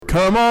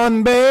Come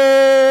on,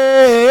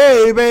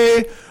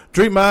 baby,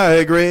 drink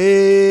my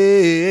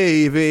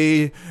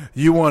gravy.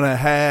 You want to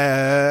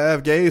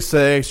have gay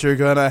sex, you're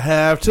going to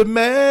have to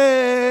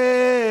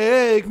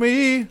make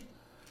me.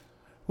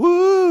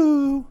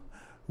 Woo,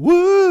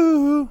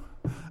 woo.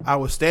 I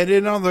was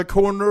standing on the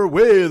corner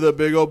with a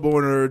big old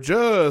boner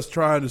just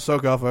trying to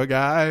suck off a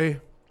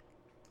guy.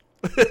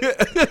 What's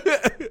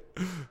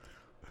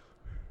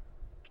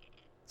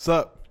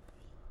up?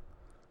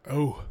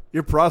 Oh.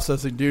 You're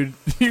processing, dude.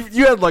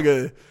 You had like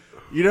a...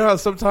 You know how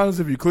sometimes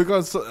if you click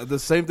on the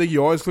same thing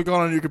you always click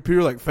on your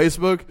computer, like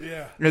Facebook?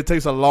 Yeah. And it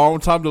takes a long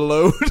time to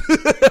load?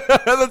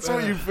 That's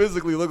what you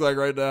physically look like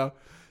right now.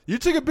 You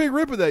took a big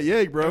rip of that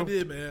yeg, bro. I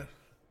did, man.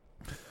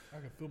 I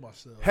can feel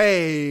myself.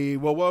 Hey,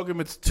 well,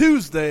 welcome. It's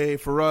Tuesday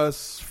for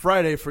us,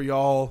 Friday for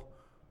y'all.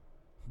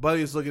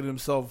 Buddy's looking at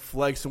himself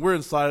flexing. We're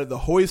inside of the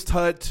Hoist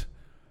Hut.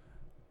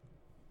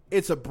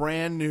 It's a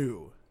brand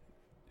new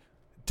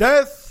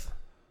death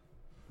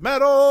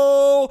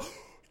metal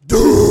dude.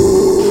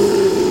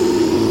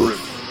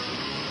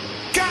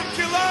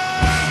 Calculus!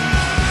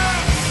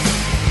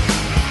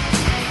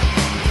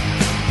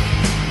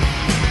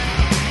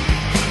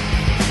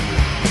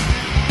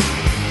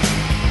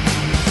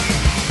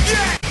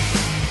 Yeah!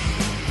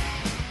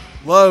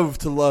 Love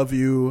to love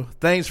you.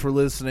 Thanks for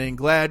listening.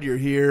 Glad you're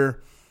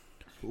here.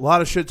 A lot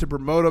of shit to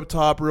promote up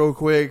top real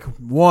quick.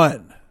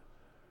 One,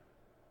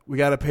 we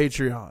got a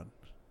Patreon.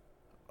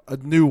 A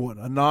new one.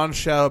 A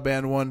non-shadow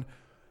band one.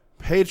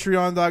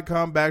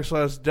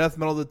 Patreon.com/Death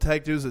Metal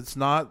Detectives. It's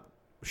not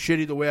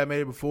shitty the way I made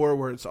it before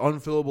where it's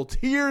unfillable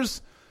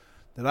tears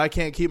that I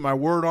can't keep my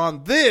word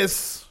on.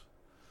 This,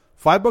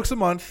 $5 a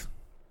month.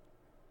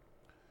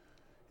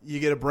 You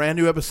get a brand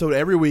new episode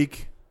every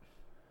week.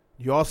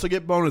 You also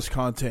get bonus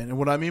content. And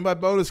what I mean by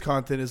bonus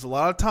content is a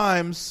lot of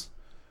times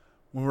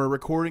when we're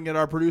recording at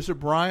our producer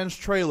Brian's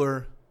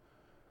trailer,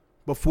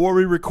 before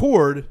we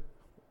record,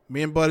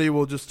 me and Buddy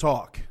will just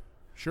talk.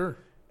 Sure.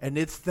 And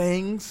it's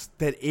things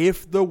that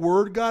if the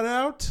word got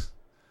out,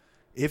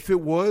 if it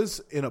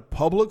was in a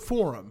public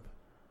forum,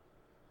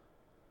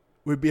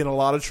 we'd be in a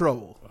lot of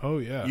trouble. Oh,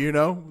 yeah. You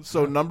know?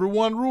 So number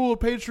one rule of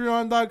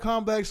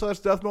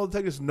patreon.com/Death Metal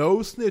Detectives, no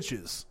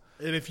snitches.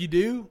 And if you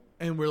do,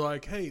 and we're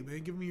like, hey, man,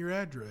 give me your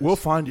address. We'll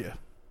find you.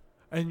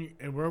 And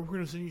we're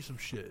going to send you some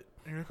shit.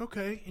 And you're like,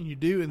 okay. And you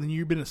do, and then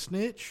you've been a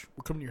snitch.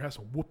 We're coming to your house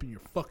and whooping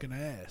your fucking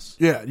ass.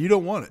 Yeah, you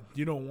don't want it.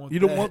 You don't want You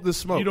don't want the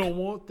smoke. You don't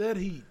want that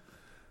heat.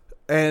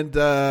 And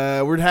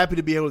we're happy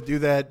to be able to do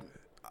that.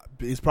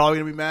 He's probably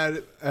going to be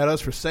mad at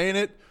us for saying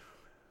it.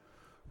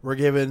 We're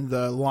giving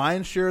the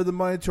lion's share of the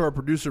money to our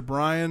producer,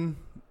 Brian.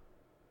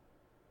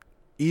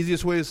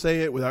 Easiest way to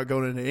say it without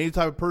going into any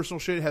type of personal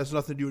shit. It has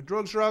nothing to do with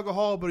drugs or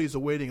alcohol, but he's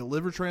awaiting a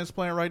liver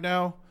transplant right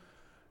now.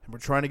 And we're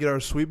trying to get our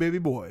sweet baby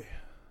boy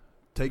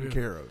taken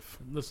care of.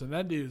 Listen,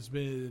 that dude's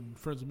been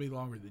friends with me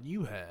longer than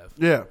you have.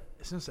 Yeah.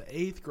 Since the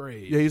 8th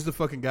grade. Yeah, he's the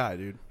fucking guy,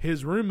 dude.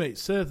 His roommate,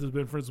 Seth, has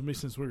been friends with me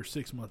since we were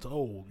 6 months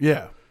old.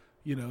 Yeah.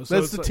 You know, so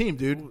that's the team,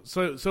 dude.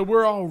 So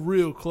we're all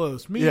real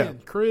close. Me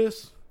and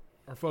Chris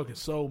are fucking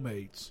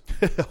soulmates.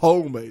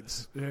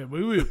 Homemates. Yeah,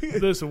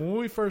 listen, when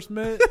we first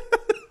met,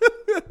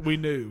 we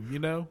knew, you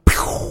know?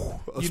 A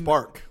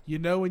spark. You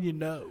know and you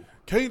know.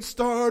 Can't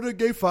start a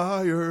gay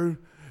fire.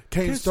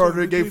 Can't start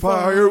a gay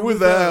fire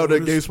without a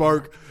gay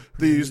spark.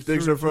 These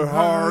things are for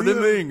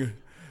hardening.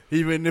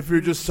 Even if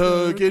you're just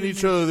sucking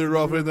each other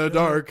off in the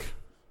dark.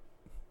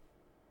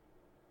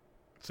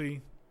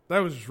 See, that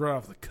was just right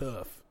off the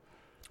cuff.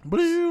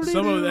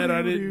 Some of that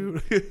I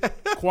didn't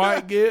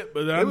quite get,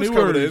 but I knew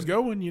where it was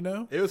going, you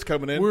know? It was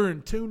coming in. We're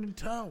in tune and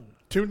tone.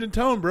 Tuned and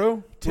toned,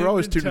 bro. We're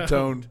always tuned and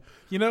toned.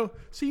 You know,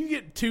 so you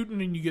get tooting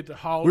and you get to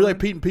holler. We're like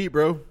Pete and Pete,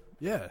 bro.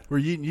 Yeah. We're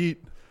eating yeet.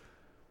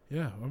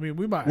 Yeah, I mean,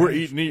 we might. We're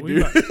eating eat,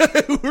 dude.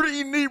 We're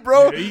eating eat,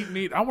 bro. Yeah, eating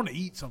eat. I want to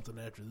eat something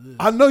after this.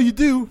 I know you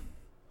do.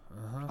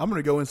 I'm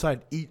going to go inside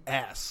and eat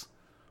ass.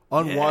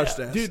 Unwashed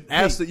ass. Dude,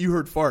 ass that you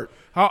heard fart.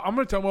 I'm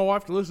going to tell my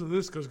wife to listen to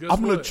this because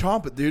I'm going to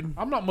chomp it, dude.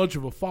 I'm not much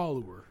of a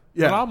follower.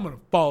 Yeah. But I'm going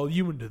to follow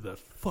you into the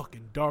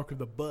fucking dark of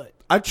the butt.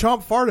 I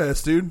chomp fart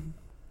ass, dude.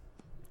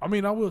 I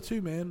mean, I will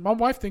too, man. My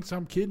wife thinks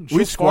I'm kidding.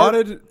 We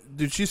squatted.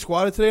 Dude, she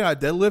squatted today. I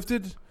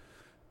deadlifted.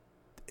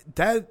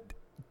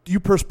 You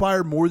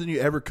perspired more than you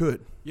ever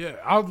could. Yeah,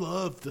 I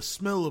love the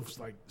smell of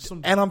like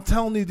some. And I'm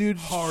telling you, dude,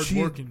 hard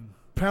working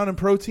pounding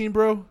protein,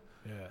 bro.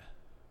 Yeah,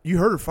 you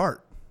heard her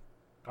fart.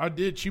 I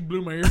did. She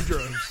blew my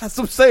eardrums. That's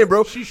what I'm saying,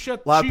 bro. She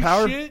shut. A lot of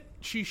power.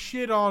 She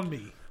shit on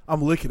me.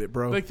 I'm licking it,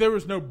 bro. Like there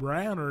was no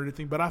brown or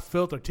anything, but I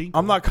felt her tinkle.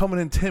 I'm not coming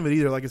in timid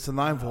either. Like it's a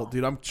 9-volt,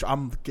 dude.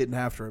 I'm getting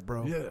after it,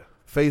 bro. Yeah.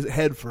 Phase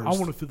head first. I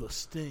want to feel the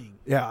sting.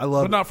 Yeah, I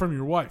love it. But not from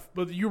your wife.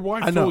 But your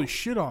wife totally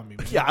shit on me,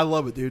 man. Yeah, I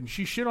love it, dude.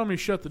 She shit on me,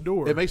 shut the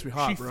door. It makes me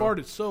hot, She bro.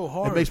 farted so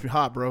hard. It makes me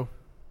hot, bro.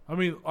 I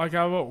mean, like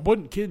I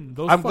wasn't kidding.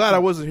 I'm glad I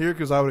wasn't here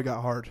because I would have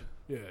got hard.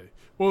 Yeah.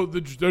 Well,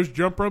 those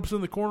jump ropes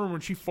in the corner,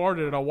 when she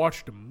farted, I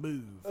watched them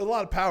move. A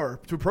lot of power.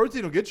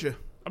 Protein will get you.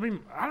 I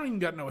mean, I don't even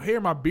got no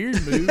hair. My beard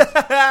moves. You know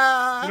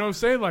what I'm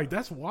saying? Like,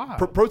 that's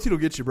wild. Protein will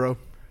get you, bro.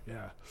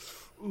 Yeah.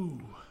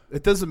 Ooh.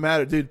 It doesn't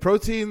matter, dude.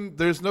 Protein,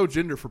 there's no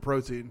gender for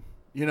protein.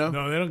 You know?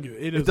 No, they don't give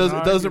it. It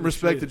doesn't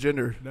respect the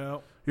gender.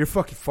 No, You're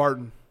fucking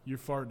farting. you're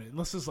farting it.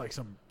 Unless it's like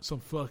some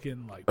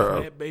fucking like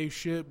plant-based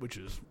shit, which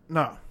is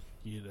No.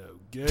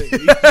 gay.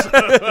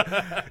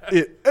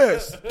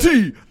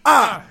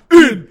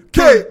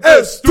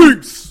 STINKS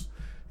stinks.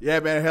 Yeah,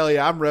 man, hell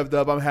yeah, I'm revved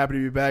up. I'm happy to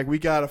be back. We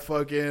got a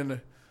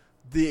fucking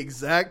the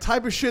exact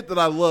type of shit that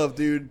I love,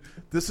 dude.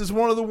 This is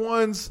one of the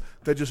ones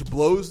that just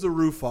blows the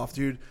roof off,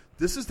 dude.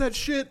 This is that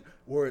shit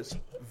where it's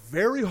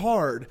very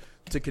hard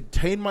to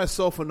contain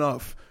myself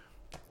enough.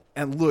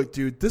 And look,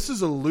 dude, this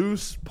is a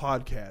loose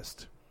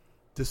podcast.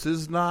 This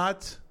is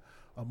not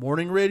a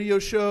morning radio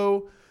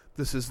show.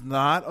 This is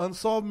not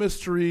Unsolved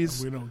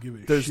Mysteries. We don't give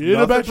a shit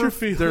about your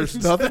feelings.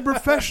 There's nothing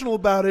professional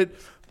about it.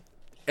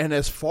 And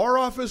as far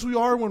off as we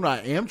are when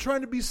I am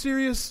trying to be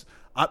serious,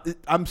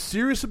 I'm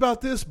serious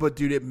about this, but,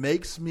 dude, it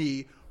makes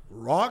me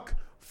rock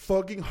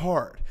fucking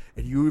hard.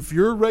 And if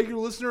you're a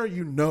regular listener,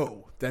 you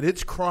know that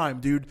it's crime,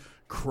 dude.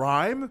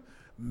 Crime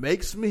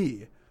makes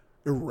me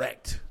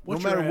erect, no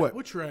matter what.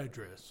 What's your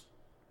address?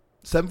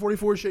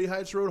 744 Shady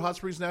Heights Road, Hot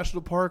Springs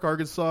National Park,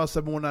 Arkansas,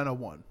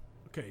 71901.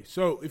 Okay,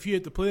 so if you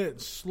had to play it in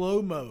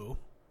slow-mo,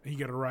 and you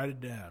got to write it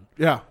down.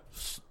 Yeah.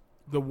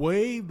 The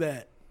way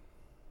that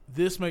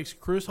this makes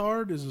Chris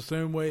hard is the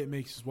same way it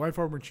makes his wife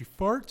hard when she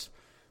farts.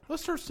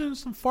 Let's start sending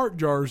some fart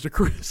jars to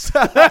Chris.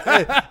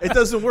 It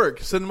doesn't work.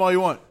 Send them all you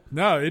want.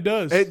 No, it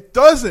does. It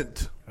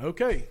doesn't.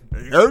 Okay.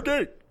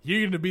 Okay.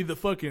 You're going to be the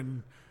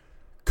fucking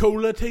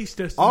cola taste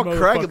testing I'll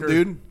crack them, motherfucker.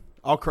 dude.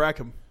 I'll crack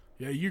them.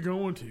 Yeah, you're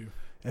going to.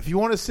 If you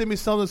want to send me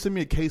something, send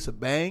me a case of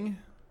Bang.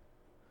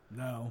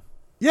 No.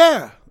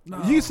 Yeah. No.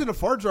 You can send a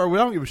fart jar. We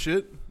don't give a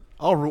shit.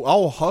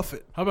 I'll huff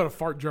it. How about a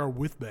fart jar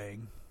with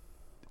Bang?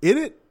 In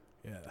it?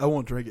 Yeah. I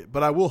won't drink it,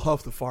 but I will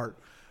huff the fart.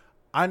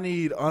 I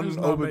need does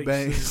not unopened make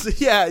Bangs.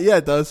 sense. yeah,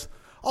 it does.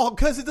 Oh,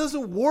 because it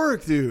doesn't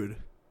work, dude.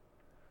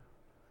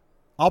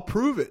 I'll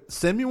prove it.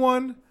 Send me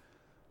one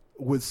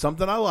with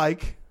something I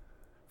like.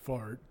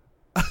 Fart.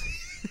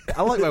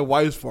 I like my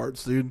wife's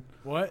farts, dude.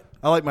 What?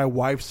 I like my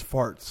wife's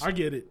farts. I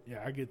get it.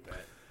 Yeah, I get that.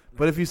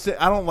 But if you say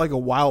I don't like a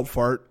wild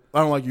fart, I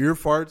don't like your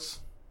farts.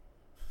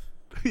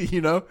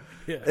 You know,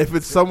 Yeah. if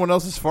it's someone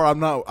else's fart,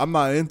 I'm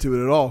not into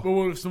it at all. But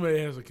what if somebody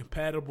has a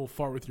compatible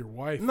fart with your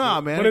wife?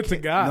 Nah, man. But it's a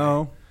guy.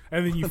 No,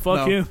 And then you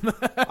fuck No. him.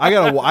 I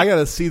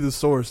gotta see the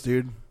source,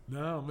 dude.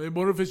 No, man.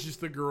 What if it's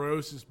just the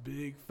grossest,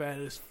 big,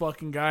 fattest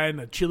fucking guy in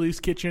a Chili's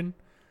kitchen?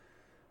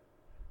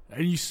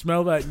 And you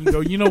smell that and you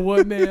go, you know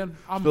what, man?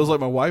 Feels like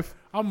my wife.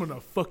 I'm going to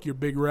fuck your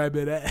big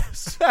rabbit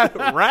ass.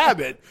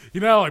 Rabbit?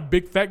 You know how like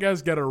big fat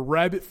guys got a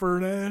rabbit for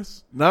an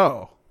ass?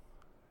 No.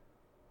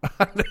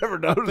 I never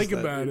noticed. Think that,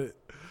 about dude. it.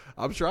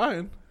 I'm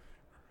trying.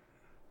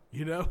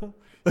 You know?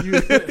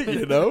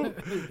 You know?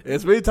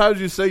 As many times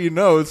you say you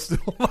know, it's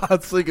still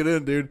not sinking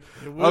in, dude.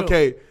 It will.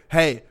 Okay,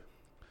 hey.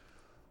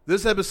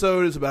 This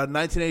episode is about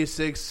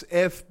 1986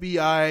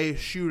 FBI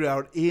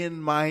shootout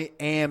in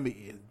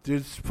Miami.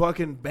 There's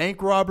fucking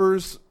bank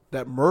robbers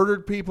that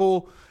murdered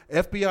people.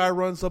 FBI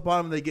runs up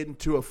on them. They get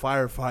into a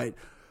firefight.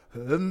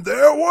 And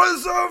there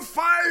was a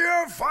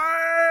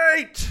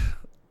firefight.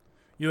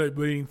 You like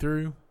Bleeding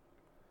Through?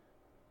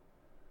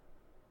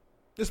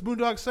 It's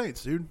Boondock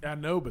Saints, dude. I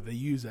know, but they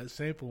use that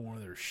sample in one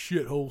of their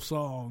shithole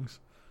songs.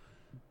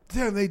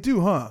 Damn, they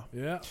do, huh?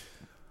 Yeah.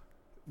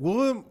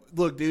 William,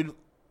 look, dude,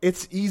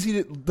 it's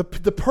easy to...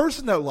 The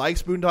person that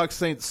likes Boondock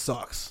Saints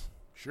sucks.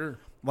 Sure.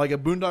 Like a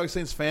Boondock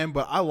Saints fan,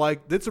 but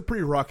it's a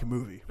pretty rocky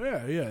movie.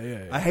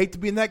 Yeah. I hate to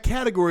be in that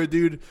category,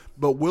 dude,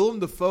 but Willem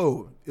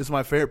Dafoe is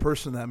my favorite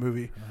person in that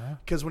movie.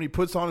 Because when he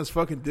puts on his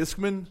fucking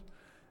Discman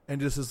and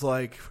just is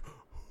like...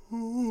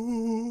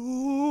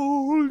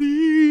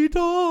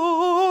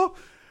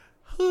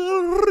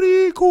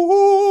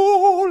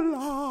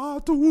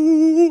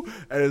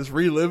 and is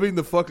reliving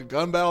the fucking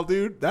gun battle,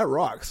 dude. That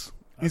rocks.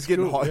 He's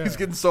getting cool, yeah. He's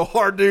getting so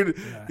hard, dude.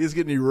 Yeah. He's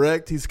getting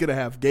erect. He's gonna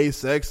have gay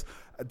sex,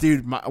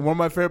 dude. One of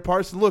my favorite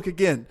parts. And look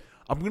again,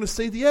 I'm gonna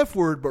say the F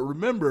word, but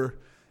remember,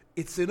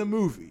 it's in a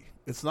movie.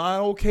 It's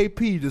not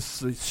OKP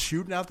just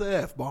shooting out the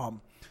F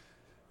bomb.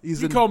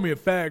 You called me a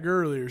fag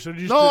earlier, so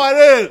just I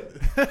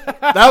didn't.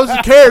 That was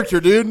a character,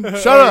 dude.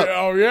 Shut up.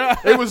 Oh yeah.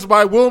 It was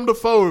my Willem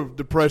Dafoe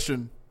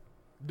depression.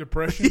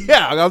 Depression?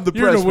 Yeah, I'm depressed,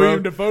 You're in a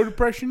William bro. Defoe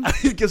depression?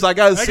 Because I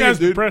gotta That see guy's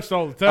him, dude. depressed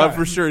all the time.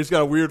 For sure. He's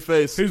got a weird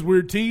face. His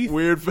weird teeth.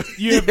 Weird face.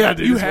 You have,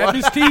 dude, you it's have wild.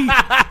 his teeth. You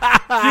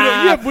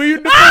have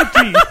William Defoe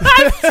teeth.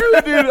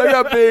 True, dude. I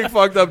got big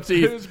fucked up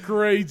teeth. It's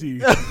crazy.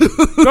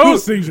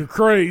 Those things are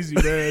crazy,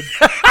 man.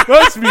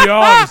 Let's be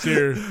honest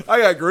here. I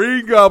got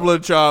green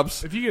goblin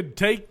chops. If you could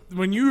take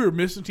when you were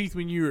missing teeth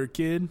when you were a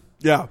kid,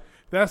 Yeah.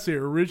 that's the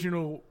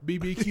original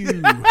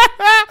BBQ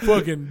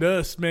fucking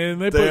dust, man.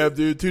 Damn,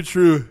 dude. Too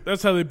true.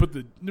 That's how they put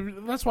the.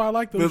 That's why I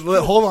like those.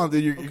 Hold on,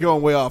 dude. You're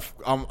going way off.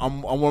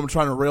 I'm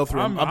trying to rail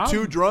through. I'm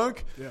too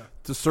drunk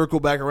to circle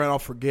back around. I'll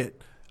forget.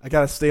 I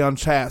got to stay on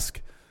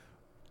Chask.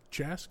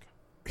 Chask?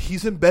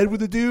 He's in bed with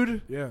the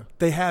dude. Yeah.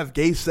 They have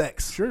gay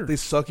sex. Sure. They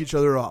suck each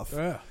other off.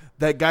 Yeah.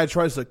 That guy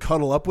tries to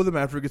cuddle up with him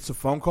after he gets a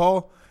phone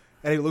call,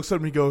 and he looks at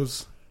him and he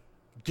goes,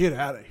 "Get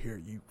out of here,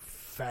 you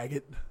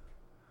faggot."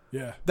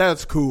 Yeah.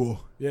 That's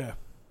cool. Yeah.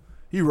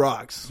 He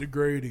rocks.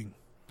 Degrading.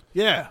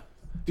 Yeah.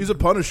 He's a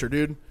Punisher,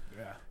 dude.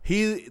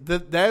 Yeah.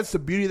 That's the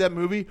beauty of that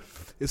movie,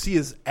 is he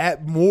is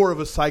at more of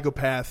a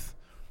psychopath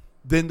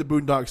than the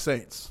Boondock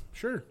Saints.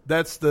 Sure.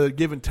 That's the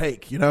give and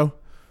take, you know?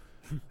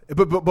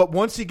 but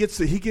once he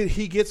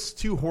gets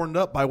too horned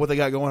up by what they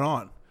got going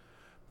on.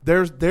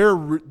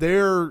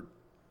 They're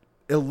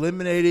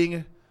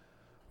eliminating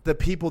the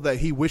people that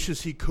he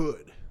wishes he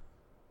could.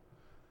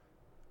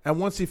 And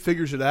once he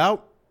figures it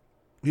out,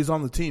 he's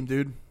on the team,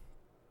 dude.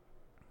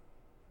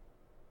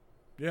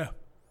 Yeah.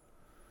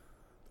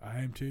 I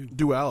am too.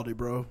 Duality,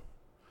 bro.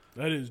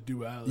 That is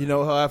duality. You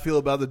know how I feel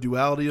about the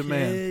duality of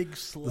man?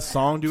 The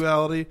song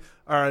Duality.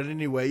 All right,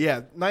 anyway, yeah.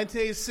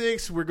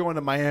 1986, we're going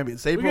to Miami.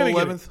 It's April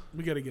 11th.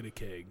 We got to get a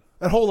keg.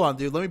 And hold on,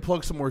 dude. Let me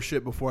plug some more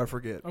shit before I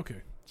forget.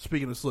 Okay.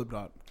 Speaking of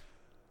Slipknot.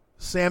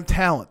 Sam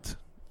Talent,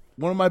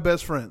 one of my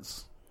best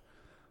friends.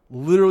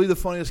 Literally the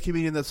funniest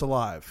comedian that's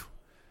alive.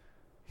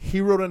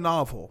 He wrote a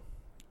novel.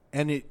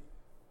 And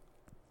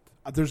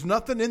there's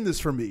nothing in this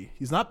for me.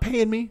 He's not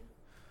paying me.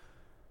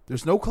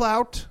 There's no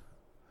clout.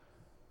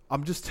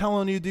 I'm just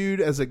telling you,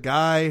 dude, as a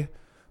guy,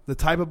 the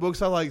type of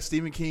books I like,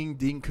 Stephen King,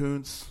 Dean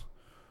Koontz,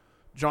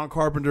 John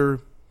Carpenter,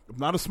 I'm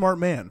not a smart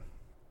man.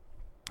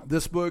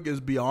 This book is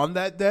beyond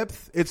that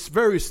depth. It's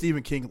very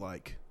Stephen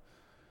King-like.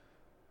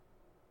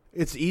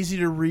 It's easy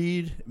to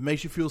read. It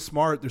makes you feel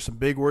smart. There's some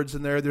big words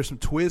in there. There's some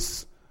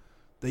twists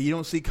that you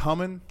don't see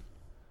coming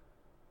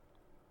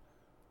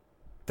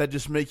that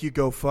just make you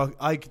go, fuck.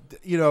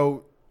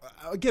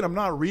 Again, I'm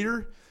not a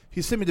reader.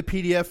 He sent me the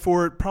PDF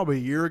for it probably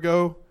a year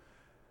ago.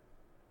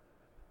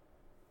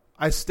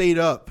 I stayed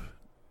up,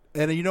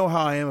 and you know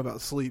how I am about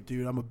sleep,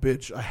 dude. I'm a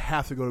bitch. I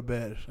have to go to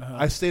bed.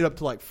 I stayed up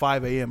till like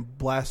 5 a.m.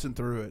 blasting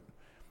through it.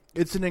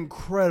 It's an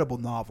incredible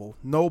novel.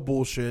 No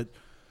bullshit.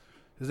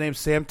 His name's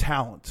Sam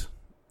Talent.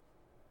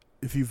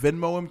 If you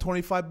Venmo him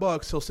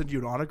 $25, he'll send you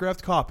an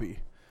autographed copy.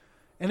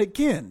 And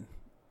again,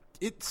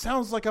 it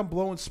sounds like I'm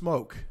blowing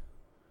smoke.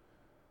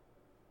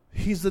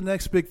 He's the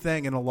next big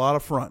thing in a lot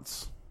of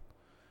fronts.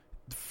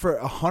 For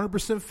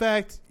 100%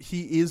 fact,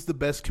 he is the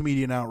best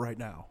comedian out right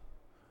now.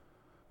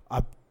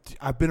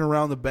 I've been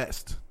around the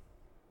best.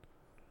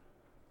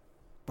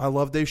 I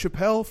love Dave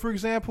Chappelle, for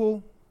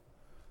example.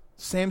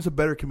 Sam's a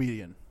better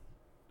comedian.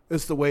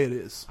 It's the way it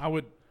is. I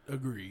would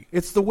agree.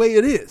 It's the way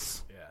it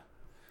is.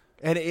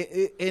 Yeah.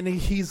 And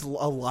he's a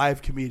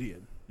live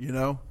comedian, you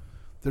know?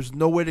 There's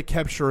no way to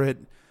capture it.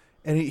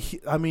 And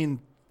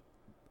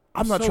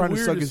I'm not trying to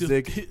suck his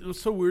dick.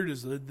 What's so weird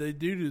is the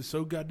dude is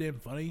so goddamn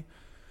funny.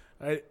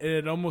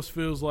 It almost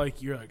feels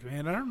like you're like,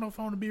 man, I don't know if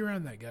I want to be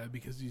around that guy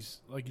because he's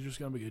like, you're just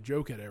going to make a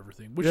joke at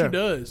everything, which he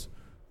does.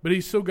 But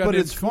he's so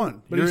goddamn it's cool.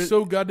 fun. But he's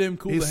so goddamn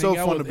cool he's to so hang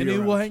out fun with. to be and he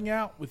around. will hang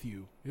out with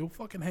you. He'll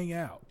fucking hang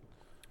out.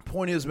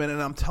 Point is, man,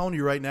 and I'm telling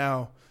you right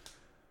now,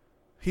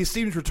 he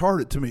seems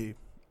retarded to me,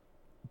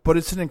 but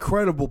it's an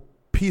incredible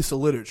piece of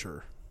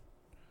literature.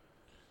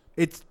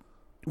 It's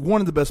one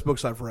of the best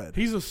books I've read.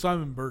 He's a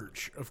Simon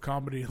Birch of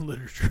comedy and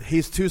literature.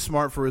 He's too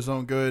smart for his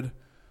own good.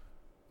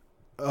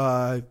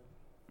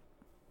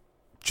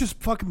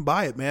 Just fucking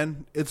buy it,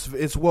 man.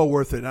 It's well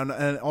worth it.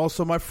 And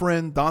also my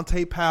friend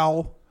Dante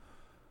Powell,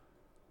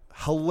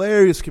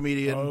 hilarious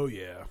comedian. Oh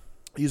yeah,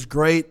 he's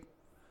great,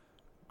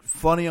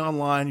 funny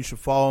online. You should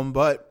follow him.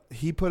 But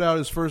he put out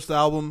his first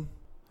album.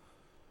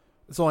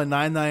 It's only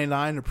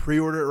 $9.99 to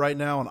pre-order it right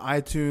now on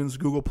iTunes,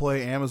 Google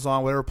Play,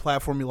 Amazon, whatever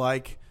platform you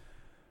like.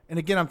 And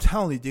again, I'm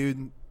telling you,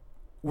 dude,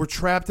 we're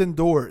trapped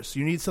indoors.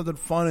 You need something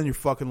fun in your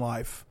fucking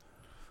life.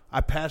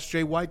 I passed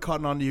Jay White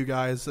Cotton on to you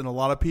guys, and a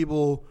lot of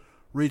people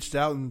reached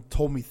out and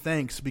told me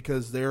thanks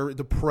because they're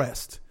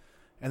depressed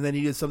and they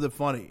needed something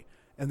funny.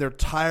 And they're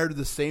tired of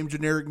the same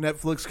generic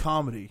Netflix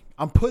comedy.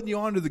 I'm putting you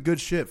on to the good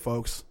shit,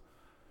 folks.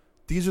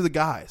 These are the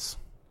guys.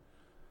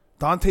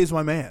 Dante's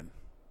my man.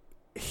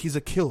 He's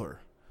a killer.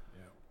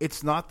 Yeah.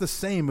 It's not the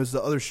same as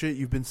the other shit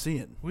you've been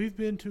seeing. We've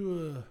been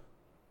to a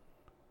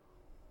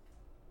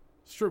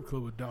strip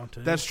club with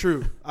Dante. That's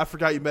true. I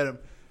forgot you met him.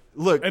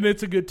 Look, and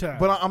it's a good time.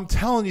 But I'm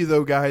telling you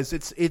though, guys,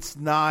 it's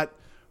not.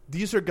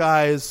 These are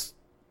guys.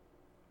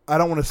 I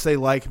don't want to say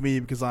like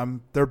me because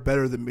they're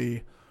better than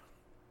me.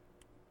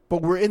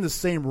 But we're in the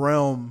same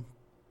realm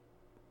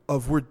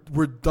of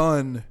we're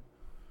done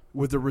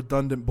with the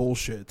redundant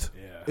bullshit.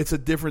 Yeah. It's a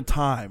different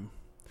time.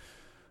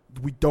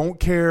 We don't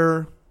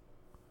care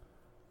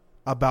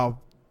about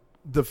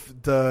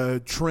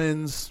the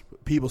trends,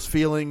 people's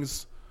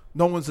feelings.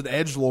 No one's an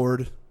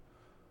edgelord.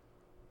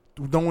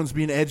 No one's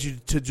being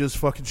edgy to just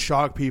fucking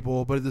shock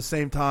people. But at the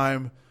same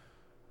time,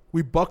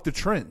 we buck the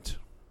trend.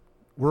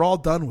 We're all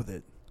done with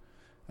it.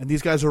 And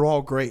these guys are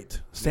all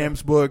great.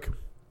 Sam's book,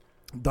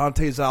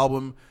 Dante's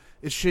album,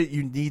 it's shit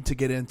you need to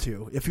get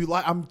into. If you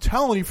like, I'm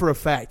telling you for a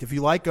fact, if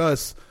you like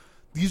us,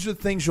 these are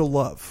the things you'll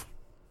love.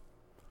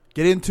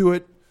 Get into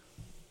it.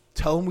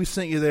 Tell them we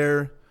sent you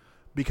there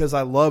because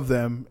I love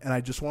them and I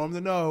just want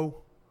them to know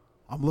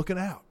I'm looking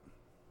out.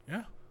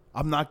 Yeah.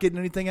 I'm not getting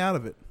anything out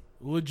of it.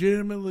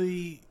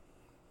 Legitimately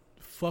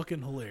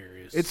fucking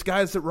hilarious. It's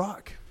guys that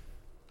rock.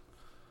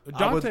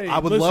 Dante, I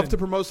would listen, love to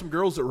promote some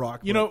girls that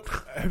rock. You know,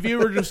 have you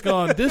ever just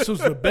gone, this was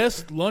the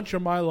best lunch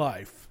of my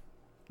life?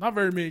 Not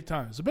very many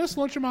times. The best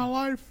lunch of my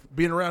life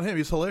being around him,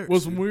 he's hilarious.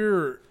 was when we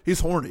were. He's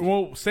horny.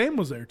 Well, Sam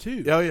was there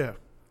too. Oh yeah,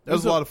 that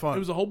was a lot of fun. It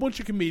was a whole bunch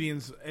of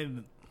comedians,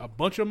 and a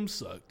bunch of them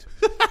sucked.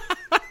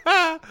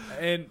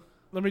 And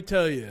let me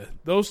tell you,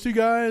 those two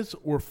guys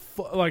were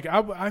like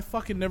I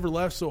fucking never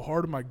laughed so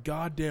hard in my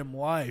goddamn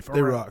life.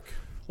 They rock.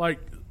 Like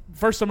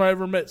first time I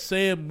ever met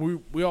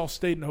Sam, we all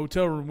stayed in a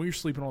hotel room. We were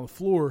sleeping on the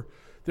floor.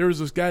 There was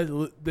this guy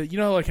that you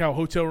know, like how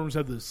hotel rooms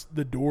have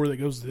the door that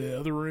goes to the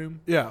other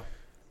room. Yeah.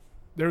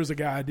 There was a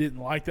guy I didn't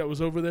like that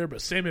was over there,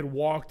 but Sam had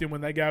walked in when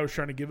that guy was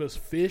trying to give us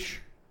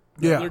fish.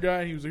 The other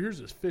guy, and he was like, here's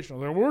this fish. And I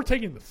was like, well, we're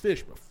taking the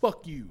fish, but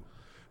fuck you.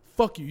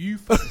 Fuck you. You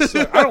fucking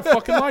suck. I don't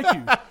fucking like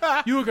you.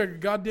 You look like a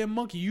goddamn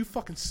monkey. You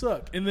fucking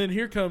suck. And then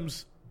here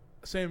comes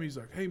Sam. He's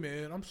like, hey,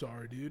 man, I'm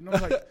sorry, dude. And I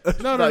was like,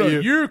 no,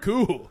 you're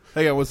cool.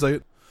 Hey, I was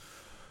like,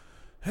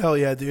 hell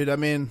yeah, dude. I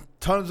mean,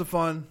 tons of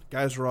fun.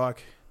 Guys rock.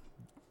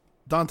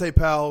 Dante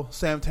Powell,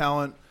 Sam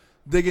Talent,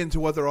 dig into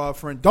what they're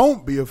offering.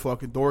 Don't be a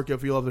fucking dork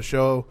if you love the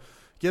show.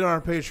 Get on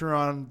our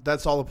Patreon.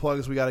 That's all the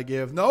plugs we got to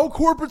give. No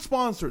corporate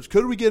sponsors.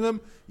 Could we get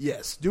them?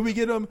 Yes. Do we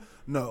get them?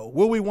 No.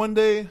 Will we one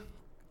day?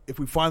 If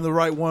we find the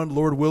right one,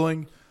 Lord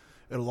willing,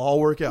 it'll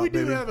all work out, we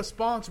baby. do have a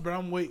sponsor,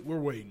 but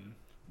we're waiting.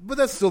 But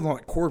that's still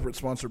not a corporate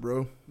sponsor,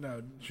 bro.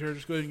 No, sure.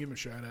 Just go ahead and give them a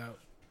shout out.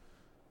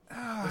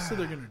 They said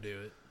they're going to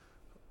do it.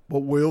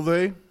 But will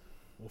they?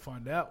 We'll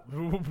find out.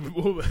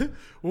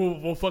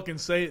 We'll fucking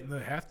say it and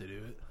they have to do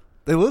it.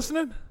 They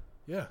listening?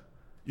 Yeah.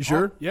 You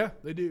sure? Yeah,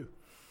 they do.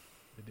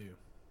 They do.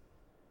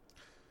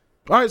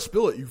 All right,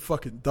 spill it, you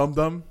fucking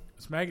dum-dum.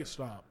 It's Maggot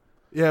Stomp.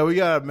 Yeah, we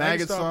got a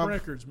Maggot Stomp Stomp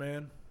Records,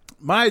 man.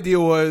 My idea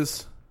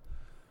was,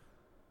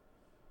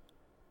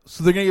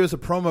 so they're going to give us a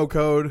promo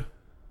code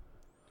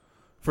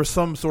for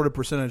some sort of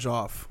percentage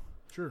off.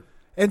 Sure.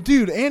 And,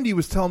 dude, Andy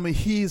was telling me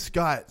he's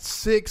got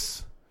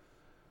 6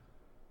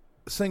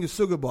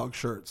 Sanguisugabog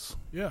shirts.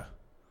 Yeah.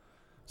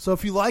 So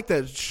if you like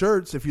that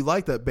shirts, if you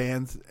like that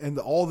band, and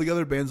all the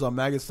other bands on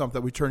Maggot Stomp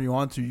that we turn you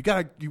on to,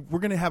 we're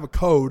going to have a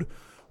code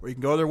where you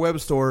can go to their web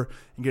store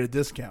and get a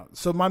discount.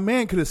 So my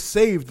man could have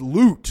saved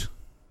loot,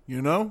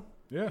 you know?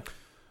 Yeah.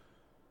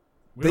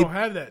 We don't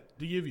have that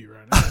to give you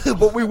right now.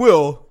 But we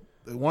will.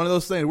 One of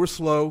those things. We're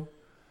slow.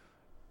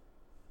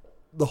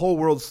 The whole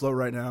world's slow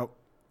right now.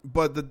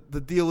 But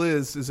the deal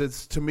is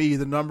it's, to me,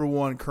 the number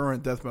one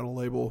current death metal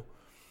label.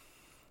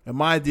 And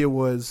my idea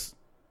was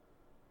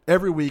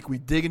every week we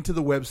dig into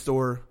the web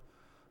store,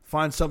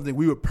 find something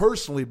we would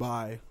personally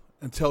buy,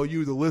 and tell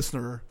you, the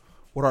listener,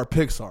 what our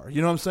picks are.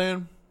 You know what I'm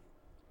saying?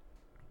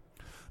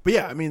 But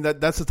yeah, I mean,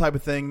 that's the type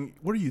of thing.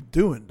 What are you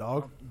doing,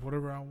 dog?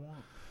 Whatever I want.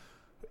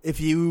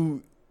 If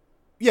you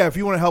want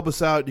to help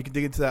us out, you can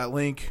dig into that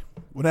link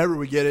whenever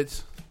we get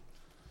it.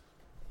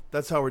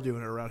 That's how we're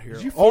doing it around here.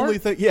 Only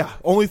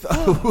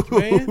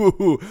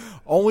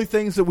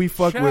things that we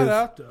fuck with. Shout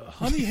out to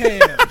Honey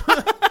Ham.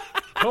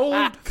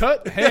 Cold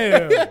cut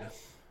ham.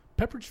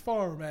 Pepperidge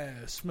Farm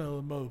ass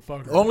smelling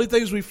motherfucker. Only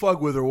things we fuck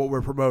with are what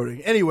we're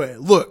promoting. Anyway,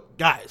 look,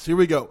 guys, here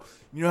we go.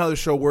 You know how the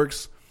show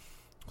works.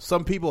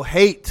 Some people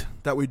hate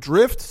that we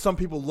drift. Some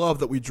people love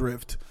that we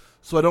drift.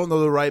 So I don't know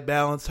the right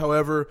balance.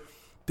 However,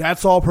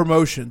 that's all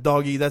promotion,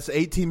 doggy. That's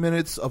 18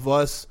 minutes of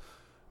us,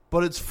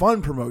 but it's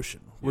fun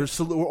promotion. We're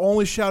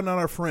only shouting out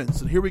our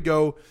friends. And here we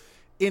go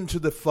into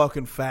the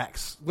fucking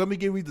facts. Let me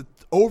give you the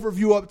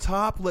overview up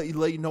top, let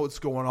you know what's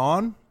going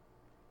on.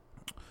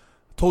 I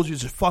told you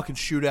it's a fucking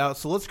shootout.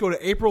 So let's go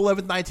to April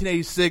 11th,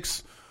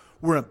 1986.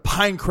 We're in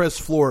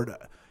Pinecrest,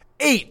 Florida.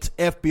 8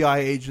 FBI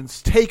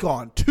agents take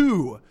on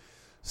 2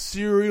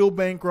 serial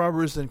bank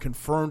robbers and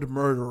confirmed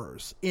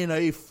murderers in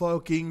a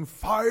fucking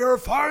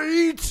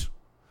firefight.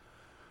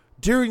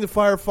 During the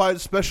firefight,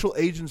 Special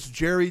Agents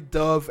Jerry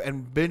Dove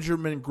and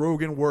Benjamin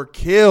Grogan were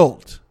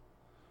killed.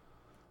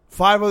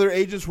 5 other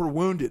agents were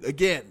wounded.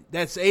 Again,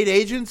 that's 8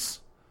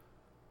 agents.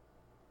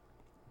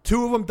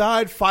 2 of them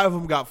died. 5 of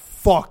them got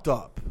fucked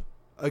up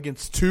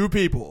against 2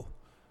 people.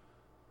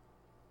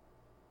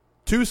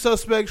 2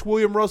 suspects,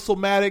 William Russell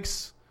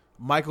Maddox,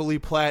 Michael Lee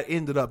Platt,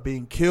 ended up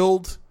being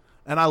killed.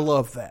 And I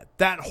love that.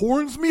 That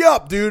horns me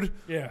up, dude.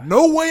 Yeah.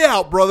 No way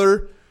out,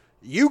 brother.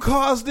 You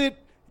caused it.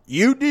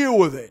 You deal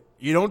with it.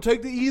 You don't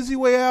take the easy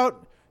way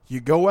out. You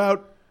go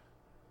out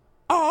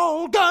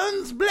all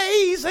guns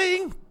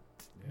blazing.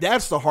 Yeah.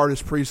 That's the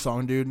hardest Priest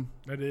song, dude.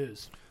 That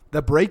is.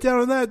 That breakdown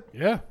on that?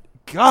 Yeah.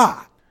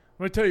 God.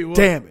 Let me tell you what.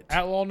 Damn it.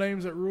 Outlaw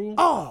names that rule.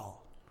 Oh.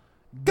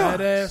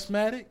 Badass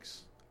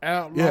Maddox.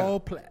 Outlaw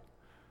Platt.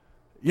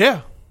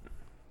 Yeah.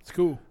 It's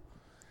cool.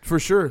 For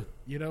sure.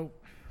 You know.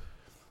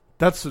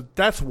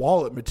 That's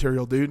wallet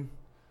material, dude.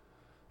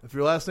 If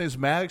your last name's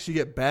Maddox, you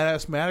get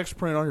Badass Maddox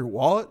printed on your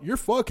wallet, you're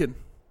fucking.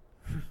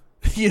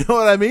 You know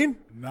what I mean?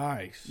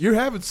 Nice. You're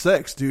having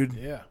sex, dude.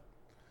 Yeah.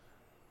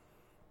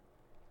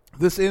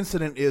 This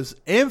incident is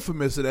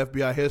infamous in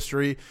FBI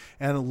history,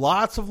 and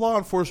lots of law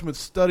enforcement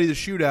study the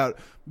shootout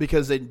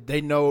because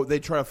they know, they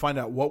try to find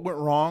out what went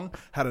wrong,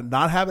 how to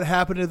not have it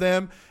happen to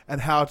them,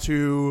 and how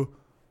to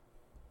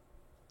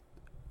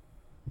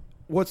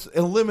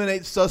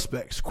eliminate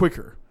suspects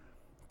quicker.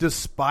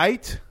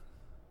 Despite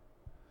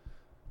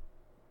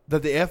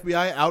that the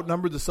FBI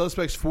outnumbered the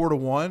suspects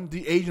 4-1,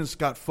 the agents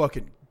got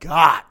fucking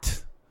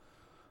got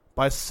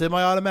by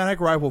semi-automatic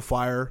rifle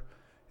fire,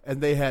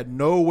 and they had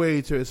no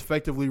way to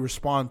effectively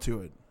respond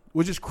to it,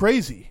 which is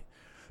crazy.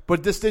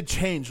 But this did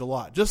change a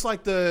lot. Just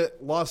like the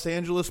Los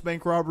Angeles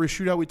bank robbery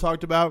shootout we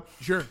talked about.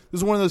 Sure. This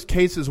is one of those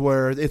cases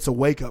where it's a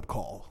wake-up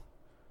call.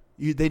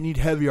 They need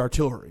heavy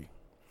artillery.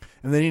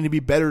 And they need to be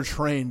better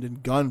trained in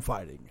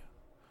gunfighting.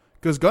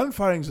 Because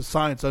gunfighting is a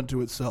science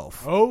unto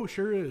itself. Oh,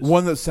 sure is.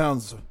 One that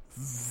sounds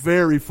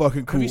very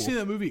fucking cool. Have you seen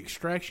that movie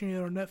Extraction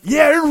yet on Netflix?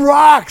 Yeah, it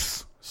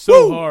rocks.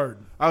 So Woo! hard.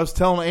 I was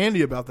telling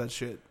Andy about that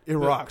shit. It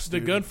rocks, The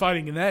dude.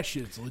 gunfighting in that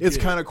shit's legit. It's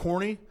kind of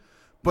corny.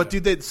 But,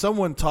 dude,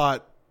 someone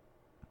taught...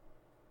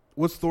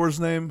 What's Thor's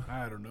name?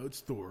 I don't know. It's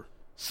Thor.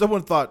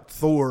 Someone taught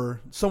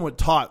Thor,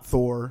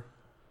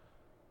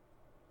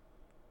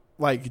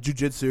 like,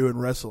 jiu-jitsu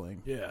and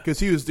wrestling. Yeah. Because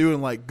he was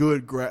doing, like,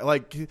 good...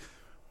 a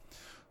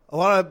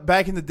lot of...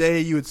 Back in the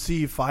day, you would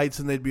see fights,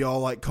 and they'd be all,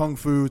 like, kung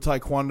fu,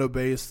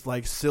 taekwondo-based,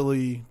 like,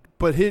 silly...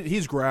 But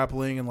he's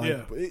grappling, and,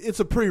 like, it's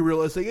a pretty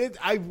realistic...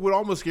 I would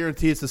almost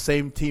guarantee it's the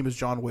same team as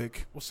John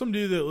Wick. Well, some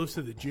dude that lives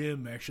at the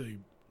gym actually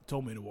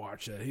told me to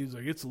watch that. He was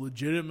like, it's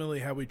legitimately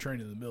how we train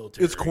in the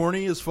military. It's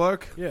corny as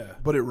fuck. Yeah.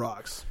 But it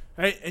rocks.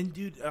 Hey, and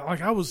dude,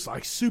 like I was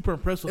like super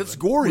impressed with It's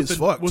gory as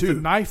fuck, with too.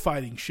 the knife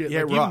fighting shit.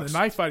 Yeah, like, it even rocks. the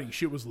knife fighting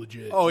shit was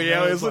legit. Oh, You yeah,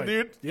 know, is it's it,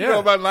 dude? Yeah. You know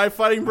about knife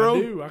fighting, bro?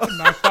 I do. I can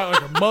knife fight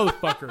like a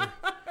motherfucker.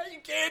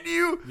 Can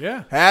you?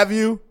 Yeah. Have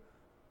you?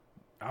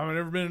 I've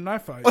never been in a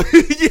knife fight.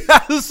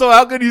 Yeah, so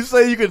how can you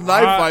say you could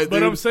knife fight, but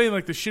dude? I'm saying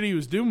like the shit he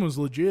was doing was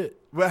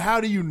legit. But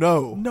how do you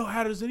know? No,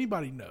 how does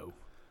anybody know?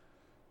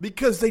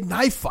 Because they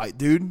knife fight,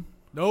 dude.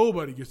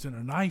 Nobody gets in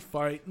a knife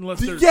fight unless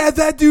there's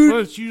that dude.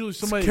 Well, it's usually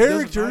somebody It's that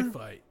character. does a knife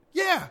fight.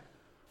 Yeah.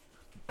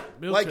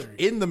 Military. Like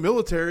in the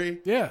military.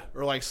 Yeah.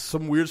 Or like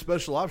some weird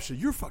special ops shit.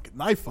 You're fucking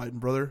knife fighting,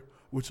 brother.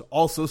 Which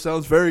also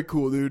sounds very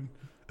cool, dude.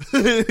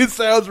 It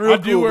sounds real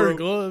cool, I do wear bro.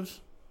 gloves.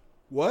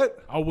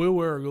 What? I will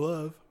wear a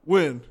glove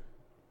When?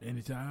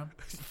 anytime.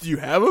 Do you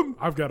have them?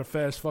 I've got a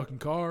fast fucking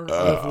car.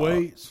 I lift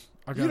weights.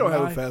 I got You don't a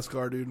have a knife. fast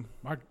car, dude.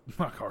 My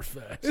car's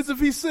fast. It's a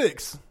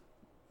V6.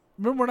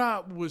 Remember when I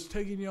was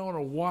taking you on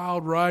a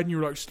wild ride and you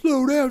were like,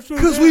 slow down, slow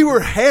down? Because we were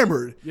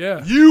hammered.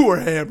 Yeah. You were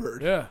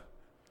hammered. Yeah.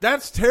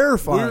 That's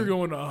terrifying. We were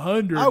going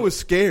 100 I was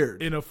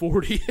scared. in a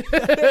 40.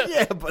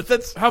 Yeah, but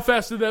that's... How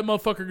fast did that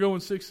motherfucker go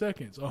in 6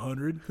 seconds?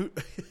 100.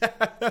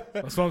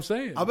 That's what I'm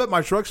saying. I bet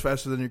my truck's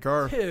faster than your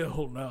car.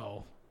 Hell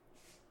no.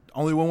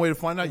 Only one way to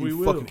find out, We you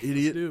will. fucking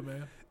idiot. Let's do it,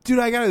 man. Dude,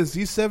 I got a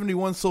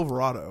Z71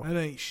 Silverado. That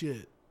ain't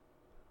shit.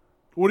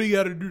 What do you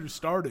got to do to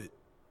start it?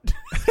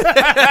 You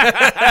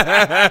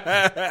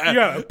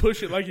got to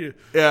push it like you're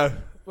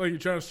trying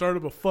to start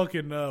up a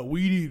fucking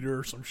weed eater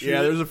or some shit.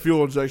 Yeah, there's a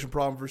fuel injection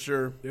problem for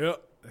sure.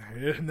 Yep.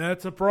 And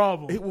that's a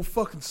problem. It will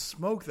fucking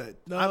smoke that.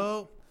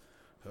 No.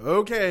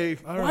 Okay.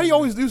 All Why right. do you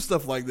always do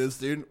stuff like this,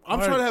 dude? I'm All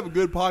trying right. to have a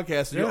good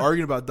podcast and you're Yeah.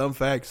 arguing about dumb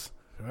facts.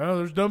 Well,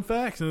 there's dumb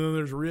facts and then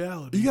there's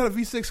reality. You got a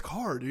V6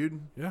 car,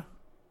 dude. Yeah.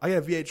 I got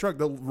a V8 truck.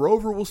 The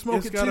Rover will smoke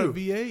It's it got too. a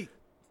V8.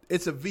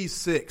 It's a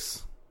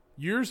V6.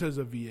 Yours has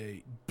a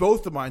V8.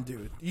 Both of mine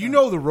do. You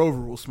know the Rover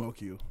will smoke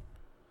you.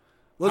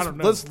 I don't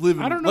know. Let's live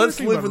I don't in know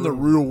let's anything live about in the a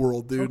Rover. real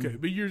world, dude. Okay,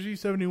 but your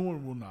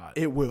Z71 will not.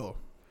 It will.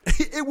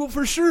 It will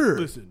for sure.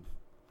 Listen.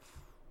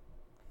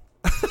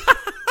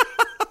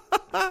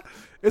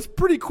 It's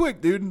pretty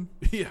quick, dude.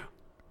 Yeah.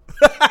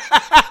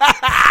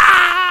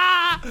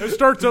 It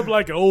starts up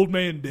like an old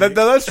man dick.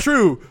 That's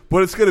true,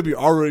 but it's going to be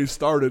already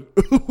started.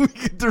 We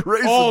get to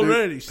race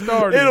Already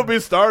started. It'll be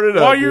started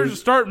While up, yours dude. is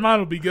starting, mine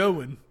will be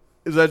going.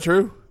 Is that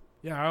true?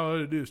 Yeah, all I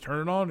gotta do is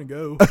turn it on and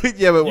go.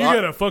 Yeah, but You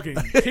gotta fucking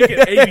kick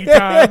it 80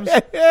 times,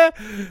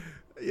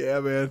 yeah,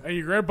 man. and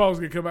your grandpa's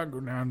gonna come out and go,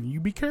 now you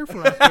be careful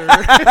out there.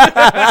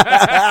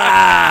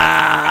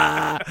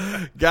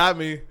 Got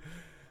me.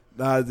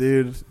 Nah,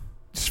 dude.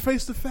 Just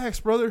face the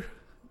facts, brother.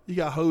 You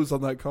got hose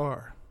on that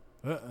car.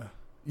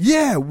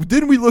 Yeah,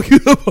 didn't we look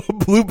it up on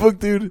Blue Book,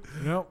 dude?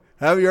 Nope.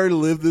 Have you already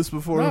lived this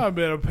before? No, I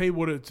bet I paid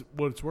what it's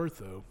worth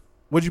though.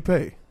 What'd you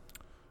pay?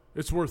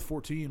 It's worth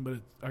 14, but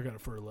I got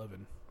it for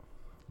 11.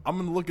 I'm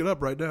going to look it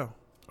up right now.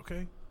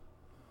 Okay.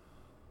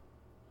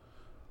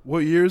 What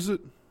year is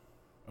it?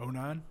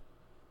 09.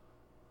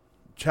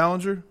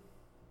 Challenger?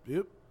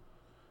 Yep.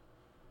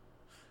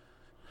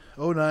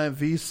 09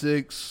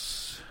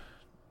 V6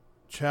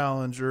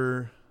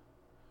 Challenger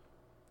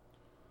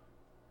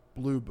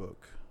Blue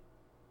Book.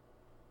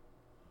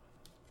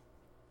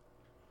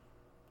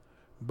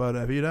 But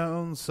if you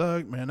don't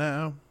suck me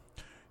now,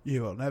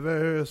 you will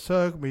never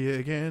suck me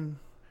again.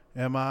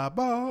 And my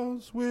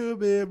balls will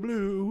be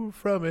blue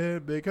from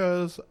it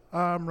because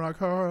I'm rock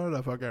hard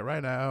to fuck it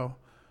right now.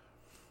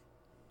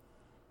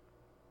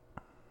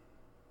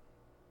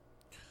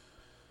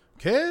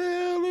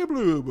 Kelly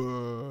Blue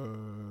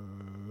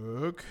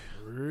Book.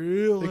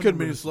 Real. It couldn't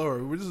be any slower.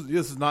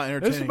 This is not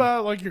entertaining. It's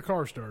about like your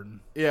car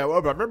starting. Yeah.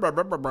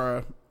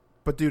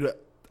 But dude,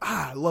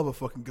 I love a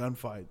fucking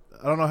gunfight.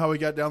 I don't know how we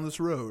got down this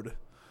road.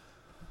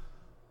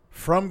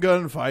 From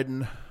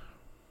gunfighting.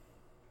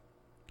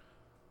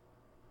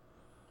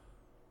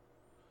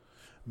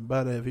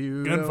 But if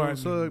you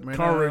gunfighting and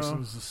car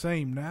racing is the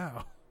same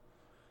now.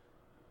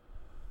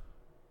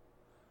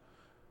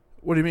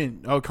 What do you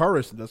mean? Oh, car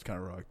racing does kind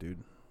of rock,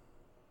 dude.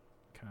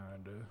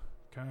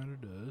 Kinda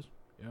does.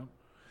 Yep.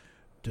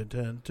 Dun,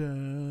 dun,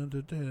 dun,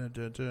 dun, dun,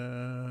 dun,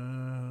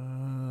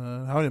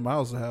 dun. How many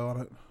miles does it have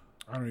on it?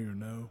 I don't even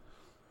know.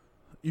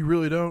 You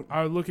really don't?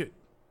 I look at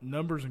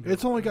numbers and go,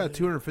 It's only got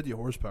 250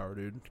 horsepower,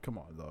 dude. Come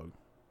on, dog.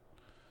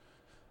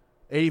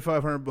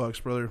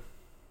 $8,500, brother.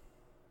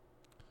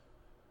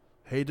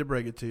 Hate to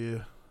break it to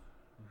you.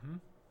 Mm-hmm.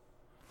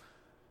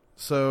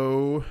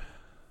 So,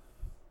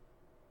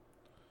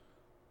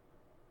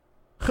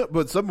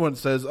 but someone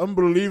says,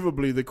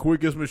 unbelievably, the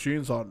quickest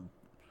machines on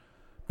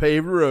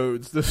paved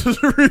roads. This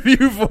is a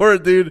review for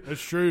it, dude.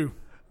 That's true.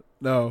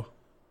 No.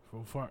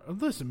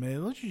 Listen,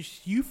 man,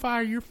 you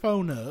fire your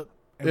phone up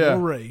and Yeah.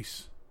 we'll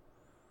race,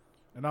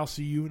 and I'll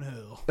see you in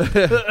hell.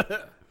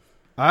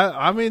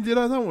 I mean, dude,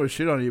 I don't want to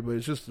shit on you, but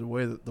it's just the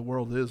way that the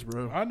world is,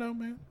 bro. I know,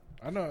 man.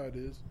 I know how it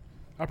is.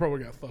 I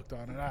probably got fucked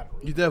on it. I don't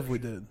really You definitely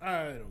did.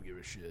 I don't give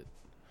a shit.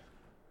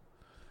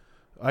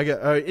 I got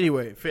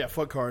anyway. Yeah,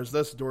 fuck cars.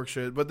 That's dork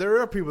shit. But there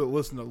are people that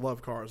listen that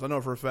love cars. I know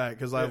for a fact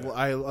because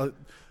I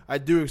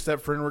do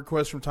accept friend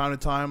requests from time to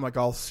time. Like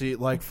I'll see,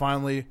 like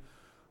finally,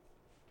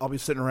 I'll be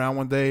sitting around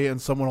one day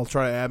and someone will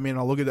try to add me, and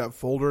I'll look at that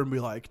folder and be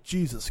like,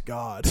 Jesus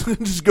God,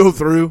 just go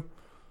through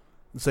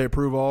and say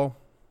approve all,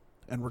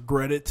 and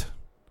regret it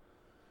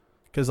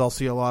because I'll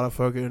see a lot of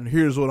fucking.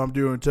 Here's what I'm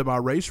doing to my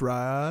race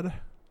ride.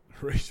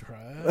 Race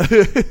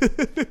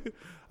riot.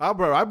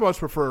 I much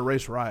prefer a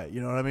race riot.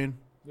 You know what I mean?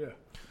 Yeah.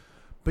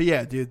 But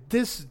yeah, dude,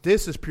 this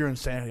is pure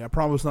insanity. I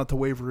promise not to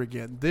waver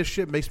again. This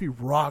shit makes me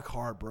rock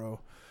hard, bro.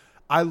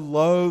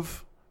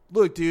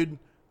 Look, dude,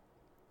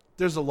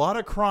 there's a lot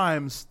of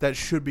crimes that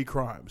should be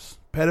crimes.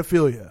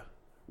 Pedophilia,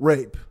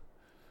 rape,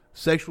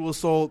 sexual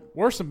assault.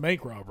 Worse than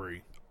bank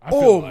robbery.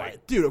 My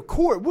dude, of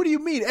course. What do you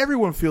mean?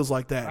 Everyone feels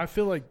like that. I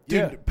feel like,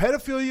 dude,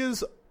 pedophilia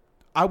is,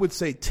 I would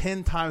say,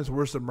 10 times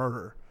worse than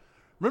murder.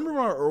 Remember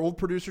when our old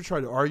producer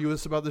tried to argue with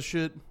us about this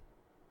shit?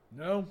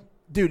 No.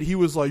 Dude, he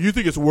was like, you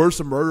think it's worse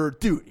than murder?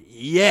 Dude,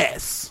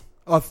 yes.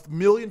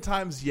 1,000,000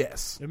 times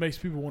yes. It makes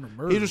people want to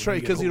murder. He just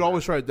tried, because he'd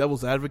always try to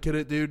devil's advocate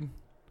it, dude.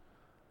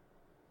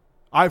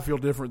 I feel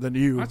different than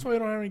you. That's why I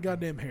don't have any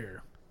goddamn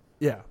hair.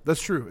 Yeah,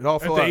 that's true. It all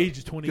fell at out the age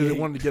of 28. because it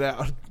wanted to get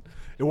out.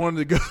 It wanted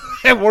to go.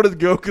 It wanted to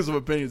go because of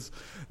opinions.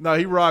 No,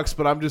 he rocks,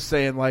 but I'm just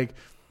saying, like,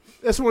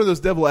 that's one of those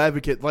devil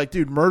advocate. Like,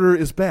 dude, murder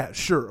is bad.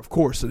 Sure, of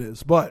course it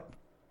is, but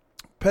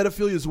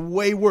pedophilia is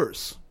way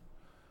worse.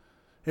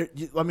 I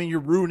mean,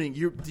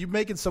 you're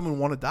making someone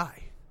want to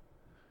die.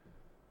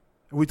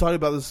 And we talked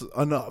about this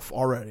enough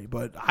already,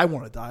 but I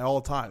want to die all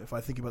the time if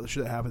I think about the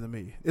shit that happened to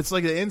me. It's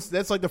like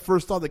that's like the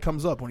first thought that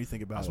comes up when you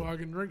think about That's it. why I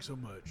can drink so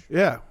much.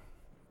 Yeah,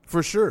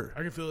 for sure.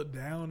 I can feel it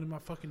down in my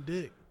fucking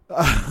dick.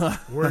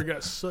 Where it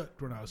got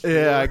sucked when I was 4.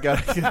 Yeah, I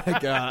got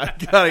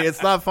it.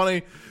 It's not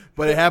funny,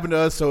 but it happened to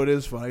us, so it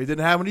is funny. It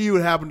didn't happen to you,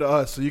 it happened to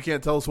us, so you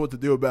can't tell us what to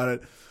do about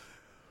it.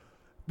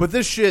 But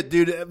this shit,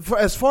 dude,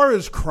 as far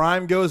as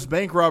crime goes,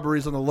 bank robbery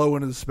is on the low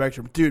end of the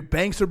spectrum. Dude,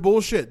 banks are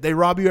bullshit. They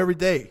rob you every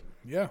day.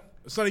 Yeah.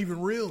 It's not even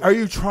real. Are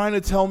you trying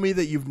to tell me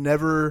that you've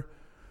never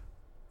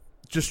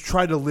just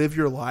tried to live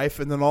your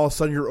life and then all of a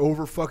sudden you're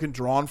over fucking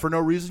drawn for no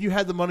reason? You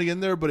had the money in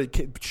there, but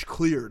it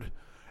cleared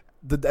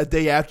the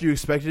day after you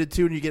expected it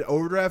to, and you get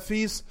overdraft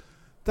fees?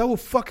 That will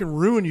fucking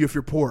ruin you if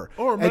you're poor.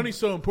 Or money's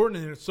so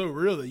important and it's so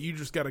real that you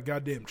just got a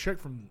goddamn check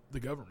from the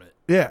government.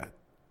 Yeah.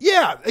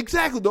 Yeah,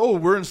 exactly. Oh,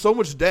 we're in so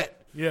much debt.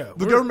 Yeah.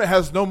 The government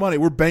has no money.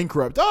 We're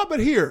bankrupt. Oh, but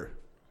here.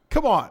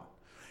 Come on.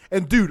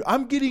 And, dude,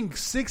 I'm getting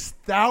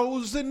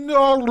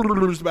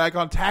 $6,000 back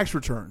on tax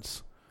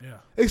returns. Yeah.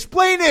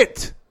 Explain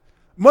it.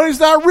 Money's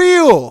not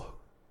real.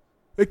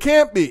 It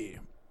can't be.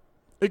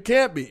 It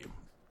can't be.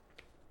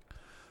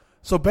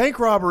 So bank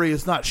robbery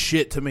is not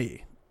shit to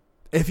me.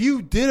 If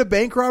you did a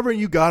bank robbery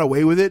and you got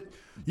away with it,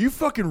 you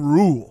fucking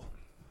rule.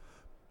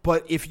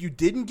 But if you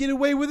didn't get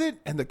away with it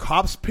and the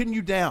cops pin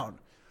you down,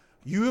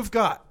 you have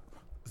got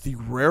the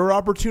rare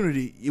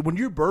opportunity. When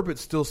you burp, it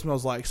still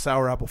smells like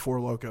sour apple Four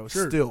Loko.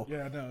 Sure. Still.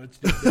 Yeah, no, it's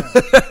deep down.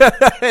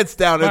 It's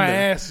down in My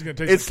there. ass is going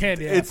to taste like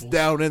candy apples. It's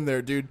down in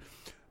there, dude.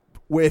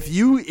 If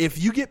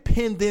you get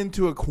pinned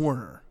into a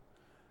corner,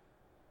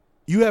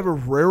 you have a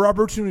rare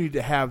opportunity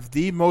to have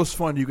the most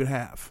fun you can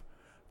have.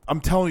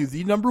 I'm telling you,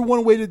 the number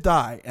one way to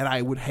die, and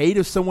I would hate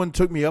if someone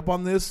took me up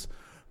on this,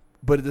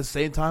 but at the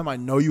same time, I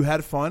know you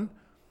had fun.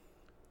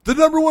 The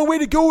number one way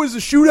to go is a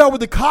shootout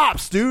with the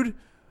cops, dude.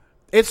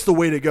 It's the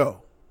way to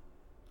go.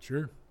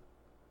 Sure.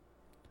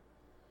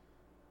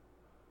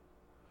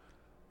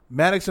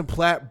 Maddox and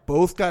Platt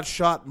both got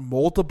shot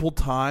multiple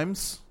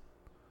times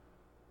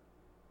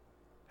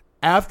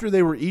after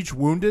they were each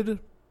wounded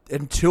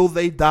until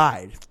they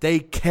died. They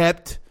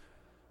kept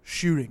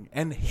shooting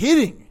and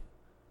hitting.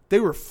 They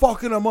were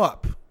fucking them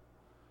up.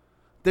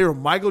 They were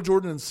Michael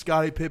Jordan and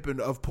Scottie Pippen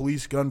of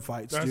police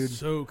gunfights, That's dude.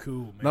 so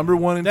cool, man. Number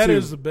 1 and 2. That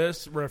is the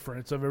best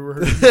reference I've ever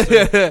heard you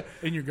say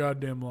in your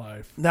goddamn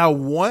life. Now,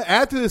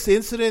 after this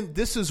incident,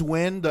 this is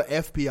when the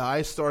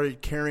FBI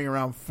started carrying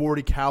around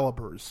 40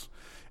 calibers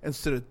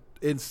instead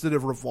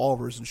of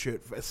revolvers and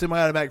shit.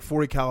 Semi-automatic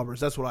 40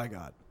 calibers. That's what I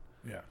got.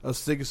 Yeah. A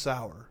Sig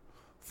Sauer,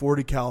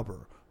 40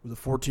 caliber with a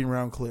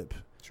 14-round clip.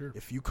 Sure.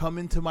 If you come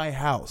into my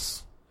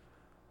house,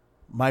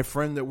 my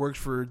friend that works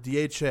for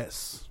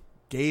DHS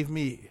gave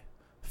me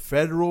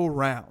federal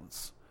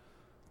rounds.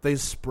 They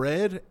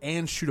spread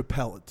and shoot a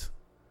pellet.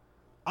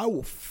 I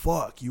will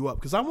fuck you up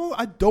because I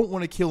don't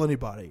want to kill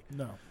anybody.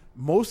 No.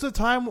 Most of the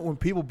time when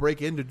people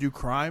break in to do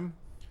crime,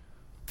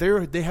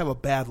 they have a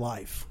bad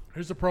life.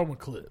 Here's the problem with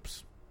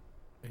clips.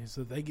 Is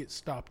that they get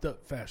stopped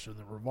up faster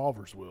than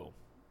revolvers will.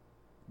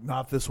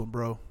 Not this one,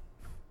 bro.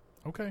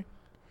 Okay.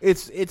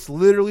 It's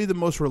literally the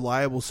most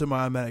reliable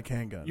semi-automatic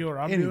handgun. You know what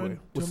I'm doing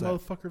to a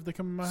motherfucker if they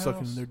come in my house?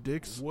 Sucking their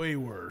dicks? Way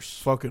worse.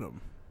 Fucking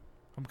them.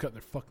 I'm cutting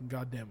their fucking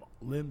goddamn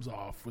limbs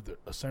off with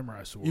a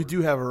samurai sword. You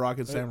do have a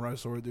rocket samurai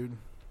sword, dude.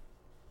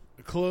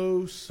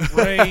 Close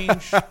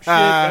range shit.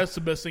 That's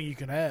the best thing you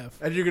can have.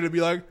 And you're gonna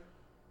be like,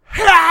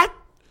 "Ha!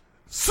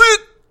 Sit!"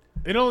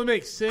 It only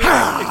makes sense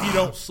if you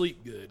don't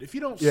sleep good. If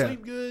you don't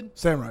sleep good,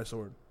 samurai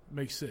sword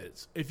makes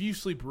sense. If you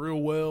sleep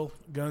real well,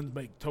 guns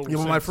make total sense.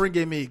 Well, my friend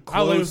gave me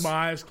I live with my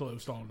eyes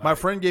closed all night. My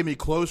friend gave me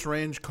close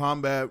range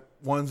combat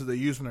ones that they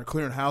use when they're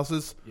clearing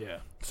houses. Yeah.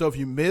 So if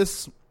you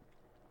miss,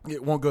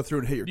 it won't go through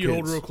and hit your Do you kids.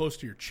 hold real close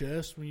to your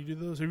chest when you do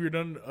those? Have you ever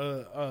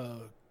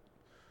done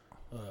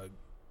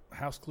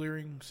house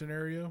clearing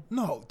scenario?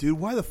 No, dude.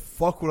 Why the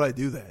fuck would I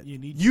do that?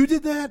 You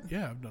did that?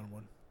 Yeah, I've done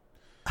one.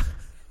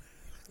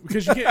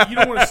 Because you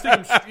don't want to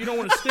stick them. You don't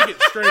want to stick it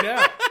straight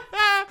out.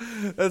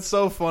 That's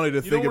so funny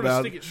to think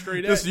about. Stick it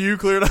straight Just out. you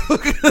cleared out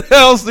the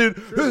house, dude.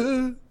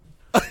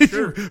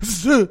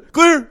 Sure.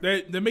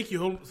 Clear. They make you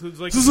hold. So it's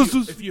like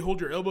if you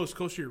hold your elbows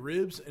close to your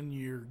ribs and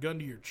your gun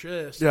to your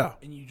chest,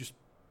 and you just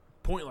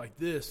point like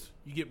this,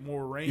 you get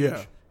more range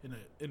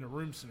in a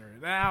room scenario.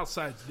 The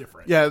outside's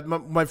different. Yeah,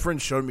 my friend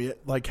showed me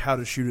like how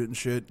to shoot it and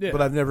shit, Yeah.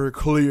 but I've never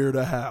cleared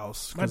a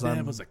house My because dad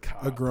I'm was a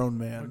cop. a grown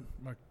man.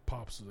 My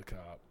pops was a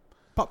cop.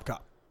 Pop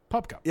cop.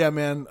 Pop cop. Yeah,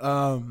 man.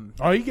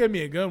 He gave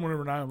me a gun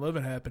whenever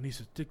 9/11 happened. He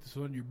said, "Stick this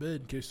under your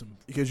bed in case some."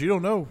 Because you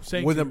don't know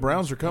when the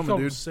Browns are coming,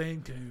 dude.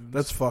 Sand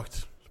That's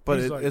fucked.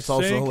 But like, it's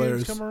also sand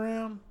hilarious. come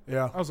around.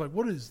 Yeah. I was like,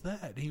 "What is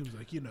that?" And he was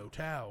like,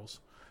 "Towels."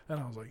 And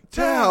I was like,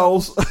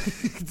 Towels,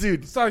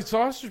 dude. So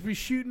I should be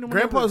shooting them.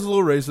 Grandpa's a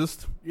little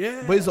racist.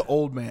 Yeah, but he's an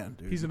old man,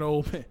 dude. He's an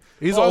old man.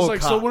 He's an an old old like,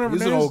 cop. So whenever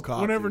He's an old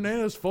cop. Whenever dude.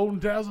 Nana's folding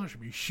towels, I should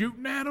be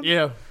shooting at him.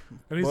 Yeah.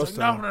 And he's Most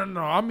like, time.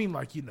 no. I mean,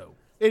 like,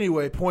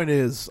 Anyway, point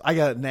is, I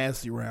got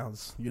nasty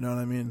rounds. You know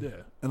what I mean?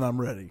 Yeah. And I'm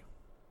ready.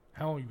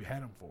 How long have you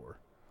had them for?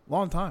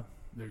 Long time.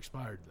 They're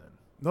expired then.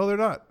 No, they're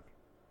not.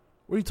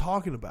 What are you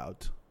talking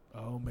about?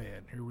 Oh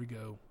man, here we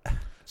go.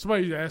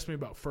 Somebody asked me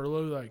about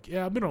furlough. Like,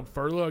 yeah, I've been on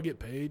furlough. I get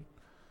paid.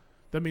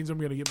 That means I'm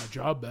going to get my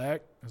job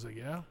back. I was like,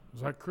 yeah. I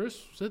was like,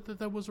 Chris said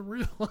that wasn't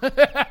real.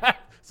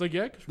 It's like,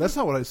 yeah. That's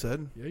not what I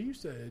said. Yeah, you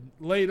said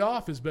laid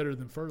off is better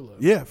than furlough.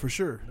 Yeah, for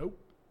sure. Nope.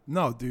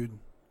 No, dude.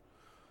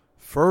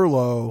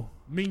 Furlough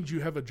means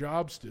you have a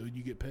job still.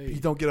 You get paid. You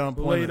don't get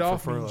unemployment. Laid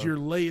off for furlough. means you're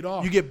laid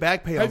off. You get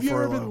back pay on Have you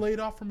furlough. ever been laid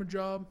off from a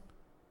job?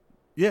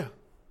 Yeah.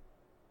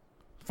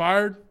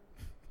 Fired?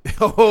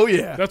 Oh,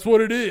 yeah. That's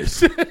what it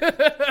is.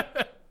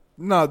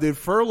 No, dude,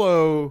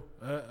 furlough.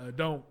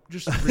 Don't.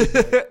 Just read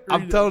that.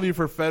 I'm telling you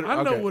for federal.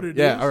 I know okay. what it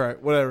yeah, is. all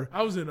right, whatever.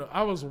 I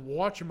was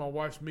watching my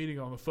wife's meeting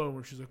on the phone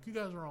where she's like, you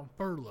guys are on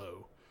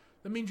furlough.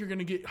 That means you're going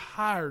to get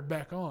hired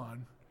back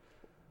on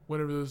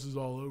whenever this is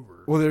all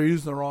over. Well, they're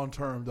using the wrong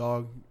term,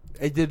 dog.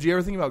 Hey, did you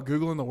ever think about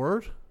Googling the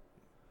word?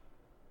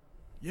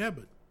 Yeah,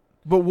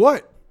 but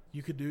what?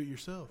 you could do it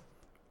yourself.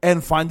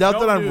 And find out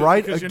Don't that I'm do it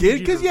right because you again? need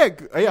Because,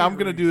 to- I'm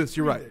going to do this.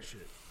 You're Read right. that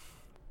shit.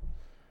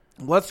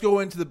 Let's go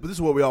into this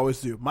is what we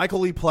always do. Michael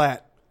Lee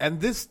Platt. And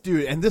this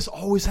dude, and this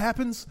always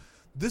happens.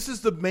 This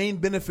is the main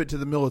benefit to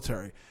the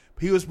military.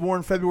 He was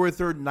born February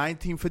 3rd,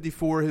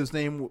 1954. His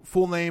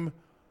full name,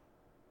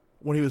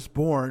 when he was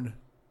born,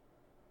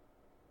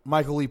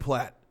 Michael Lee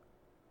Platt.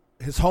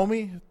 His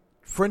homie,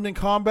 friend in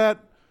combat,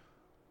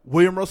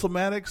 William Russell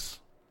Maddox,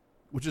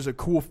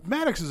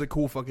 Maddox is a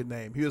cool fucking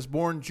name. He was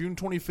born June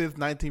 25th,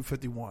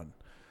 1951.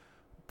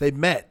 They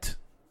met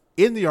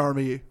in the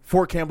Army,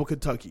 Fort Campbell,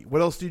 Kentucky.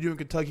 What else do you do in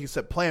Kentucky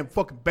except playing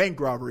fucking bank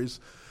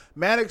robberies?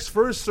 Maddox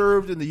first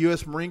served in the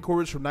U.S. Marine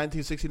Corps from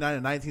 1969 to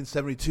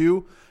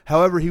 1972.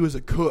 However, he was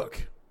a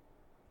cook,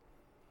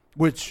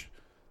 which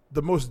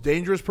the most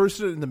dangerous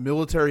person in the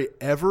military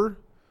ever,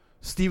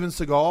 Steven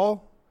Seagal,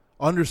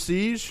 Under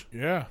Siege.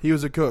 Yeah. He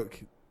was a cook.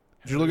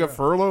 Did you look up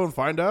furlough and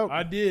find out?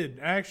 I did,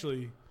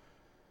 actually.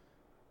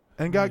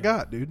 And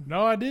got, dude.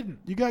 No, I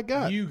didn't. You got.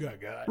 You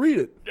got. Read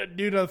it.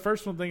 Dude, the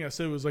first one thing I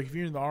said was, like, if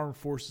you're in the armed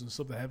forces and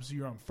something happens to you,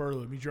 you're on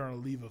furlough. It means you're on a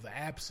leave of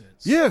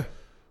absence. Yeah.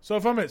 So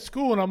if I'm at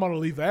school and I'm on a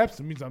leave of absence,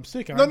 it means I'm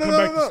sick and No, I no, can no,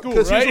 come no, back no. to school,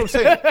 Because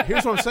right?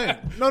 here's what I'm saying.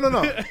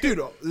 No.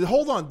 Dude,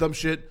 hold on, dumb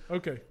shit.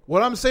 Okay.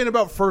 What I'm saying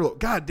about furlough.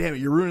 God damn it,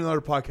 you're ruining another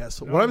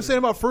podcast. No, What I'm saying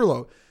about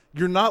furlough,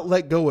 you're not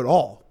let go at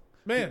all.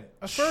 Man,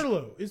 a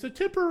furlough is a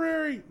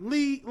temporary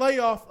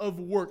layoff of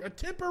work. A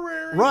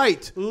temporary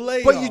Right.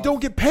 layoff. But you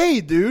don't get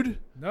paid, dude.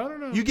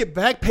 No. You get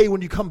back pay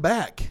when you come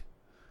back.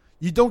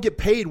 You don't get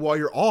paid while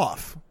you're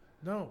off.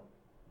 No.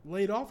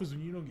 Laid off is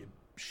when you don't get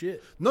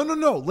shit. No.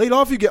 Laid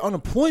off, you get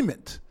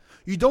unemployment.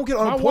 You don't get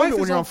unemployment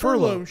when you're on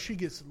furlough. She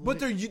gets But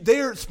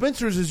they're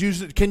Spencer's is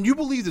using. Can you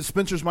believe that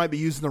Spencer's might be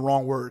using the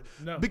wrong word?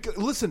 No. Because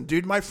listen,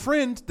 dude, my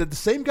friend, the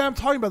same guy I'm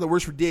talking about that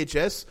works for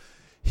DHS,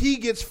 he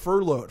gets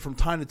furloughed from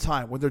time to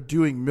time when they're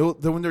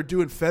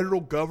doing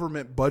federal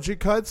government budget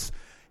cuts,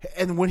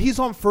 and when he's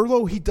on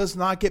furlough, he does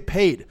not get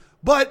paid.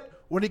 But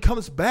when he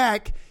comes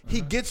back,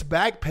 he gets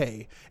back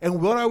pay.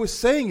 And what I was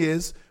saying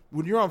is,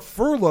 when you're on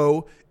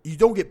furlough, you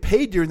don't get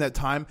paid during that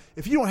time.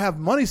 If you don't have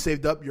money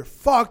saved up, you're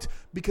fucked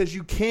because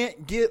you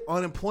can't get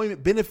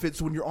unemployment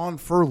benefits when you're on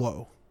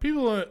furlough.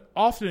 People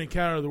often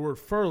encounter the word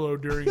furlough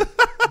during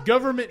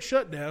government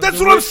shutdowns. That's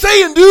what I'm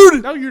saying,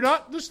 dude. No, you're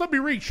not. Just let me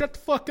read. Shut the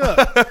fuck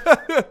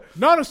up.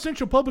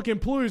 Non-essential public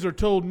employees are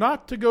told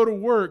not to go to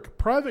work.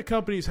 Private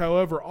companies,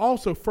 however,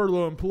 also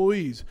furlough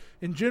employees.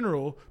 In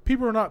general,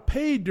 people are not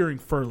paid during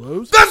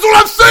furloughs. That's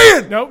what I'm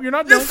saying. No, you're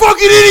not. You're done.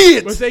 fucking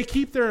idiots. But they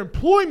keep their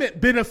employment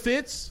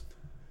benefits.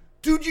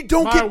 Dude, you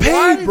don't My get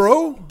paid, wife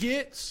bro.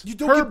 Gets You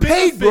don't her get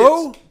paid, benefits.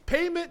 bro.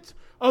 Payment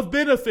of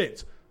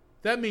benefits.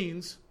 That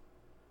means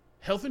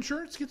health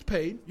insurance gets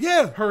paid.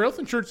 Yeah. Her health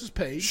insurance is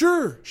paid.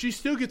 Sure. She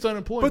still gets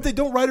unemployment. But they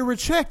don't write her a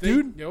check,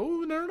 dude.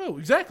 No.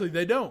 Exactly.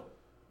 They don't.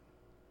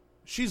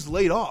 She's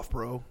laid off,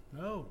 bro.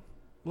 No.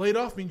 Laid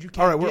off means you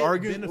can't All right, we're get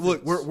arguing.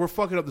 benefits. Look, we're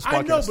fucking up this podcast.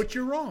 I know, but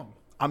you're wrong.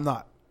 I'm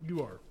not.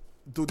 You are.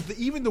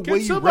 Even the Can way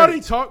you somebody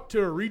read it. talk to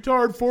a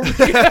retard for me?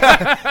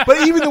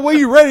 But even the way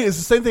you read it is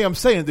the same thing I'm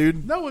saying,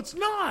 dude. No, it's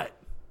not.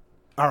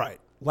 All right.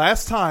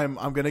 Last time,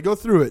 I'm going to go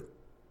through it,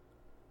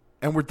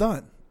 and we're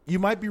done. You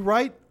might be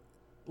right.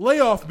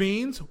 Layoff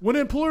means when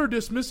an employer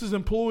dismisses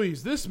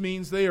employees, this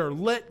means they are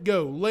let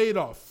go, laid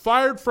off,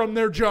 fired from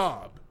their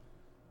job.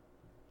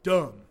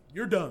 Dumb.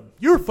 You're dumb.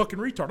 You're a fucking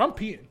retard. I'm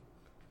peeing.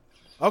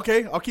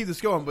 Okay, I'll keep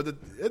this going, but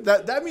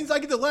that means I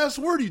get the last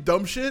word, you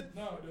dumb shit.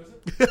 No, it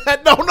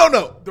doesn't.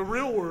 No. The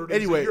real word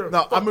Anyway, is that you're a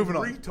no, I'm fucking moving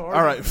on. retard.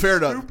 All right, fair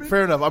enough. Stupid,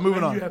 Fair enough. I'm moving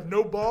and on. You have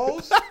no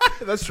balls.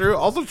 That's true.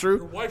 Also Your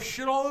true. wife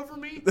shit all over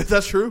me.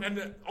 That's true.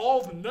 And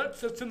all the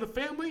nuts that's in the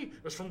family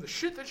is from the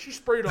shit that she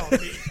sprayed on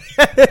me.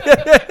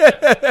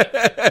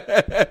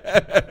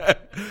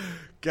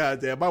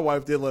 God damn, my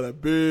wife did let a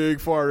big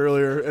fart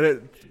earlier, and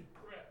it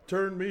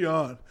turned me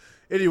on.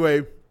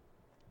 Anyway,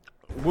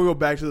 we'll go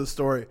back to the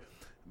story.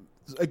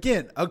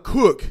 Again, a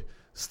cook.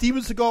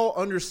 Steven Seagal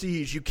under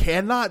siege. You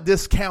cannot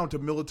discount a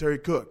military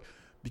cook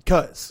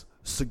because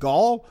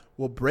Seagal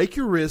will break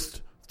your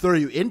wrist, throw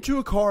you into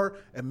a car,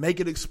 and make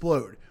it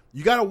explode.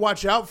 You got to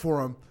watch out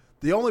for him.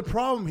 The only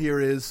problem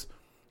here is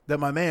that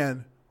my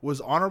man was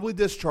honorably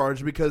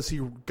discharged because he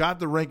got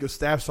the rank of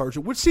staff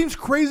sergeant, which seems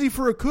crazy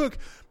for a cook,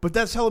 but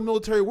that's how the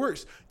military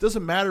works. It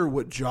doesn't matter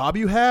what job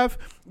you have.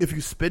 If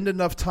you spend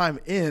enough time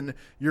in,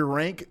 your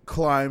rank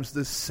climbs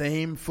the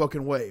same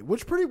fucking way,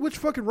 which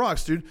fucking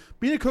rocks, dude.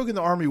 Being a cook in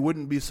the Army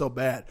wouldn't be so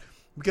bad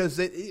because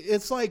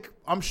it's like,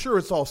 I'm sure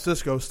it's all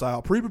Cisco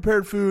style.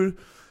 Pre-prepared food.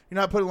 You're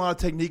not putting a lot of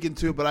technique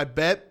into it, but I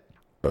bet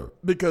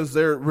because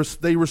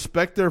they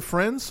respect their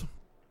friends.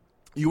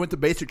 You went to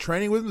basic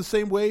training with them the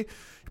same way.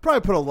 You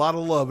probably put a lot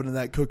of love into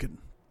that cooking.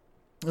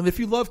 And if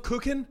you love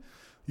cooking,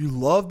 you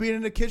love being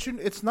in the kitchen,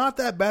 it's not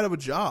that bad of a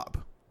job.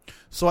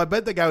 So I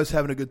bet that guy was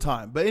having a good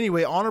time. But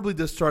anyway, honorably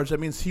discharged, that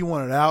means he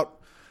wanted out.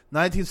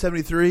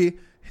 1973,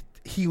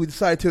 he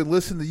decided to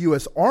enlist in the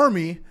U.S.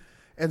 Army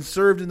and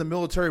served in the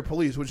military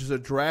police, which is a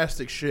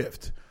drastic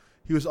shift.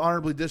 He was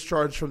honorably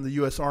discharged from the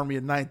U.S. Army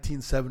in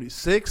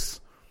 1976.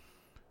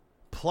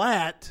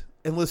 Platt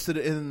enlisted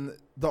in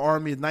the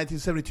Army in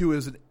 1972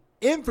 as an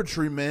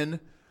infantryman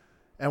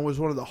and was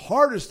one of the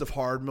hardest of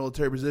hard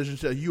military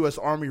positions, a U.S.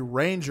 Army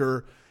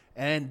Ranger,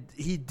 and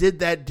he did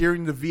that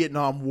during the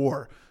Vietnam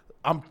War.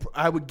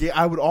 I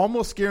would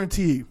almost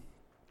guarantee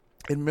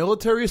in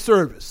military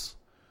service,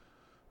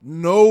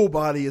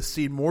 nobody has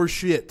seen more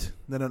shit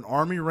than an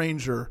Army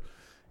Ranger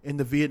in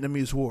the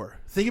Vietnamese War.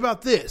 Think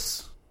about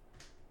this.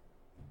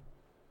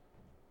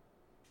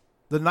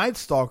 The Night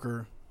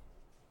Stalker,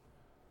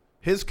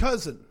 his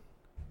cousin,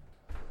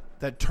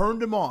 that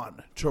turned him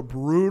on to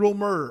brutal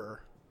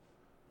murder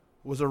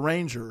was a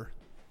Ranger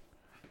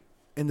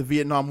in the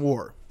Vietnam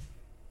War.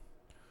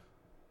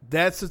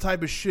 That's the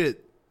type of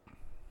shit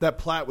that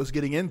Platt was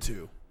getting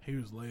into. He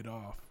was laid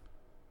off.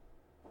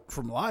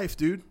 From life,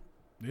 dude.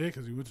 Yeah,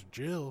 because he went to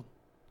jail.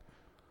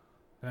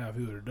 Now, if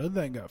he would have done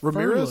that and got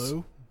Ramirez?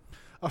 furlough.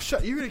 Oh,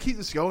 shut. You're going to keep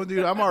this going,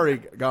 dude? I'm already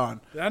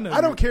gone. I know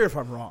I don't care if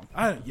I'm wrong.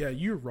 Yeah,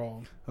 you're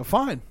wrong.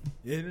 Fine.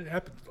 And it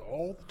happens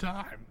all the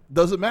time.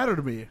 Doesn't matter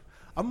to me.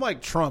 I'm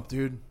like Trump,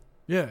 dude.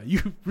 Yeah,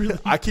 you really.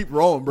 I keep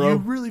rolling, bro. You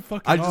really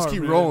fucking. I just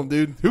keep rolling,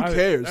 dude. Who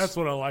cares? That's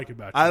what I like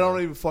about you. I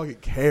don't even fucking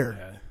care.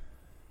 Yeah.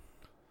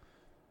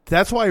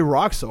 That's why he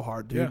rocks so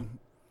hard, dude. Yeah.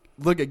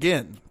 Look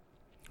again,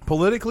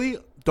 politically,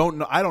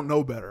 I don't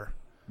know better.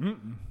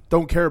 Mm-mm.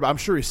 Don't care about. I'm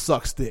sure he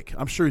sucks dick.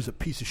 I'm sure he's a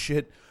piece of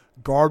shit,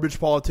 garbage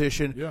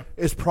politician. Yeah.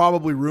 Is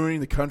probably ruining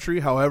the country.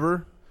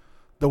 However,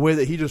 the way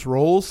that he just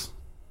rolls,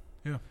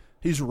 yeah,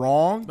 he's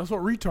wrong. That's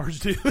what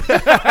retards do.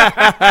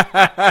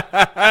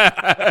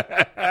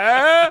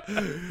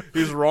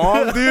 He's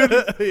wrong, dude.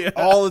 Yeah.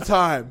 All the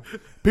time.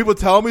 People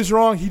tell him he's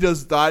wrong. He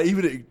does not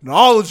even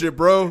acknowledge it,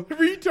 bro.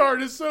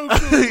 Retard is so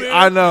cool, man.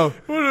 I know.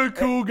 What a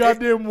cool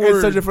goddamn word.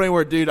 It's such a funny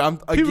word, dude.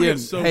 People get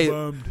so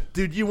bummed.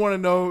 Dude, you want to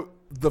know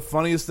the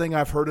funniest thing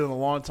I've heard in a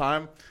long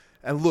time?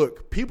 And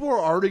look, people are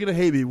already going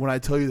to hate me when I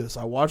tell you this.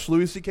 I watched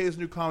Louis C.K.'s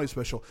new comedy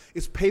special.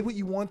 It's pay what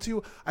you want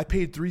to. I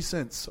paid 3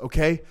 cents,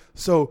 okay?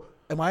 So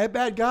am I a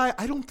bad guy?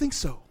 I don't think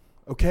so,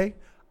 okay?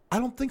 I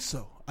don't think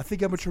so. I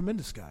think I'm a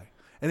tremendous guy,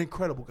 an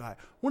incredible guy,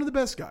 one of the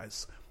best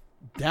guys.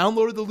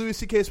 Downloaded the Louis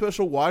C.K.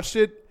 special, watched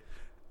it.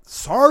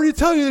 Sorry to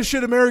tell you this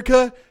shit,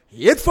 America.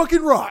 It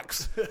fucking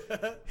rocks.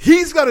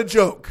 He's got a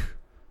joke.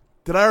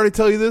 Did I already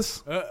tell you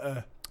this?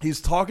 He's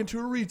talking to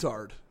a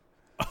retard.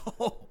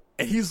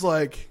 And he's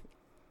like,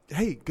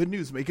 hey, good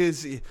news, man.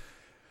 Because he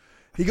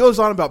goes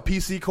on about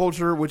PC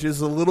culture, which is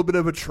a little bit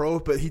of a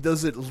trope, but he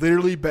does it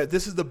literally.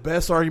 This is the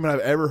best argument I've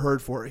ever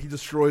heard for it. He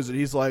destroys it.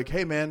 He's like,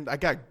 hey, man, I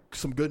got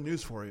some good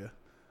news for you.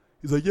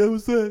 He's like, yeah,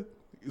 what's that?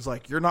 He's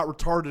like, you're not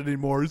retarded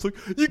anymore. He's like,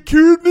 you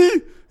cured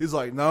me? He's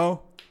like,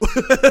 no.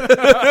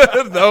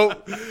 No,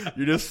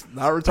 you're just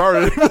not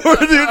retarded anymore,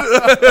 dude.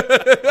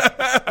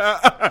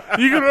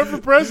 You can run for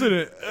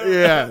president.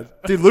 Yeah.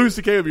 Dude, Louis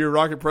C.K. would be your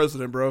rocket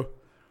president, bro.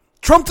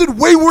 Trump did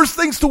way worse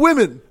things to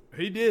women.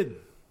 He did.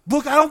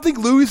 Look, I don't think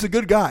Louis is a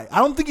good guy. I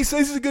don't think he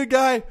says he's a good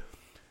guy.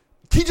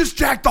 He just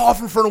jacked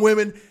off in front of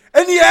women,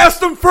 and he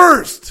asked them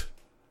first.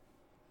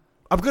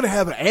 I'm going to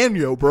have an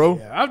anyo, bro.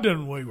 Yeah, I've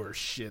done way worse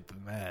shit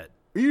than that.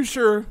 Are you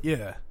sure?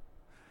 Yeah.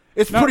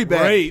 It's Not pretty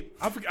bad. Rape.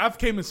 I've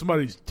came in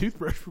somebody's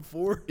toothbrush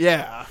before.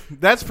 Yeah,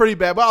 that's pretty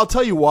bad. But I'll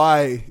tell you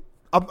why.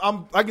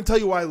 I can tell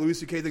you why Louis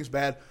C.K. thinks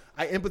bad.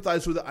 I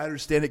empathize with it. I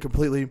understand it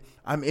completely.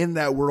 I'm in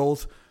that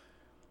world.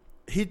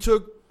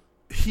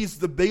 He's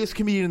the biggest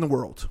comedian in the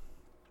world.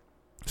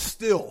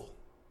 Still.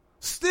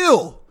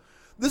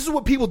 This is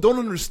what people don't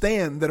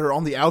understand that are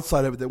on the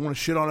outside of it that want to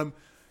shit on him.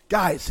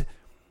 Guys,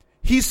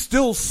 he's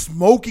still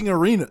smoking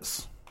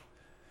arenas.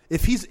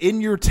 If he's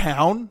in your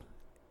town,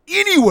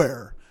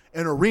 anywhere,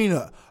 an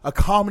arena, a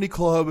comedy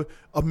club,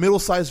 a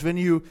middle-sized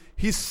venue,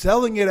 he's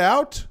selling it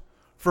out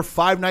for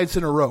 5 nights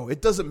in a row.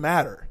 It doesn't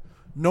matter.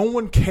 No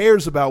one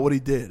cares about what he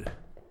did.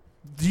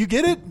 Do you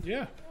get it?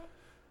 Yeah.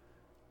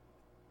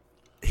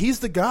 He's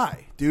the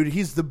guy, dude.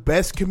 He's the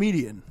best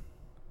comedian.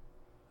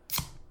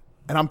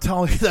 And I'm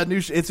telling you that new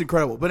shit, it's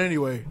incredible. But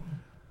anyway,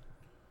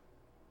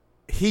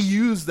 he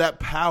used that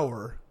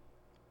power.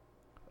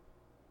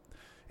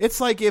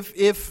 It's like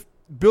if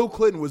Bill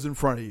Clinton was in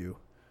front of you.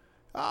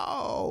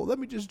 Oh, let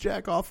me just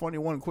jack off on you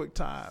one quick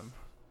time.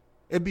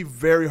 It'd be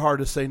very hard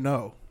to say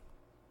no.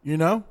 You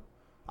know?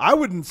 I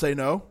wouldn't say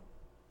no.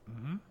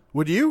 Mm-hmm.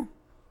 Would you?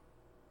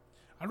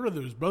 I'd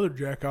rather his brother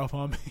jack off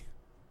on me.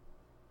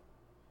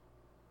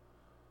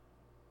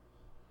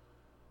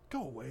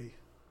 Go away.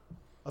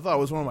 I thought it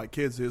was one of my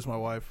kids. It was my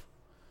wife.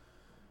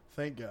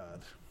 Thank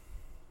God.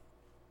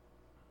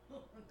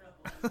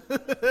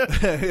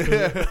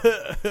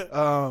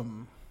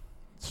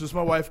 It's just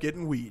my wife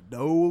getting weed.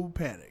 No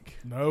panic.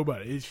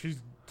 Nobody.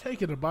 She's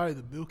taking a bite of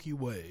the Milky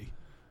Way.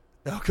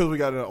 Because we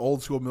got an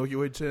old school Milky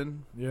Way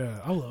tin. Yeah,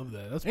 I love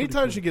that. That's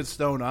Anytime cool. she gets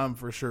stoned, I'm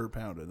for sure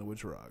pounding the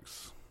Witch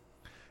Rocks.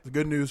 The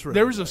good news for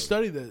There was everybody. a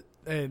study that,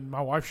 and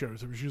my wife showed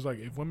us, she was like,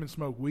 if women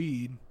smoke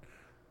weed,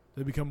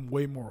 they become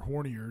way more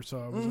hornier. So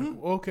I was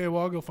like, okay,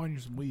 well, I'll go find you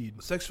some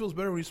weed. Sex feels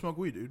better when you smoke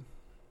weed, dude.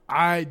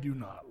 I do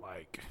not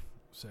like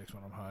sex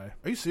when I'm high.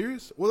 Are you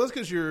serious? Well, that's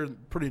because you're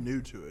pretty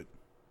new to it.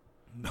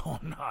 No,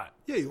 I'm not.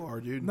 Yeah, you are,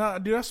 dude. Nah,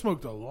 dude, I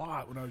smoked a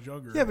lot when I was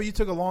younger. Yeah, but you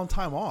took a long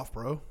time off,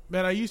 bro.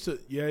 Man, I used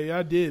to. Yeah,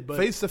 I did. But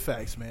Face the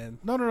facts, man.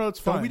 no, it's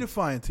fine. Don't be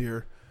defiant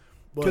here.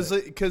 But-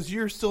 Because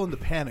you're still in the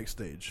panic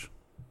stage.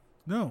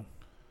 No.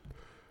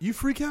 You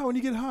freak out when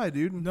you get high,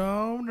 dude.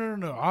 No.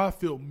 I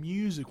feel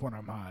music when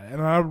I'm high.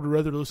 And I would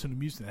rather listen to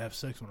music than have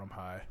sex when I'm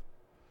high.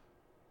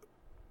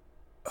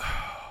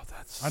 Oh,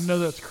 I know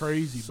that's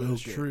crazy, but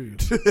it's gay. true.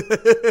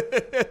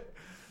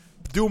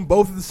 Do them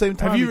both at the same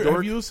time. Have you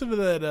dork. you listened to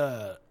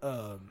that?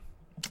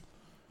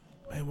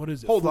 Man, what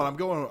is it? Hold on, I'm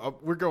going.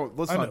 We're going.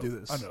 Let's I not know, do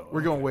this. I know.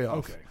 We're going way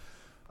off. Okay.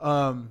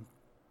 I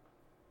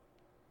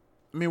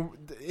mean,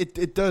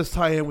 it does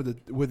tie in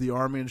with the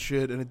army and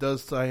shit, and it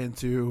does tie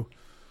into.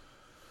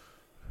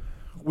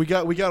 We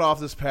got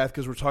off this path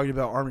because we're talking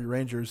about Army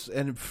Rangers,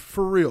 and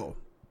for real,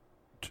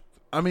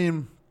 I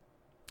mean,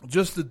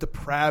 just the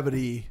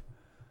depravity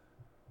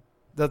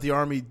that the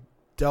Army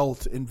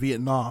dealt in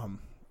Vietnam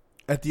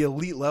at the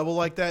elite level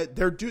like that.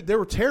 They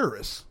were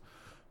terrorists.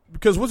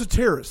 Because what's a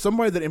terrorist?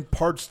 Somebody that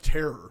imparts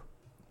terror.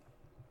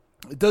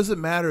 It doesn't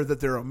matter that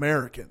they're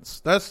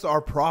Americans. That's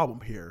our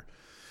problem here.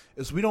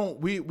 Is we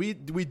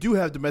do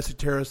have domestic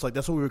terrorists, like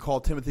that's what we would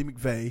call Timothy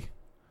McVeigh.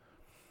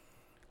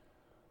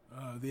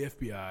 The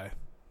FBI.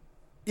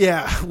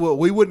 Yeah, well,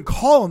 we wouldn't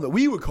call him that.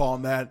 We would call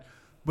him that,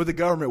 but the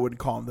government wouldn't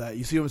call him that.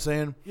 You see what I'm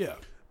saying? Yeah.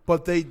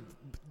 But dude,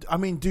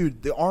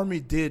 the Army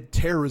did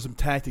terrorism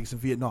tactics in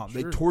Vietnam.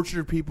 Sure. They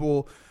tortured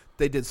people.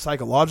 They did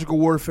psychological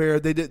warfare.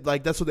 They did,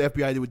 that's what the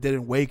FBI did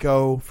in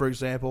Waco, for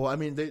example. I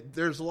mean,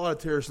 there's a lot of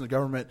terrorists in the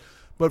government,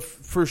 but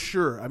for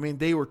sure, I mean,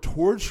 they were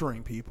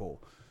torturing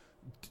people,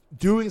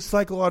 doing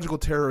psychological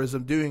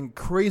terrorism, doing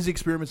crazy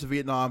experiments in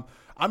Vietnam.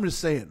 I'm just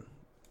saying,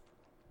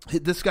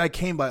 this guy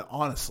came by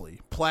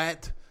honestly.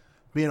 Platt,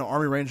 being an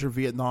Army Ranger in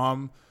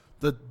Vietnam,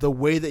 the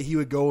way that he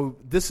would go,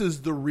 this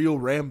is the real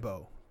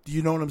Rambo. Do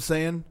you know what I'm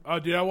saying? Oh,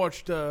 dude, I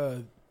watched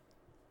the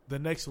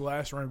next to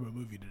last Rambo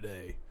movie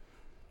today.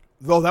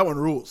 Oh, that one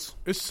rules.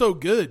 It's so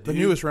good, dude. The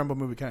newest Rambo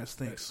movie kind of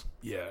stinks.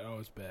 Yeah, oh,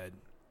 it's bad.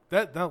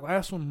 That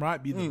last one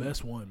might be the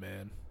best one,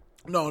 man.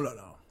 No.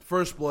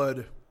 First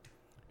Blood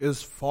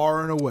is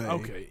far and away.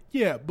 Okay,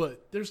 yeah,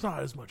 but there's not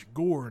as much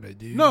gore in it,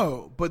 dude.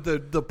 No, but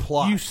the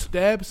plot. You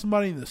stab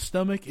somebody in the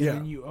stomach and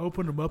then you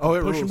open them up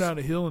and push them down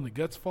a hill and the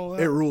guts fall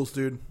out. It rules,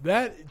 dude.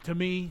 That, to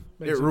me,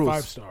 makes it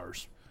 5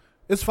 stars.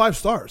 It's 5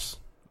 stars.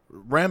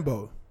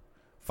 Rambo,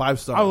 5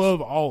 stars. I love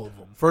all of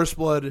them. First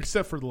Blood.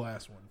 Except for the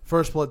last one.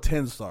 First Blood,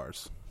 10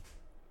 stars.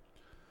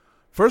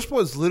 First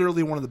Blood is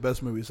literally one of the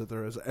best movies that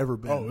there has ever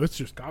been. Oh, it's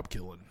just cop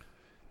killing.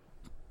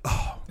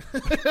 Oh.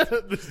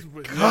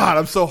 God,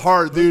 I'm so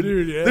hard,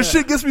 dude. Yeah. This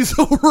shit gets me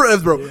so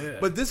revved, bro. Yeah.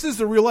 But this is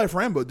the real life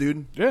Rambo,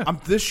 dude. Yeah.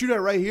 This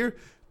shootout right here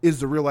is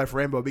the real life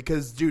Rambo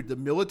because, dude, the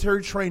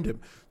military trained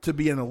him to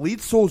be an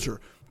elite soldier,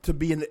 to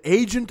be an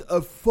agent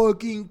of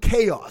fucking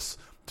chaos,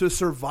 to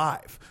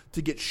survive,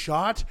 to get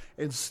shot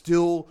and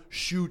still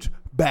shoot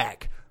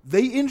back.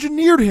 They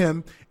engineered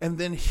him, and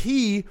then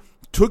he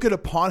took it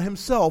upon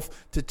himself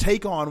to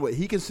take on what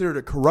he considered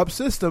a corrupt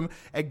system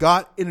and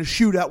got in a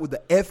shootout with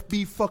the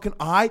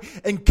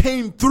FBI and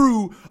came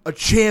through a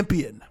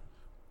champion.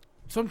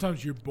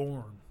 Sometimes you're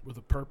born with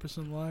a purpose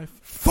in life.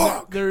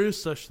 Fuck. There is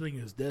such thing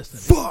as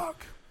destiny.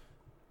 Fuck.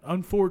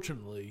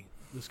 Unfortunately,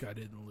 this guy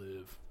didn't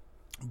live.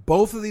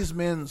 Both of these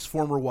men's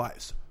former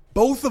wives,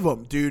 both of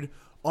them, dude,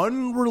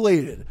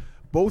 unrelated,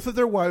 both of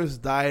their wives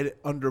died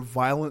under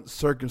violent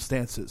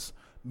circumstances.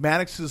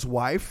 Maddox's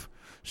wife,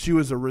 she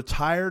was a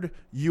retired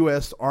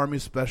U.S. Army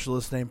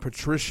specialist named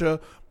Patricia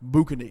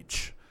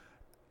Buchanich.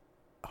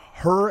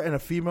 Her and a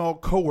female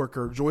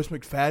coworker, Joyce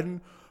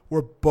McFadden,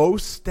 were both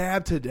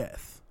stabbed to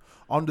death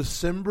on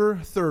December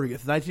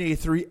 30th,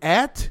 1983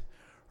 at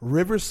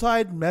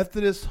Riverside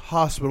Methodist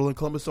Hospital in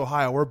Columbus,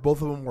 Ohio, where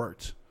both of them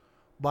worked,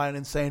 by an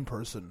insane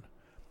person.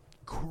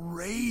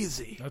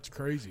 Crazy. That's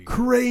crazy.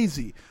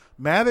 Crazy.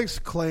 Maddox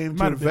claimed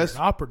to invest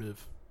an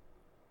operative.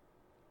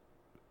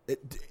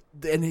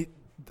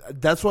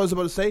 That's what I was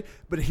about to say,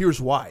 but here's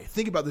why.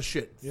 Think about this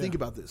shit. Yeah. Think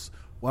about this.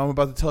 What I'm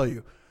about to tell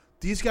you.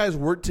 These guys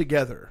worked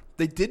together.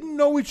 They didn't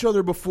know each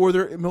other before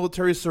their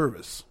military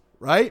service,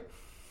 right?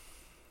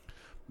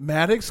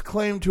 Maddox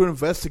claimed to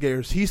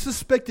investigators he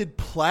suspected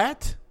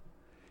Platt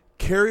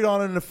carried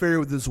on an affair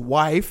with his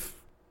wife.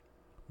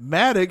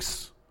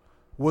 Maddox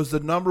was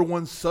the number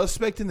one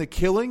suspect in the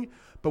killing,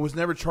 but was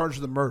never charged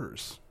with the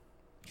murders.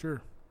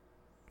 Sure.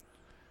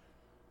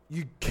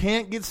 You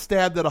can't get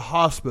stabbed at a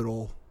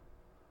hospital.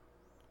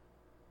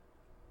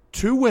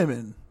 2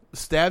 women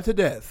stabbed to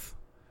death,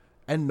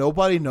 and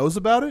nobody knows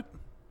about it.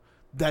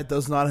 That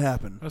does not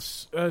happen.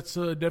 That's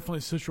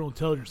definitely Central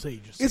Intelligence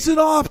Agency. It's an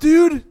op,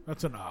 dude.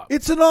 That's an op.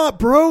 It's an op,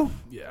 bro.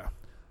 Yeah.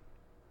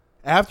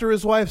 After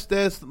his wife's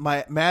death,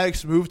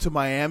 Maddox moved to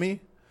Miami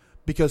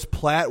because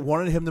Platt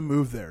wanted him to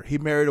move there. He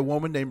married a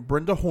woman named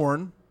Brenda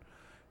Horn.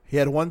 He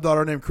had one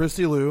daughter named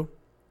Christy Lou.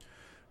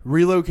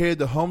 Relocated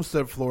to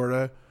Homestead,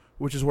 Florida,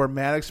 which is where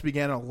Maddox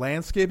began a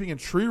landscaping and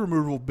tree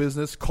removal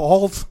business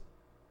called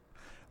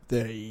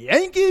the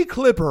Yankee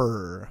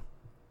Clipper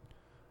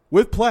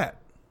with Platt.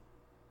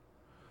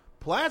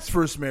 Platt's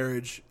first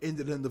marriage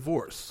ended in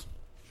divorce.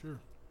 Sure.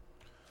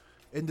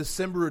 In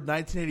December of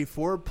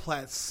 1984,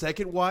 Platt's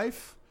second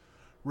wife,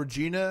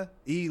 Regina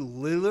E.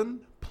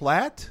 Leland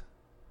Platt,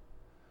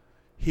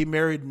 he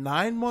married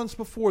 9 months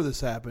before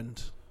this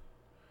happened.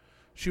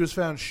 She was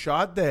found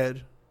shot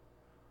dead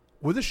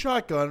with a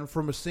shotgun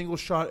from a single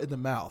shot in the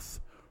mouth.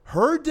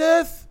 Her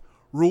death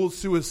ruled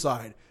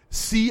suicide.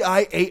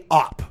 CIA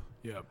op.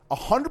 Yeah.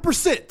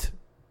 100%.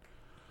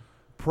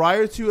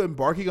 Prior to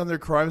embarking on their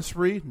crime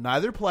spree,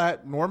 neither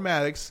Platt nor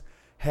Maddox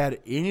had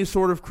any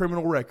sort of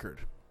criminal record.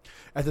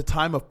 At the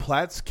time of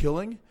Platt's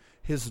killing,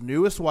 his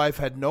newest wife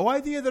had no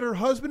idea that her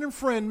husband and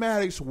friend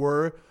Maddox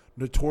were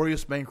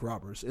notorious bank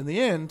robbers. In the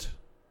end,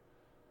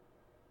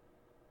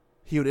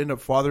 he would end up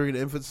fathering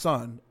an infant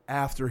son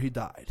after he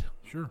died.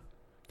 Sure.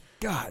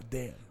 God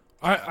damn.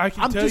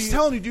 I'm just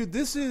telling you, dude,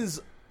 this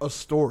is a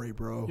story,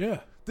 bro. Yeah.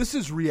 This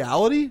is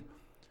reality.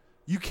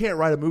 You can't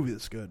write a movie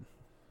that's good.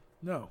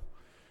 No.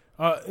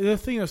 The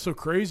thing that's so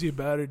crazy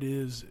about it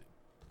is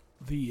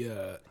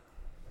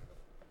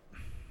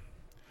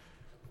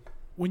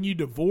when you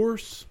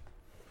divorce,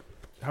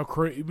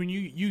 when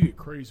you get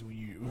crazy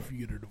if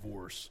you get a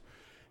divorce.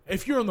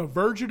 If you're on the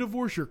verge of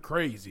divorce, you're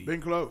crazy.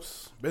 Been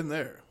close. Been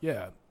there.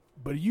 Yeah.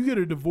 But you get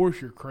a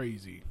divorce, you're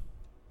crazy.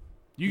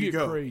 You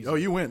get crazy. Oh,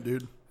 you went,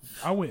 dude.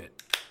 I went.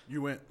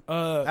 You went.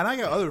 And I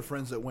got other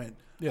friends that went.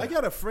 Yeah. I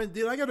got a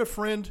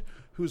friend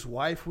whose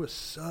wife was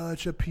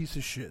such a piece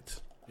of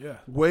shit. Yeah.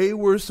 Way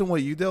worse than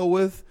what you dealt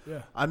with.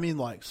 Yeah. I mean,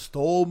 like,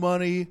 stole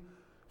money,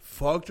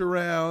 fucked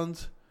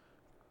around,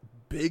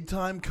 big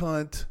time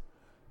cunt.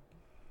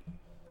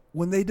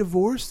 When they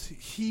divorced,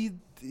 he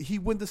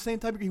went the same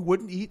type. He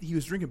wouldn't eat. He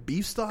was drinking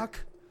beef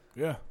stock.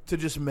 Yeah. To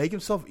just make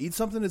himself eat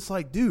something. It's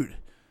like, dude,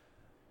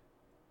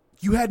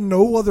 you had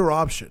no other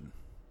option.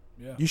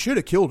 Yeah. You should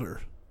have killed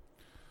her.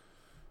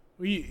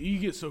 Well, you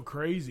get so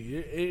crazy.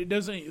 It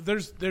doesn't.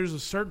 There's a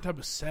certain type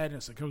of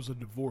sadness that comes with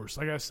divorce.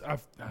 Like I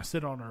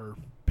said on our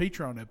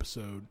Patreon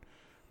episode,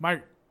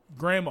 my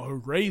grandma who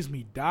raised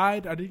me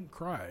died. I didn't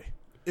cry.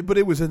 But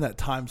it was in that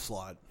time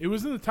slot. It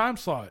was in the time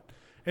slot.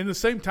 In the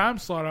same time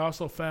slot, I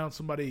also found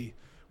somebody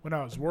when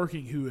I was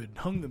working who had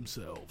hung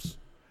themselves.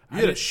 You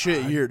had a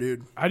shit year,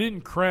 dude. I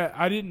didn't cry.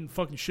 I didn't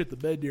fucking shit the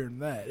bed during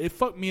that. It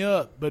fucked me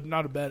up, but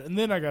not a bad. And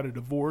then I got a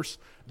divorce.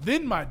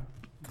 Then my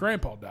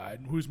grandpa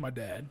died, who's my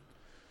dad.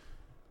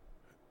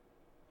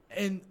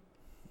 And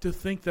to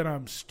think that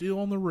I'm still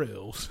on the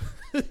rails.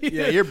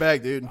 Yeah, you're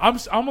back, dude.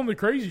 I'm on the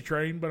crazy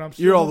train, but I'm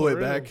still you're all on the way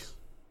rails. back.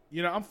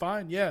 You know, I'm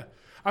fine. Yeah,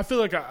 I feel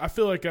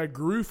like I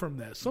grew from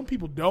that. Some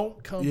people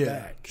don't come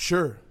back.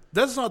 Sure.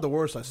 That's not the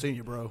worst I've seen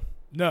you, bro.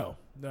 No.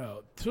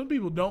 Some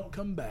people don't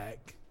come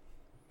back.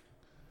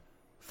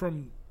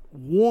 From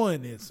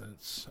one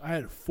instance, I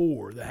had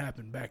 4 that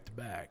happened back to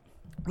back.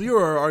 You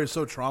were already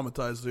so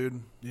traumatized,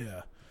 dude.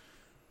 Yeah.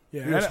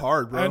 It was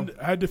hard, bro.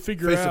 I had to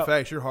figure Face out. to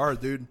facts, you're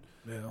hard, dude.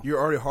 Yeah. You're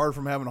already hard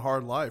from having a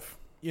hard life.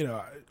 You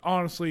know,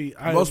 honestly,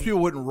 most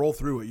people wouldn't roll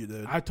through what you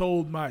did. I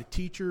told my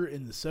teacher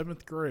in the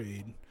 7th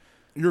grade.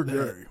 You're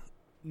gay.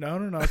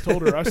 No. I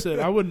told her, I said,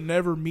 I would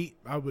never be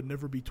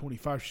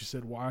 25. She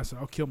said, why? I said,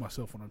 I'll kill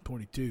myself when I'm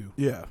 22.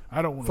 Yeah.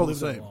 I don't want to live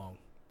that long.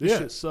 This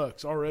shit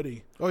sucks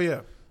already. Oh,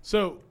 yeah.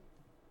 So,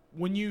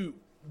 when you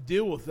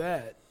deal with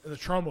that, the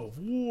trauma of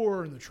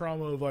war and the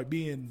trauma of like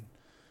being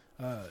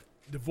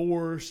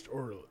divorced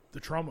or the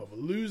trauma of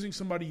losing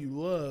somebody you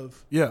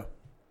love. Yeah.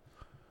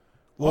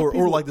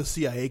 Or like the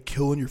CIA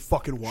killing your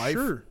fucking wife.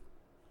 Sure.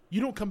 You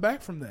don't come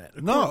back from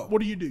that. No.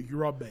 What do? You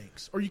rob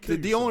banks. Or you kill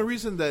The only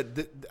reason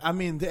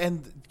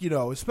and, you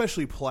know,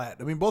 especially Platt.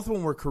 I mean, both of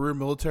them were career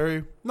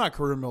military. Not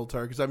career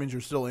military because that means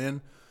you're still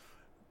in.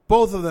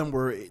 Both of them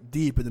were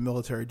deep in the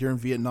military during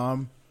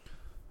Vietnam.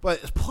 But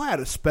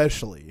Platt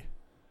especially,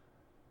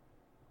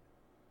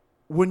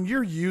 when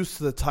you're used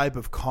to the type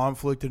of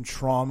conflict and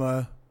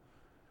trauma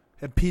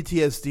and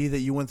PTSD that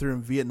you went through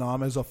in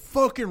Vietnam as a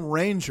fucking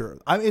ranger,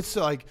 I mean, it's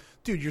like,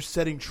 dude, you're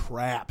setting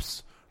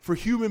traps for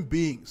human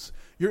beings.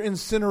 You're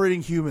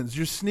incinerating humans.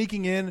 You're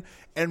sneaking in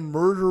and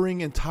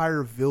murdering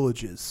entire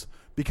villages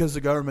because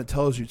the government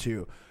tells you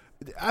to.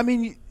 I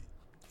mean,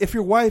 if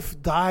your wife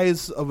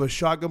dies of a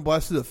shotgun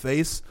blast to the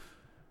face,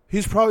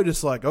 he's probably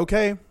just like,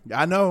 okay,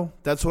 I know.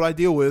 That's what I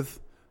deal with.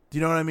 Do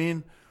you know what I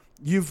mean?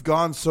 You've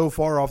gone so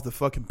far off the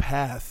fucking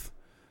path.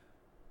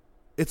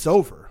 It's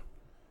over.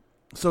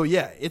 So,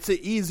 yeah, it's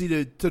easy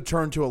to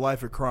turn to a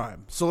life of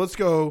crime. So let's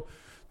go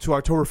to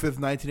October 5th,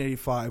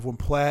 1985, when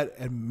Platt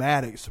and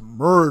Maddox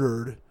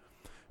murdered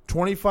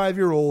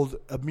 25-year-old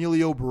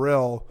Emilio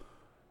Burrell.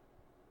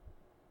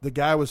 The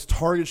guy was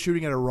target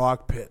shooting at a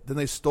rock pit. Then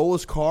they stole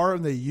his car,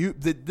 and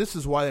this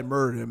is why they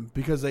murdered him,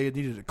 because they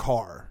needed a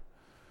car.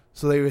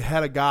 So they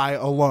had a guy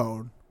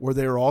alone where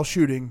they were all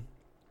shooting,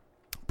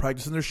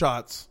 practicing their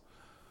shots.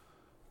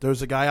 There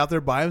was a guy out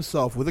there by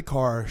himself with a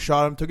car,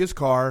 shot him, took his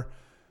car,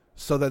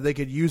 so that they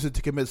could use it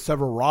to commit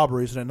several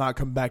robberies and it not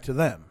come back to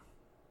them.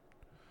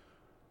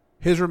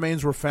 His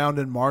remains were found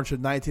in March of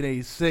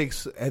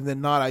 1986 and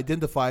then not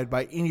identified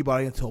by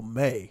anybody until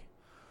May.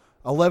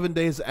 11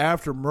 days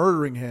after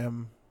murdering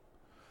him,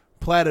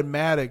 Platt and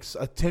Maddox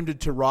attempted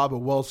to rob a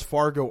Wells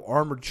Fargo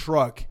armored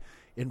truck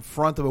in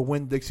front of a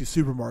Winn-Dixie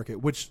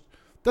supermarket, which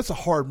that's a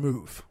hard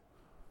move.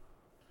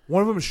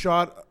 One of them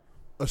shot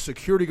a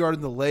security guard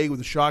in the leg with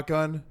a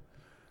shotgun.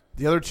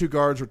 The other 2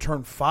 guards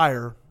returned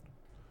fire,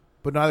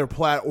 but neither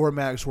Platt or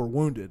Maddox were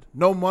wounded.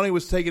 No money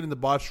was taken in the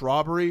botched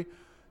robbery,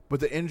 but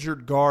the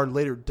injured guard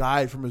later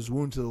died from his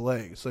wound to the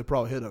leg, so they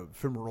probably hit a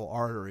femoral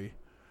artery.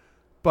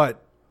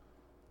 But,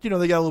 you know,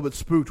 they got a little bit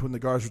spooked when the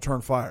guards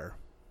returned fire.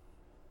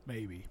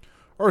 Maybe.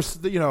 Or,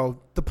 you know,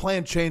 the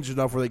plan changed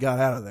enough where they got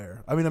out of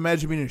there. I mean,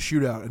 imagine being in a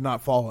shootout and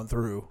not following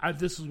through.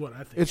 This is what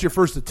I think. It's your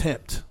first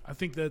attempt. I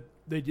think that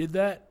they did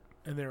that,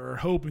 and they were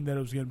hoping that it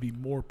was going to be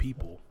more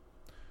people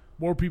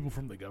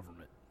from the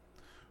government.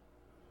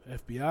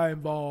 FBI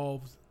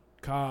involved,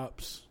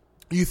 cops.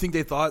 You think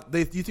they thought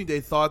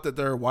that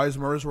their wise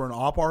murders were an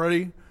op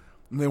already,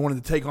 and they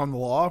wanted to take on the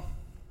law?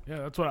 Yeah,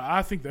 that's what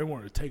I think. They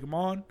wanted to take them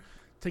on,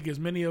 take as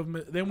many of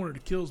them. They wanted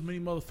to kill as many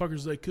motherfuckers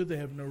as they could. They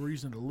have no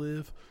reason to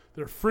live.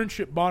 Their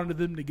friendship bonded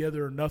them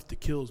together enough to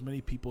kill as many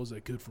people as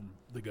they could from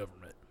the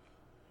government.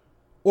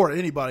 Or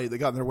anybody that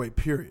got in their way,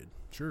 period.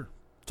 Sure.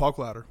 Talk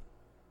louder.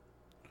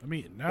 I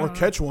mean, now Or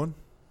catch one.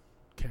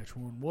 Catch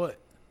one what?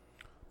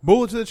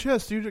 Bullet to the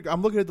chest, dude.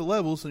 I'm looking at the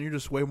levels, and you're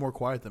just way more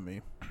quiet than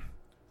me.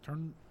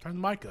 Turn the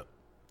mic up.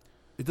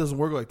 It doesn't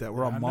work like that.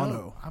 We're on mono.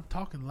 Know. I'm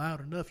talking loud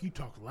enough. You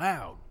talk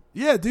loud.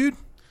 Yeah, dude.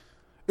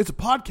 It's a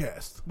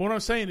podcast. What I'm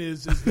saying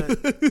is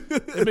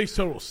that it makes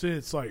total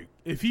sense. Like,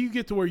 if you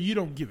get to where you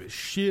don't give a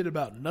shit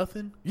about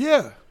nothing,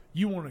 Yeah.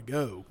 you want to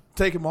go.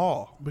 Take them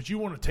all. But you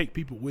want to take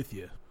people with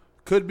you.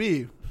 Could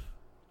be.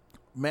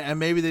 And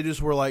maybe they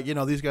just were like,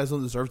 these guys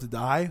don't deserve to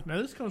die.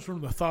 Now, this comes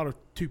from the thought of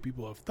two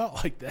people have thought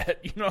like that.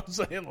 You know what I'm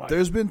saying? Like,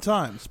 There's been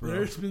times, bro.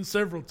 There's been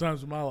several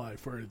times in my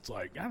life where it's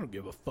like, I don't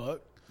give a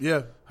fuck.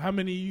 Yeah. How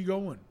many are you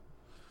going?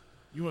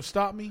 You want to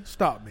stop me?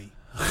 Stop me.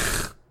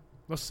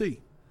 Let's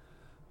see.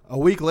 A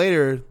week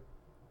later,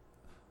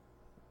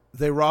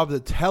 they robbed a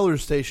teller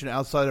station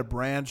outside a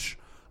branch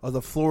of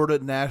the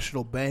Florida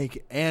National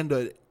Bank and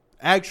an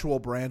actual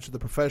branch of the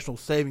Professional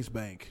Savings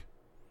Bank.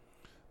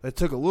 They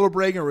took a little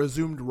break and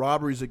resumed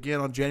robberies again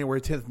on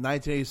January 10th,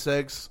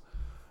 1986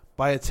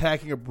 by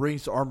attacking a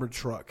Brinks armored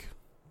truck.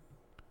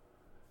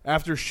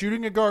 After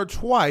shooting a guard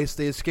twice,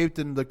 they escaped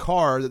in the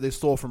car that they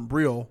stole from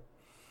Brill.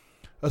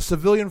 A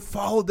civilian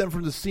followed them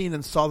from the scene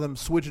and saw them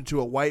switch into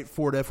a white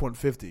Ford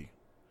F-150.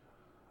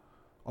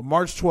 On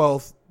March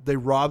 12th, they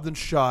robbed and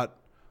shot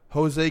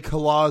Jose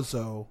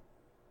Collazo.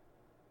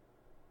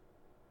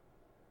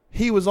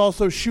 He was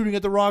also shooting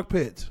at the rock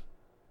pit.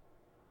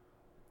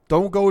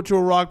 Don't go to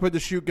a rock pit to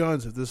shoot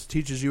guns if this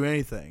teaches you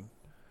anything.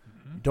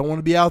 Mm-hmm. You don't want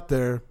to be out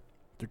there.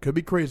 There could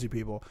be crazy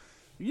people.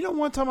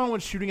 One time I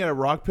went shooting at a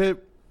rock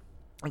pit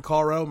in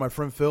Colorado, my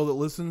friend Phil that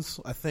listens,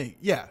 I think.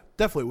 Yeah,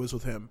 definitely was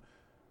with him.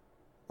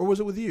 Or was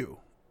it with you?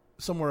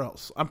 Somewhere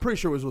else. I'm pretty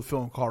sure it was with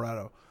Phil in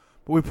Colorado.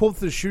 But we pulled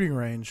to the shooting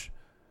range,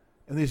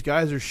 and these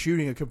guys are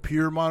shooting a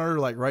computer monitor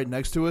like right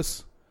next to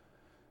us.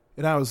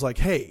 And I was like,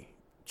 hey,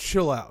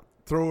 chill out.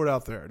 Throw it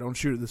out there. Don't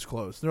shoot it this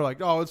close. And they're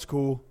like, oh, it's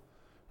cool.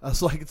 I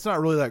was like, it's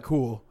not really that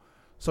cool.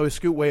 So we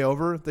scoot way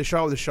over. They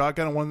shot with a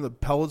shotgun, and one of the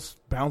pellets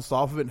bounced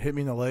off of it and hit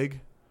me in the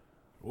leg.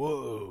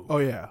 Whoa. Oh,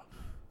 yeah.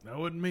 That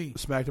wasn't me.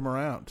 Smacked him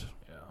around.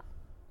 Yeah.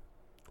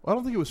 Well, I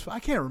don't think it was. I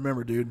can't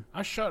remember, dude.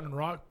 I shot in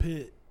Rock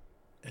Pit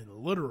in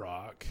Little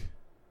Rock,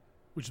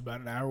 which is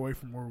about an hour away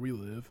from where we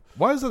live.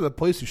 Why is that the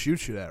place to shoot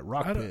shit at?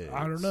 Rock Pit.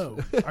 I don't know.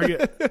 I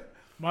get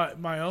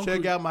my uncle.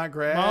 Check out my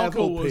gravel my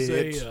uncle was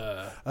pit.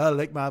 I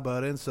lick my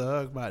butt and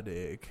suck my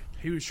dick.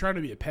 He was trying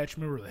to be a patch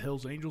member of the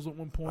Hells Angels at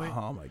one point.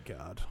 Oh my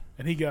god!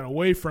 And he got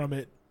away from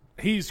it.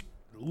 He's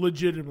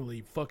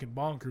legitimately fucking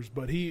bonkers,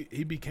 but he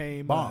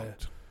became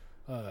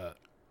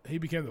he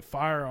became the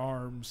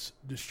firearms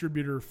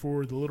distributor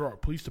for the Little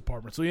Rock Police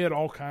Department. So he had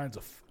all kinds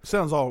of.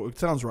 Sounds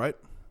right.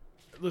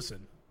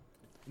 Listen,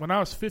 when I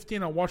was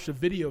 15, I watched a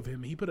video of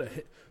him.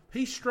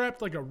 He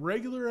strapped like a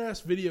regular ass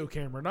video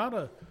camera, not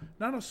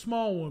a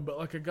small one, but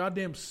like a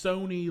goddamn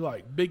Sony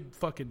like big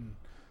fucking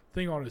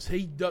thing on his head.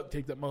 He duct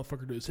taped that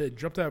motherfucker to his head,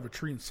 jumped out of a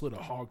tree and slit a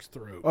hog's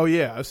throat. Oh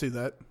yeah, I see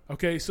that.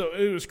 Okay, so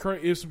it was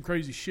some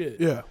crazy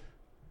shit. Yeah.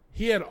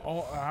 He had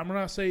I'm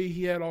going to say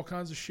he had all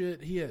kinds of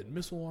shit. He had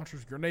missile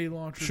launchers, grenade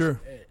launchers, sure,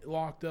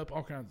 locked up,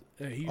 all kinds.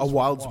 He was a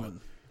wildsman.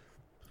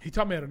 He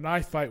taught me how to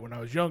knife fight when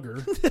I was younger.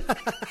 He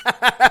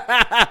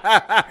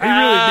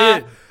really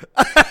did.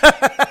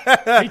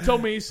 He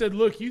told me, he said,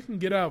 look, you can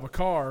get out of a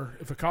car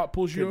if a cop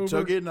pulls you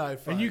over. Get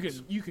knife and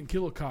you can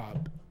kill a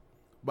cop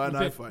by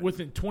knife fight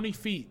within 20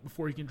 feet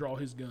before he can draw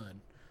his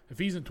gun. If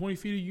he's in 20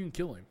 feet, you can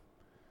kill him.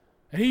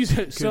 And he's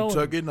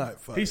selling knife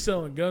fight. He's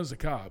selling guns to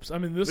cops. I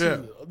mean,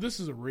 this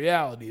is a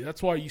reality.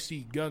 That's why you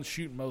see guns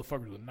shooting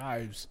motherfuckers with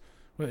knives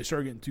when they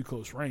start getting too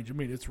close range. I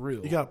mean, it's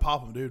real. You gotta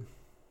pop them, dude.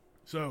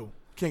 So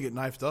can't get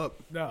knifed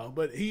up. No,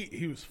 but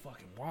he was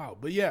fucking wild.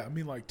 But yeah, I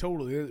mean, like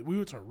totally. We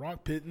went to a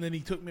rock pit, and then he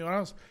took me when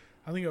I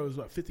think I was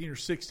about 15 or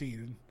 16,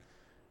 and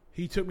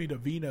he took me to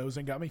Vino's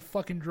and got me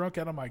fucking drunk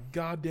out of my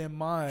goddamn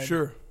mind.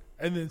 Sure.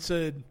 And then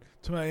said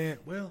to my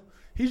aunt, well,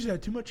 he just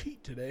had too much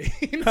heat today.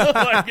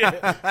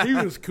 Like, he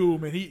was cool,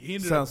 man. He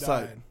ended up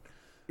dying. Tight.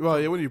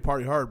 Well, yeah, when you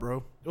party hard,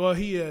 bro. Well,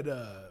 he had...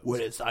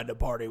 when it's time to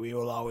party, we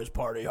will always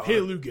party hard. He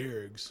had Lou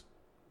Gehrig's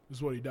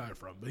is what he died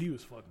from, but he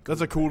was fucking cool.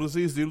 That's a cool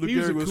disease, dude. Lou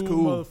Gehrig was cool.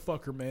 He was a cool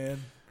motherfucker,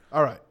 man.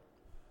 All right.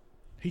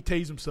 He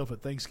tased himself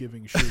at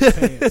Thanksgiving and shit his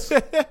pants.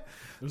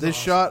 They awesome.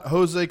 Shot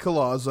Jose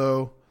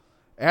Collazo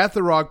at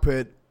the rock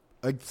pit.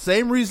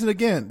 Same reason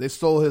again. They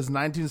stole his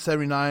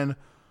 1979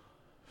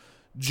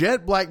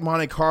 jet black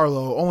Monte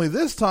Carlo. Only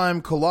this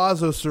time,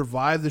 Collazo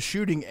survived the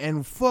shooting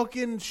and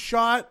fucking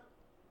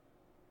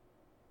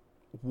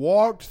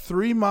walked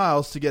 3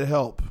 miles to get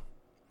help.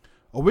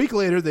 A week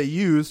later, they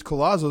used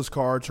Collazo's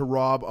car to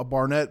rob a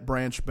Barnett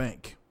Branch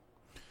bank.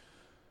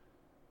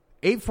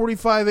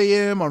 8:45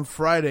 a.m. on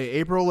Friday,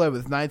 April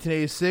 11th,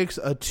 1986,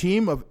 a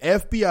team of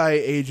FBI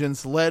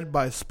agents led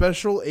by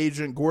Special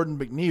Agent Gordon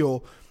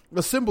McNeil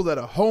assembled at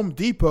a Home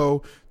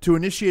Depot to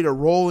initiate a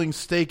rolling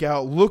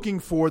stakeout looking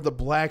for the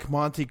Black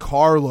Monte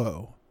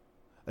Carlo.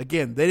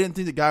 Again, they didn't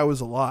think the guy was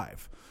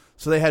alive,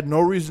 so they had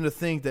no reason to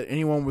think that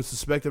anyone would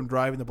suspect them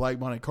driving the Black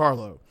Monte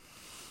Carlo.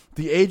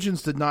 The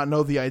agents did not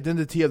know the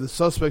identity of the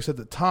suspects at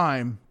the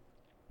time,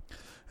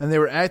 and they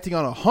were acting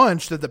on a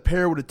hunch that the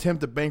pair would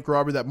attempt a bank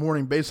robbery that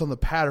morning based on the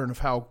pattern of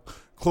how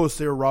close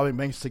they were robbing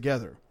banks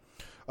together.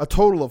 A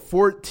total of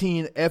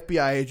 14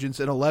 FBI agents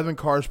and 11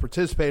 cars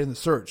participated in the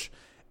search.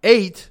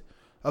 8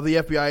 of the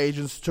FBI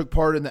agents took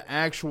part in the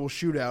actual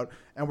shootout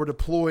and were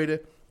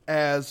deployed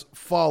as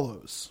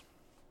follows.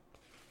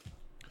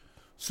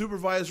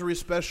 Supervisory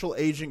Special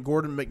Agent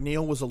Gordon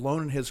McNeil was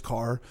alone in his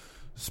car.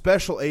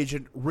 Special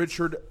Agent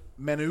Richard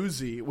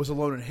Manuzzi was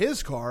alone in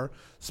his car.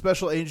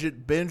 Special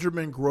Agent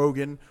Benjamin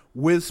Grogan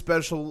with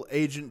Special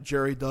Agent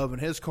Jerry Dove in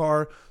his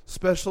car.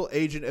 Special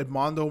Agent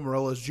Edmondo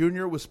Morales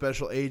Jr. with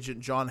Special Agent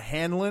John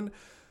Hanlon.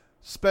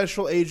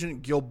 Special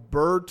Agent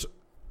Gilbert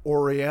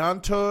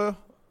Orianta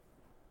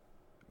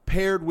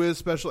paired with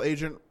Special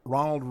Agent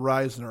Ronald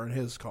Reisner in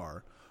his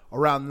car.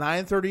 Around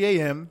 9:30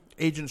 a.m.,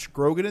 Agents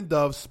Grogan and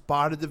Dove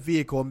spotted the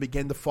vehicle and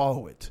began to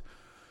follow it.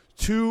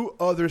 2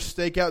 other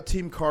stakeout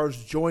team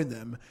cars joined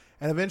them,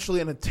 and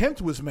eventually an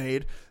attempt was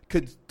made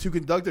to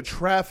conduct a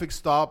traffic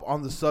stop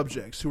on the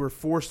subjects, who were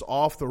forced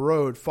off the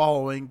road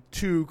following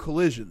 2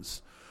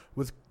 collisions,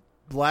 with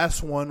the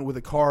last one with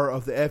a car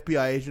of the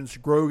FBI agents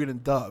Grogan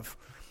and Dove.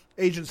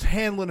 Agents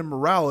Hanlon and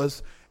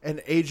Morales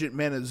and Agent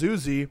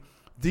Manuzzi,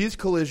 these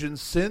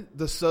collisions sent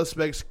the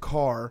suspect's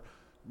car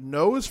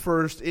nose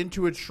first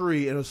into a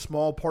tree in a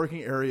small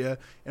parking area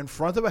in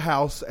front of a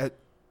house at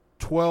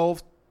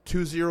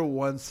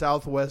 12201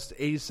 Southwest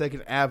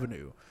 82nd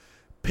Avenue.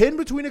 Pinned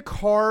between a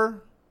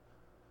car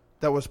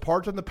that was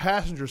parked on the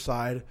passenger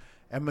side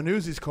and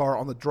Manuzzi's car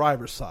on the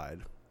driver's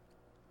side.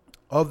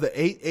 Of the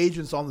 8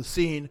 agents on the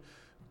scene,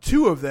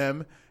 2 of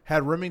them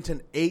had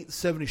Remington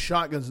 870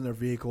 shotguns in their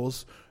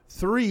vehicles.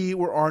 3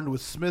 were armed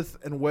with Smith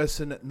 &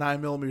 Wesson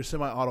 9mm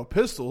semi-auto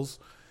pistols,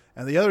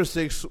 and the other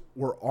 6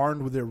 were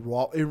armed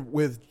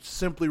with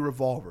simply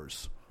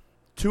revolvers.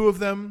 2 of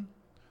them,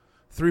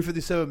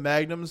 .357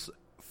 Magnums,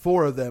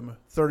 4 of them,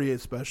 .38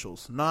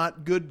 Specials.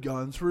 Not good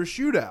guns for a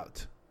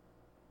shootout.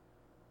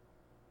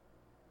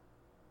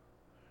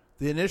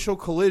 The initial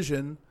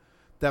collision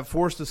that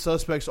forced the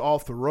suspects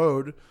off the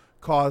road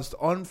caused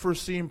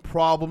unforeseen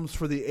problems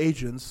for the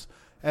agents,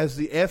 as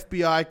the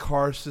FBI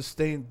car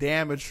sustained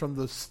damage from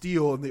the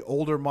steel in the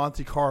older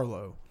Monte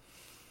Carlo.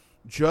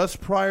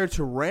 Just prior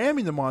to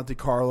ramming the Monte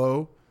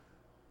Carlo,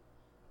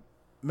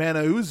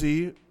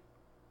 Manuzzi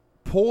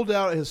pulled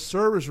out his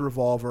service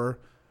revolver,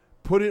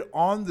 put it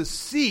on the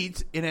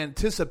seat in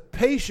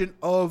anticipation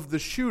of the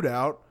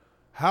shootout.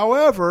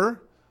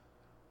 However,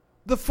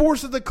 the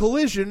force of the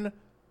collision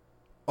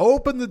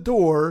opened the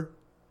door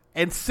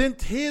and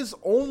sent his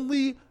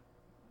only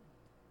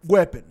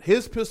weapon,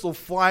 his pistol,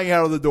 flying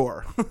out of the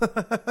door.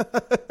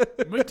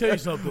 Let me tell you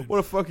something. What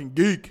a fucking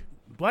geek.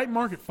 Black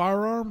market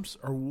firearms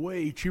are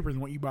way cheaper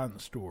than what you buy in the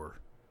store.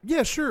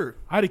 Yeah, sure.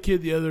 I had a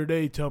kid the other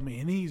day tell me,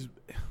 and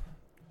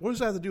what does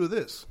that have to do with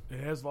this?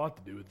 It has a lot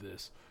to do with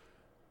this.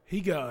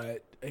 He got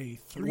a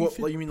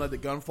What, you mean like the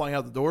gun flying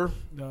out the door?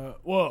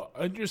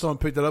 I just Someone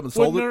picked it up and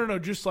sold it? No.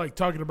 Just like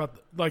talking about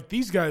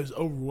these guys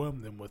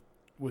overwhelmed them with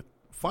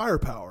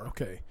firepower.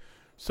 Okay,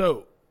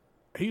 so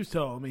he was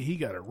telling me he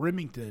got a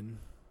Remington.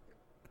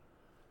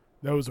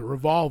 That was a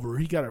revolver.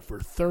 He got it for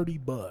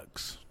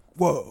 $30.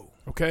 Whoa.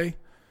 Okay,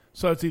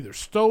 so it's either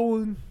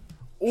stolen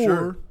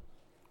or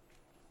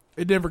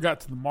it never got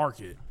to the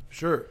market.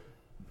 Sure.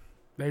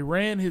 They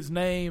ran his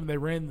name. They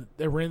ran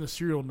the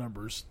serial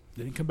numbers.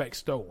 They didn't come back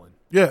stolen.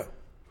 Yeah.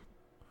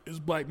 It was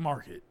black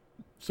market.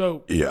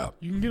 So yeah,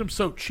 you can get them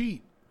so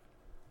cheap.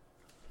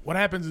 What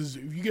happens is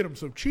if you get them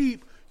so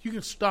cheap, you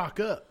can stock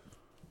up.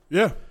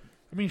 Yeah.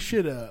 I mean,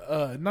 shit,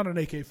 not an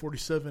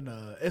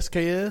AK-47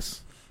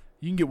 SKS.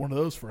 You can get one of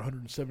those for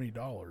 $170.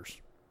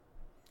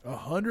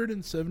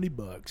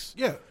 $170.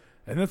 Yeah.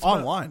 And that's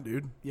online,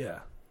 dude. Yeah.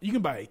 You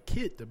can buy a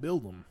kit to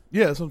build them.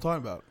 Yeah, that's what I'm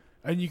talking about.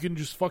 And you can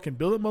just fucking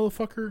build it,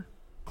 motherfucker.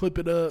 Clip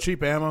it up.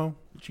 Cheap ammo.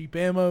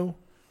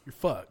 You're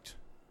fucked.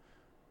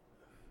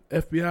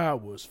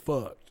 FBI was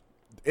fucked.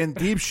 In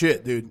deep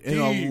shit, dude. In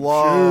a Deep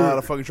lot shit.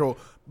 of fucking trouble.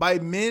 By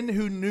men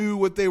who knew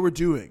what they were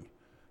doing.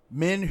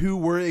 Men who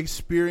were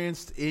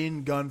experienced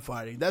in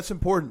gunfighting. That's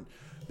important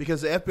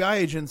because the FBI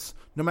agents,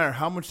 no matter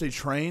how much they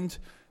trained,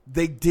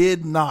 they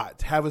did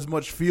not have as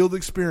much field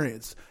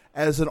experience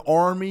as an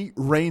Army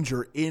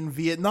Ranger in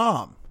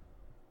Vietnam.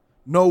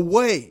 No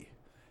way.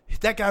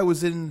 That guy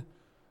was in...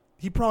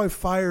 He probably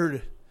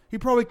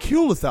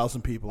killed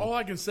 1,000 people. All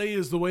I can say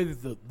is the way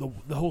that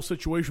the whole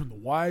situation with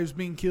the wives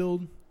being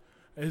killed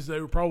is they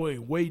were probably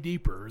way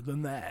deeper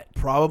than that.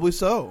 Probably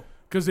so.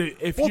 Because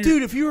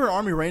if you were an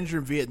Army Ranger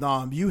in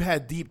Vietnam, you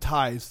had deep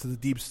ties to the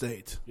deep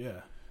state.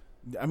 Yeah.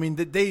 I mean,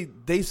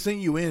 they sent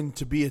you in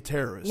to be a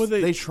terrorist. Well,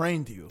 they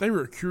trained you. They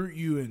recruit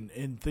you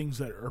in things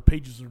that are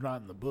pages that are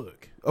not in the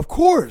book. Of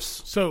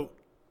course. So,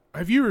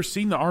 have you ever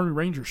seen the Army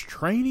Rangers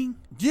training?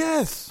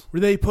 Yes.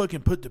 Where they put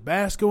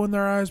Tabasco in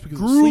their eyes because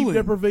Grueling. of sleep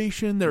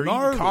deprivation. They're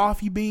eating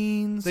coffee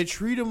beans. They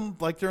treat them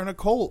like they're in a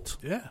cult.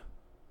 Yeah.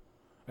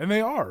 And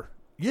they are.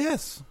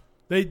 Yes.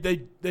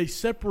 They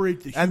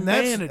separate the And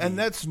humanity.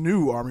 that's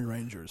new Army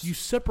Rangers. You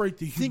separate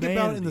the Think humanity.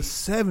 about it in the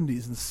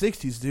 70s and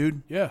 60s,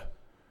 dude. Yeah.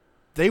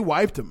 They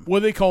wiped them. Well,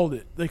 they called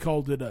it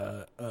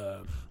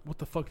what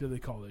the fuck did they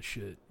call that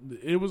shit?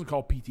 It wasn't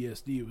called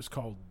PTSD. It was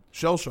called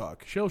Shell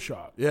shock. shell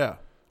shock. Yeah.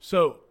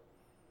 So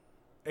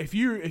if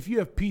you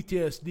have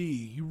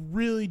PTSD, you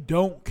really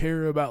don't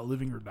care about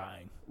living or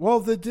dying.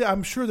 Well,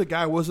 I'm sure the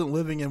guy wasn't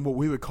living in what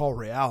we would call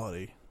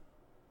reality.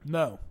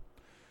 No.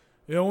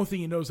 The only thing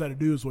he knows how to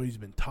do is what he's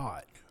been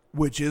taught.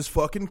 Which is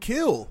fucking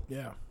kill.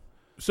 Yeah.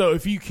 So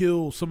if you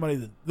kill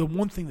somebody, the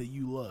one thing that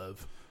you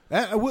love.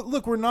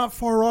 Look, we're not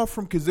far off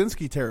from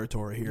Kaczynski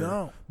territory here.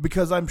 No.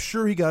 Because I'm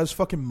sure he got his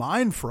fucking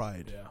mind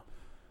fried.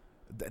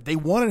 Yeah. They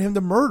wanted him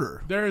to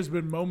murder. There has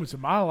been moments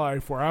in my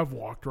life where I've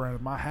walked around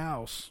in my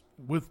house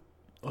with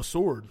a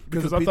sword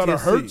because of I thought I PTSD.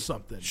 heard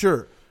something.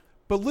 Sure.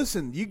 But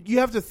listen, you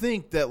have to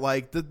think that,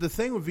 like, the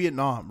thing with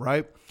Vietnam,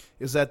 right,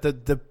 is that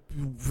the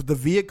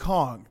Viet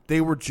Cong,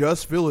 they were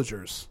just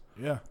villagers.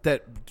 Yeah.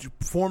 That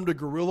formed a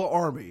guerrilla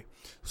army.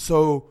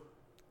 So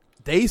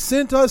they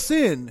sent us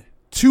in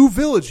to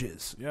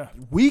villages. Yeah.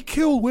 We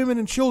killed women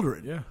and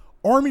children. Yeah.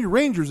 Army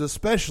Rangers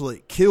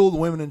especially killed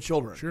women and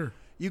children. Sure.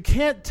 You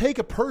can't take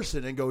a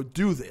person and go,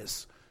 do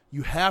this.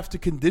 You have to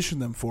condition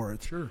them for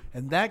it. Sure.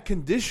 And that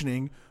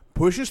conditioning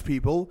pushes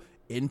people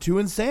into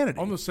insanity.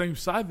 On the same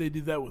side, they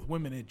did that with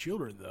women and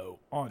children, though.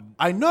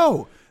 I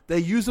know. They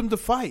use them to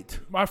fight.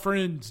 My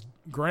friend's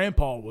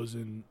grandpa was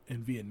in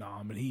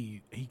Vietnam, and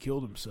he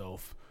killed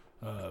himself.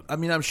 I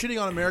mean, I'm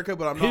shitting on America,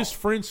 but I'm His not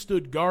friend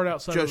stood guard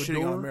outside just of a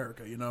shitting door. on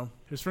America, you know?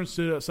 His friend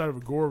stood outside of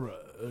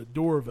a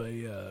door of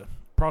a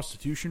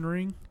prostitution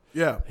ring.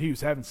 Yeah. He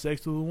was having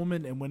sex with a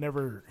woman, and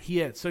whenever he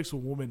had sex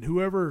with a woman,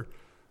 whoever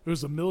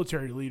was a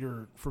military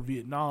leader for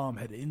Vietnam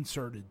had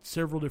inserted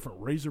several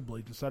different razor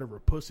blades inside of her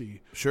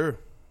pussy. Sure.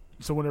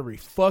 So whenever he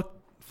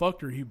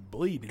fucked her, he'd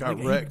bleed. Got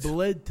He wrecked.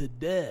 bled to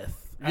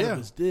death out of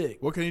his dick.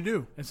 What can you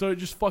do? And so it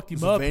just fucked him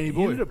He's a up. veiny He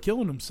boy. ended up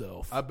killing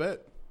himself. I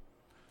bet.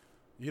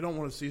 You don't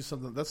want to see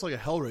something. That's like a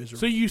Hellraiser.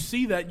 So you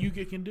see that, you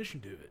get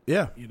conditioned to it.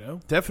 yeah. You know?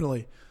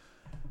 Definitely.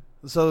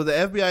 So the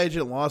FBI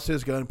agent lost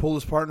his gun, pulled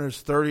his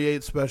partner's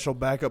 .38 special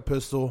backup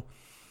pistol.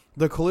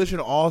 The collision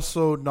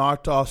also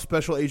knocked off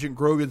Special Agent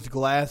Grogan's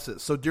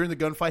glasses. So during the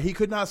gunfight, he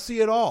could not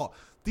see at all.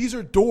 These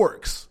are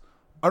dorks.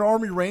 An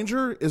Army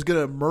Ranger is going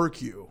to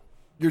murk you.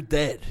 You're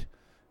dead.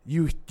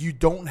 You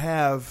don't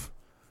have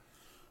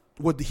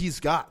what he's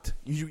got.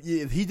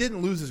 He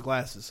didn't lose his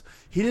glasses.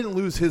 He didn't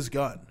lose his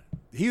gun.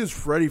 He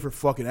was ready for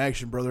fucking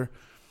action, brother.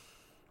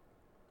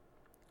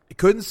 He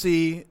couldn't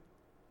see.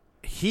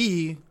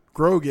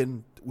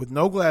 Grogan, with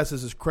no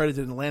glasses, is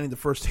credited in landing the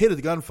first hit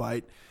of the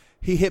gunfight.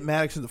 He hit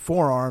Maddox in the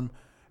forearm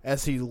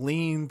as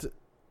Maddox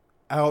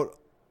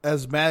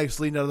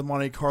leaned out of the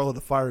Monte Carlo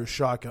to fire his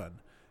shotgun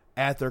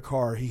at their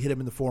car. He hit him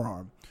in the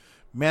forearm.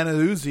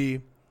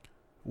 Manuzzi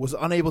was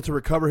unable to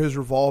recover his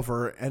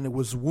revolver and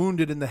was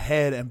wounded in the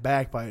head and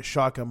back by a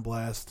shotgun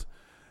blast,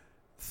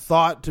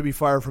 thought to be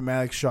fired from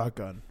Maddox's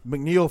shotgun.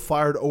 McNeil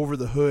fired over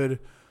the hood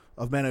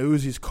of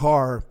Manuzzi's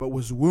car, but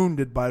was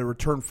wounded by the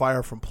return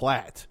fire from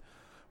Platt.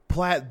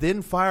 Platt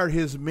then fired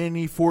his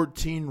Mini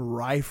 14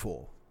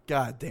 rifle.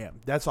 God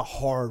damn, that's a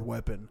hard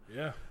weapon.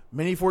 Yeah.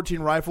 Mini 14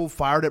 rifle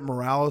fired at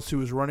Morales, who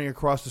was running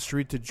across the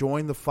street to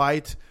join the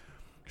fight.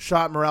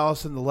 Shot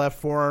Morales in the left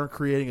forearm,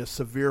 creating a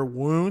severe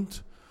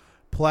wound.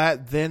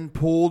 Platt then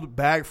pulled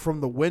back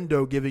from the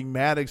window, giving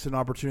Maddox an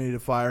opportunity to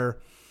fire.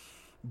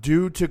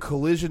 Due to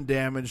collision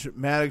damage,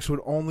 Maddox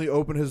would only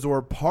open his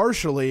door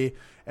partially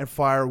and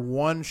fire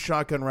one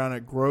shotgun round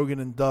at Grogan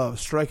and Dove,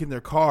 striking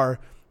their car.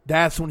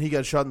 That's when he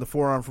got shot in the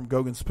forearm from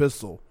Grogan's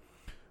pistol.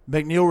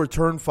 McNeil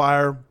returned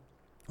fire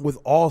with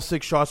all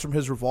 6 shots from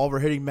his revolver,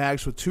 hitting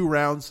Maddox with 2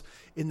 rounds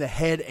in the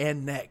head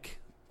and neck.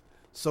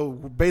 So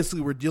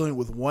basically we're dealing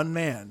with one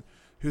man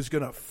who's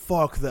going to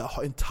fuck the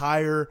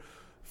entire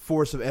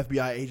force of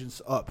FBI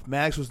agents up.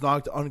 Maddox was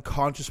knocked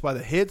unconscious by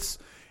the hits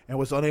and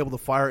was unable to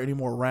fire any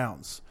more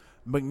rounds.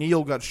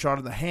 McNeil got shot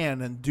in the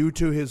hand, and due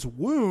to his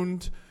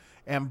wound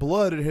and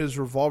blood in his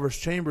revolver's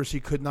chambers, he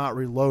could not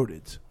reload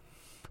it.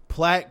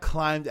 Platt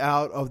climbed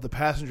out of the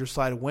passenger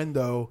side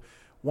window.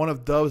 One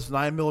of Dove's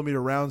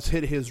 9mm rounds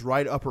hit his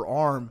right upper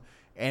arm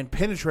and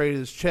penetrated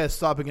his chest,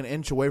 stopping an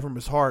inch away from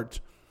his heart.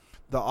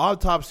 The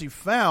autopsy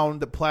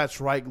found that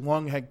Platt's right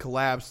lung had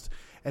collapsed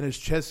and his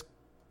chest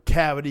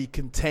cavity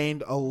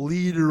contained a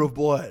liter of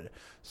blood,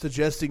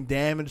 suggesting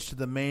damage to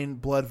the main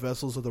blood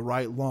vessels of the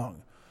right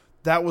lung.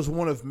 That was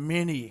one of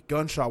many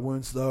gunshot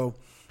wounds, though,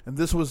 and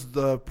this was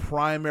the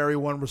primary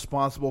one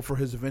responsible for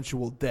his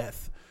eventual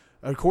death.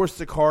 Of course,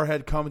 the car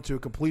had come to a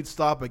complete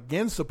stop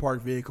against the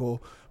parked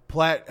vehicle.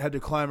 Platt had to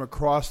climb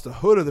across the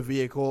hood of the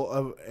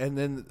vehicle and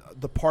then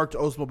the parked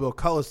Oldsmobile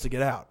Cutlass to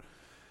get out.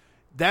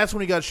 That's when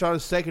he got shot a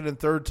second and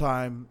third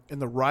time in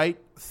the right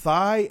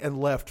thigh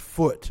and left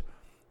foot.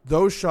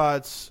 Those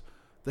shots,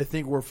 they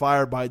think, were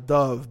fired by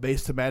Dove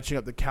based on matching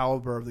up the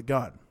caliber of the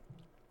gun.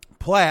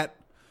 Platt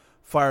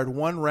fired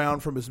 1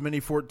 round from his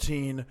Mini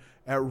 14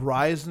 at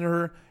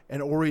Reisner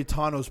and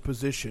Orietano's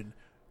position.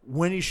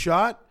 When he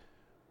shot,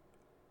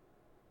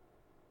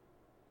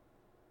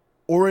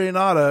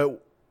 Orianata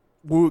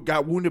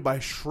got wounded by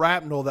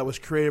shrapnel that was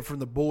created from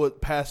the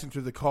bullet passing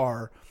through the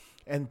car,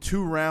 and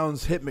 2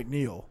 rounds hit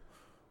McNeil.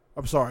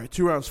 I'm sorry,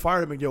 2 rounds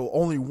fired at McNeil.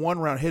 Only 1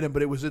 round hit him,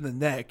 but it was in the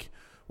neck,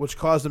 which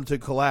caused him to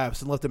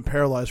collapse and left him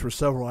paralyzed for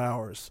several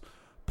hours.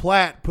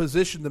 Platt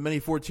positioned the Mini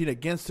 14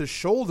 against his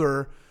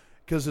shoulder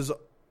because his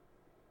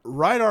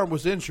right arm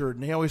was injured,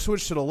 and he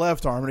switched to the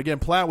left arm. And again,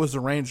 Platt was the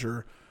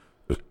ranger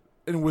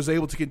and was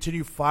able to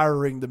continue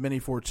firing the Mini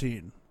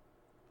 14.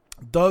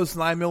 Dove's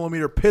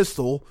 9mm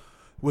pistol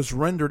was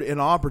rendered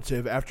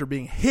inoperative after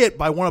being hit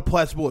by one of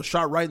Platt's bullets,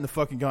 shot right in the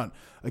fucking gun.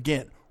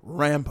 Again,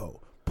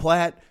 Rambo.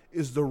 Platt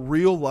is the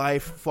real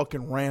life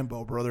fucking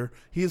Rambo, brother.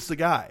 He's the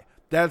guy.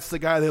 That's the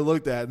guy they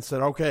looked at and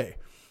said, okay.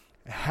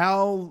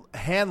 Hal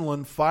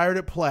Hanlon fired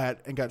at Platt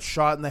and got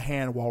shot in the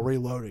hand while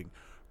reloading.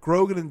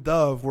 Grogan and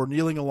Dove were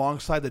kneeling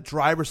alongside the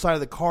driver's side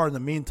of the car in the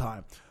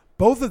meantime.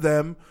 Both of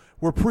them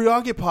were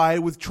preoccupied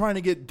with trying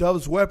to get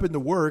Dove's weapon to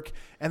work,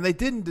 and they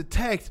didn't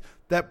detect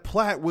that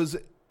Platt was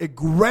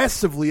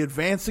aggressively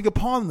advancing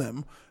upon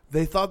them.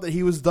 They thought that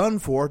he was done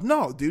for.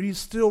 No, dude, he's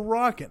still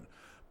rocking.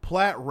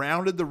 Platt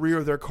rounded the rear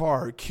of their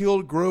car,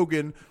 killed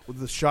Grogan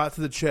with a shot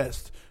to the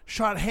chest,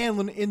 shot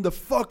Hanlon in the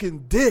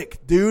fucking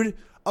dick, dude.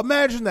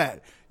 Imagine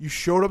that. You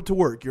showed up to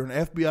work. You're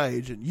an FBI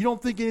agent. You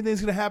don't think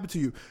anything's going to happen to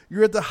you.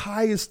 You're at the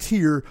highest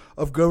tier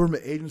of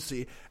government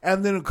agency.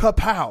 And then,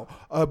 kapow,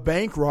 a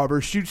bank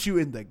robber shoots you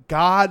in the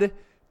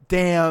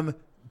goddamn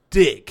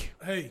dick.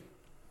 Hey,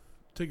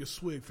 take a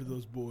swig for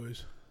those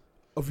boys.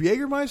 Of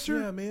Jägermeister?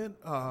 Yeah, man.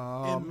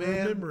 Oh, In man.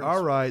 remembrance.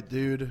 All right,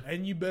 dude.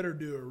 And you better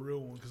do a real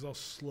one because I'll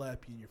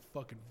slap you in your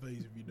fucking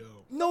face if you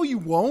don't. No, you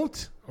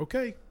won't.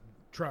 Okay,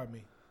 try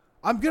me.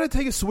 I'm going to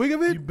take a swig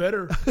of it? You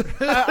better.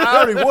 I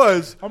already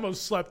was. I'm going to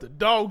slap the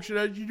dog shit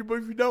out of you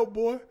if you don't,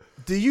 boy.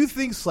 Do you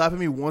think slapping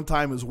me one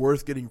time is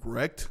worth getting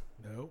wrecked?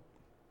 No.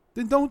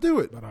 Then don't do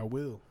it. But I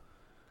will.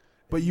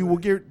 But you will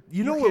get...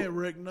 You know can't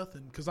wreck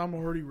nothing because I'm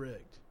already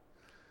wrecked.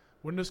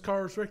 When this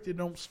car is wrecked, it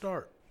don't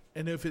start.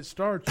 And if it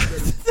starts, you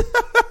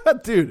better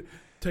dude,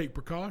 take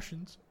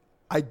precautions.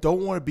 I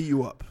don't want to beat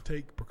you up.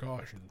 Take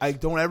precautions. I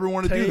don't ever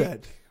want to do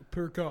that.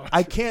 Precautions.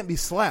 I can't be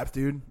slapped,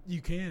 dude.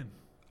 You can.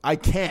 I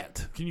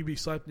can't. Can you be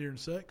slapped during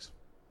sex?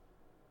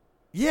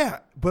 Yeah,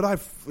 but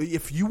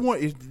if you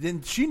want,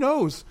 then she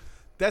knows.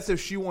 That's if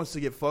she wants to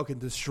get fucking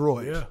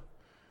destroyed. Yeah.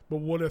 But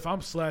what if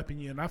I'm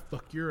slapping you and I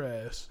fuck your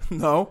ass?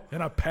 No.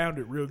 And I pound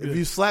it real good. If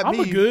you slap me, I'm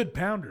a good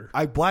pounder.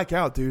 I black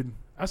out, dude.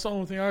 That's the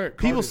only thing I got.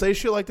 People say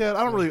shit like that.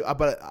 I don't really,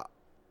 but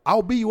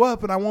I'll beat you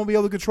up and I won't be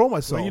able to control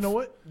myself. Well, you know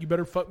what? You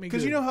better fuck me good.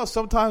 Because you know how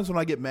sometimes when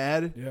I get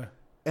mad, yeah,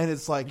 and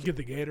it's like you get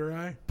the gator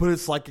eye, but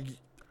it's like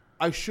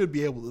I should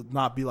be able to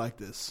not be like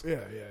this. Yeah.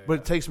 But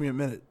it takes me a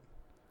minute.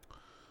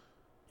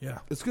 Yeah,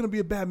 it's gonna be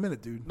a bad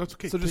minute, dude. That's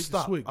okay. So Take just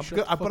stop. Swig.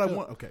 But I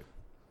want. Okay.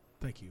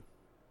 Thank you.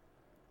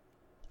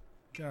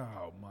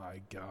 Oh my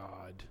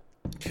God.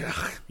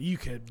 You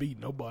can't beat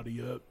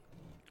nobody up.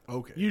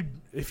 Okay.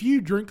 If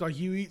you drink like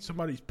you eat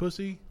somebody's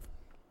pussy,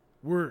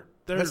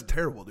 that's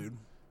terrible, dude.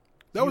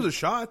 That was a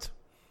shot.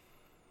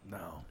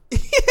 No.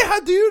 Yeah,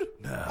 dude.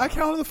 No. I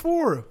counted the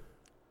 4.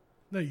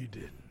 No, you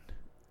didn't.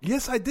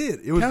 Yes, I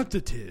did. It was count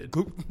to 10.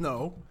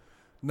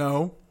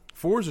 No.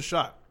 4 is a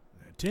shot.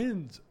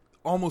 10's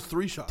almost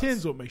 3 shots.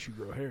 10's what makes you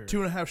grow hair.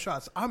 2.5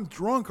 shots. I'm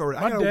drunk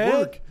already. My I gotta dad,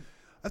 work.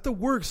 I have to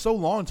work so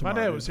long tomorrow.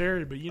 My dad was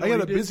hairy, but you know I got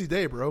what a busy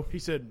day, bro. He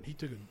said he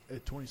took a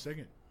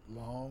 20-second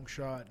long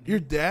shot. Your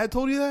dad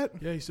told you that?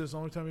 Yeah, he says the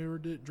only time he ever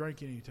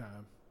drank any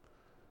time.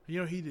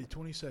 You know, he did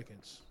 20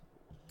 seconds.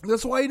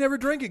 That's why he never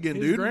drank again,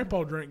 His dude.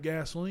 grandpa drank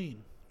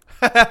gasoline.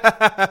 He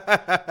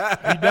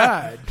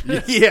died.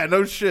 Yeah,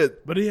 no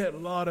shit. But he had a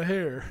lot of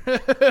hair.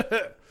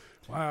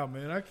 Wow,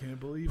 man, I can't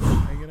believe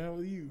I'm hanging out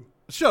with you.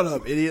 Shut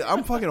up, idiot.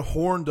 I'm fucking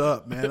horned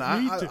up, man.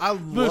 I'm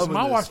loving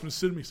my this. wife's been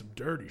sending me some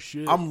dirty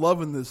shit. I'm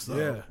loving this, though.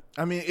 Yeah.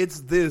 I mean, it's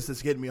this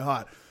that's getting me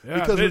hot. Yeah,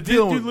 because we're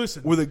dealing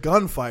with a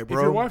gunfight, bro.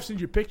 If your wife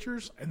sends you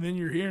pictures and then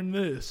you're hearing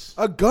this.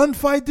 A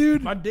gunfight,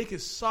 dude? My dick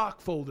is sock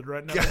folded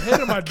right now. The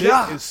head of my dick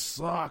is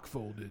sock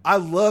folded. I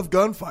love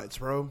gunfights,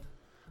 bro.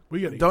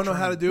 We gotta don't know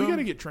how to do it. We got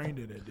to get trained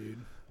in it,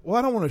 dude. Well,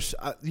 I don't want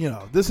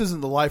to, this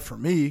isn't the life for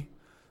me.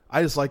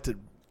 I just like to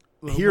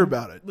hear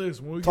about it.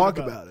 Listen, talk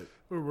about it.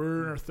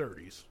 We're in our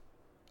 30s.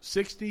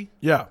 60?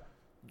 Yeah.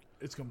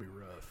 It's going to be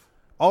rough.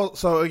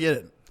 Also,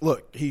 again,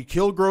 look, he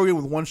killed Grogan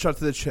with 1 shot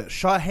to the chest,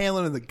 shot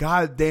Hanlon in the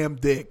goddamn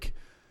dick,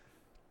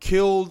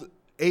 killed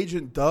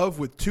Agent Dove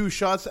with 2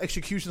 shots,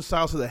 execution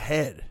style to the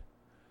head,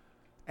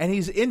 and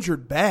he's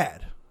injured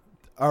bad.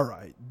 All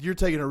right, you're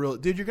taking a real...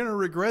 Dude, you're going to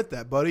regret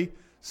that, buddy.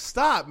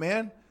 Stop,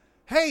 man.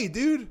 Hey,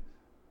 dude,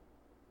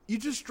 you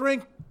just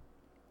drank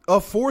a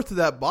 4th of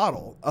that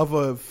bottle of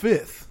a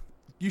 5th.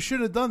 You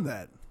shouldn't have done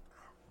that.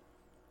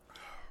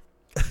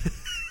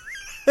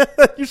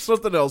 You're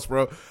something else,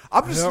 bro.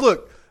 I'm just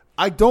look.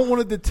 I don't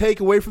want it to take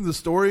away from the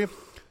story,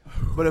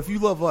 but if you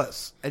love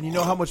us and you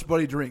know how much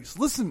Buddy drinks,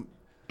 listen.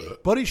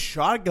 Buddy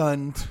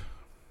shotgunned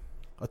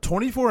a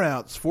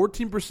 24-ounce,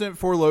 14%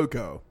 Four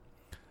Loko.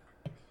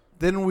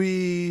 Then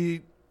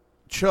we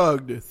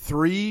chugged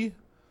 3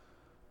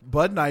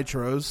 Bud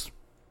Nitros,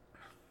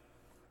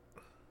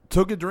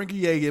 took a drink of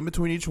Jaeger in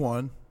between each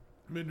one.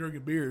 I've been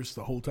drinking beers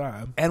the whole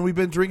time. And we've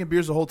been drinking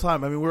beers the whole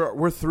time. I mean,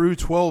 we're through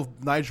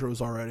 12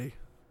 nitros already.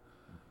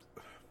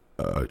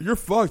 You're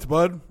fucked,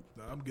 bud.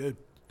 No, I'm good.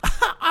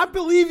 I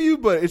believe you,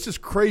 but it's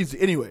just crazy.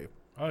 Anyway.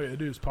 All you gotta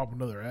do is pop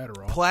another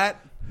Adderall. Platt.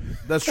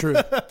 That's true.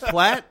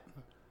 Platt.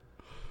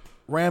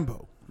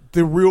 Rambo.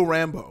 The real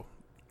Rambo.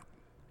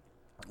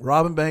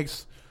 Robin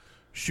Banks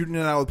shooting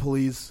it out with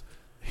police.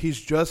 He's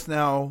just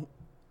now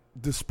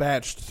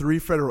dispatched 3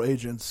 federal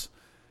agents.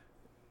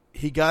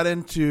 He got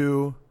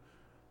into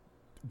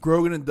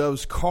Grogan and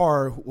Dove's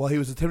car while he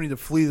was attempting to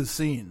flee the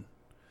scene.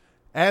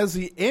 As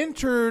he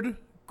entered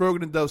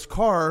Grogan and Dove's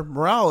car,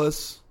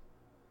 Morales,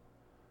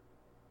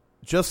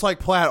 just like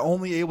Platt,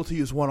 only able to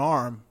use one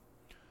arm,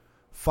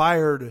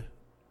 fired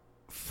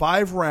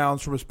 5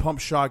 rounds from his pump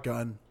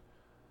shotgun,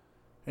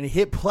 and he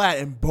hit Platt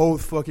in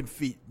both fucking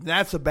feet.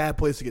 That's a bad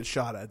place to get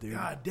shot at, dude.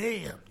 God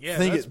damn. Yeah,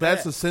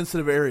 That's a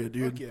sensitive area,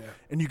 dude. Fuck yeah.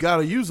 And you got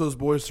to use those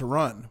boys to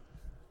run.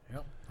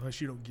 Yep. Unless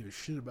you don't give a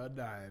shit about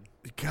dying.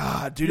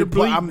 God, dude. You're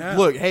bleeding now.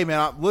 Look, hey,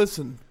 man,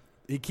 listen.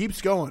 He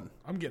keeps going.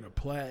 I'm getting a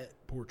Platt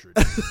portrait.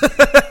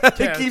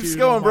 He keeps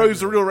going, bro.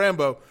 He's a real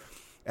Rambo.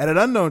 At an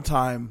unknown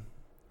time,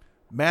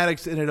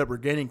 Maddox ended up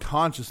regaining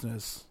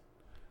consciousness,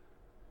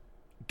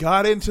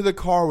 got into the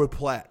car with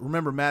Platt.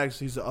 Remember, Maddox,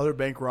 he's the other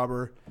bank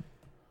robber.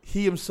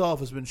 He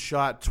himself has been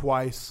shot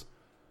twice,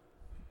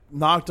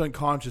 knocked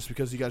unconscious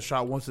because he got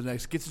shot once the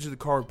next, gets into the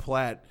car with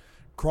Platt,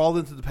 crawled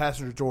into the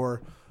passenger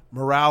door.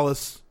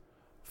 Morales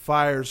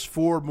fires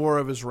 4 more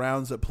of his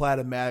rounds at Platt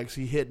and Maddox.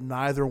 He hit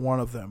neither one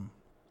of them.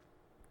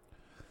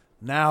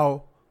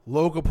 Now,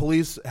 local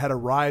police had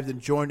arrived and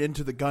joined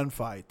into the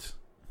gunfight.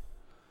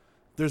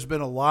 There's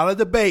been a lot of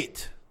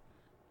debate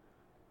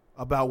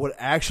about what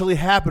actually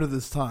happened at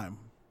this time.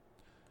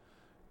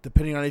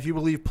 Depending on if you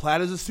believe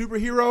Platt is a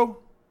superhero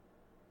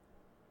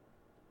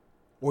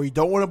or you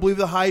don't want to believe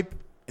the hype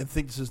and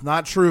think this is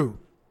not true.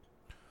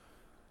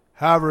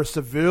 However, a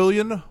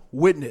civilian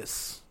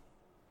witness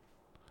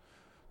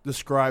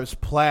describes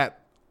Platt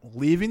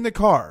leaving the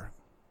car,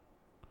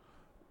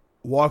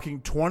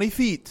 walking 20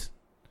 feet,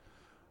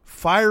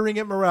 firing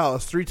at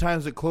Morales 3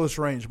 times at close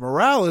range.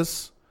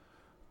 Morales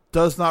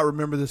does not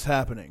remember this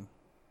happening.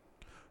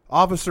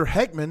 Officer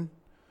Heckman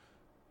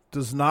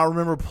does not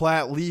remember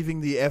Platt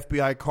leaving the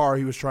FBI car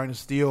he was trying to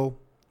steal.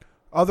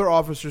 Other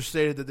officers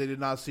stated that they did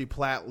not see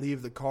Platt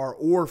leave the car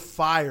or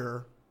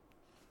fire.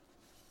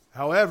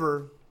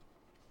 However,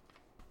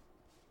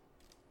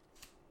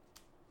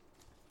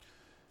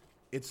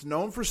 it's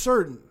known for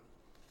certain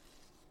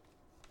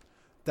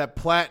that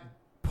Platt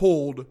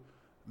pulled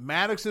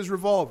Maddox's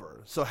revolver.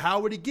 So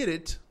how would he get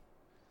it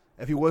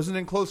if he wasn't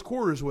in close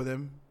quarters with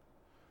him?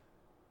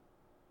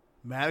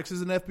 Maddox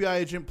is an FBI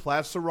agent.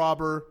 Platt's a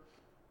robber.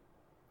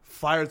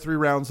 Fired 3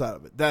 rounds out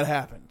of it. That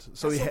happened.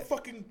 So That's so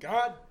fucking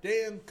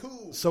goddamn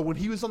cool. So when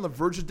he was on the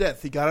verge of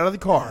death, he got out of the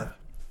car,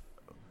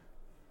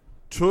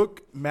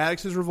 took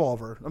Maddox's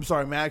revolver. I'm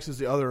sorry, Maddox is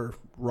the other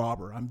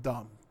robber. I'm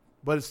dumb.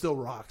 But it still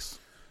rocks.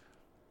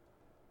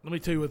 Let me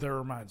tell you what that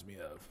reminds me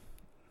of.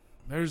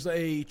 There's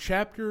a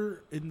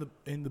chapter in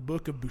the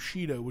book of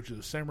Bushido, which is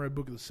the samurai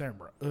book of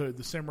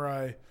the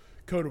samurai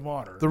code of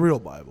honor. The real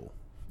Bible.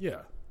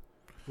 Yeah.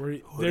 Where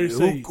they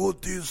say, in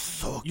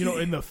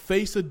the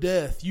face of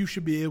death, you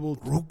should be able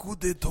to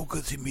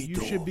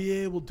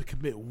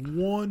commit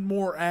one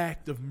more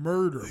act of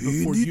murder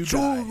before you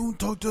die.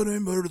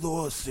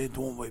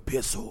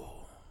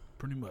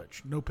 Pretty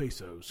much. No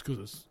pesos. But,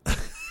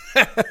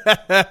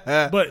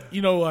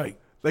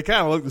 they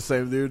kind of look the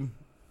same, dude.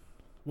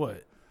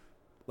 What?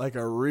 Like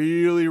a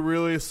really,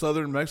 really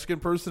southern Mexican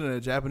person and a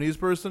Japanese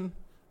person.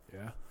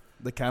 Yeah.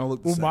 They kind of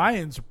look the same.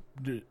 Mayans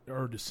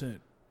are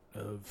descent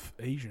of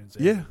Asians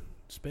and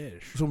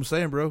Spanish. That's what I'm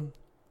saying, bro.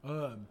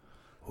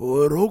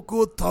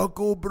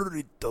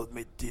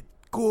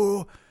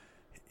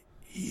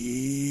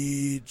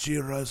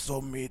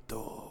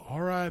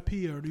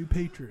 R.I.P. our new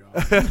Patreon.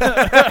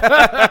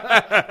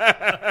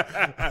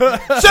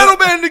 Shadow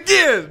Band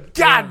again!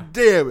 God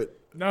damn it.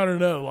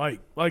 No.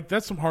 Like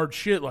that's some hard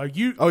shit. Like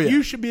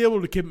you should be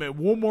able to commit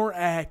one more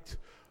act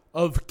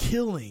of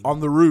killing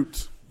on the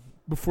route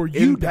before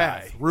you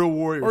die. Real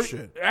warrior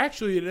shit.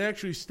 Actually, it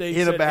actually states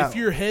that if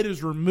your head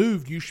is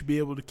removed, you should be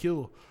able to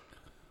kill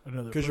another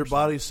person. Because your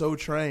body's so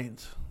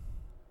trained.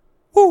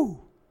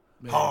 Woo!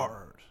 Man,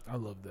 hard. I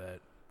love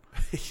that.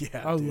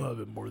 Yeah, I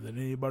love it more than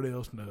anybody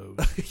else knows.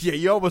 Yeah,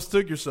 you almost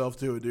took yourself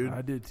to it, dude.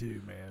 I did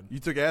too, man. You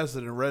took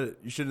acid and read it.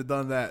 You should have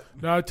done that.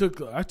 No, I took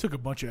a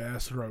bunch of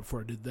acid right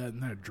before I did that,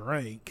 and I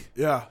drank.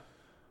 Yeah.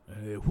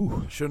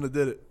 And shouldn't have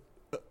did it.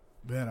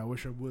 Man, I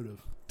wish I would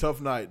have.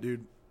 Tough night,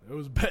 dude. It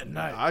was a bad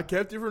night. I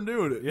kept you from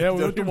doing it. Yeah,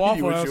 we went to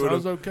Waffle House. I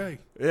was okay.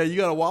 Yeah, you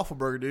got a waffle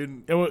burger,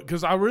 dude.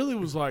 Because I really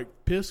was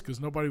pissed because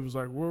nobody was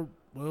well,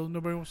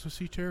 nobody wants to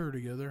see Terror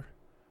together.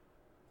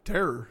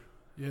 Terror?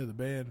 Yeah, the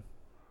band.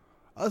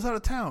 I was out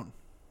of town.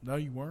 No,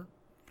 you weren't.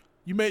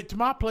 You made it to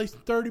my place in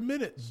 30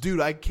 minutes.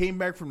 Dude, I came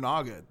back from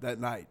Naga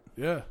that night.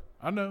 Yeah,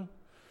 I know.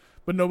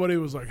 But nobody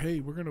was like, hey,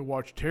 we're going to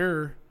watch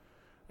Terror.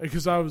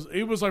 Because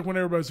it was like when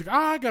everybody's like,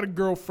 I got a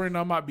girlfriend,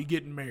 I might be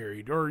getting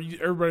married. Or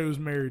everybody was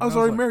married. I was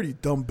already married, you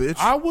dumb bitch.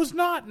 I was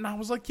not. And I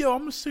was like, yo,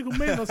 I'm a single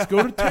man. Let's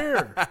go to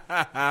Terror.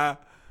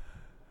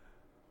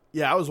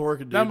 Yeah, I was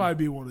working, dude. That might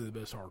be one of the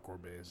best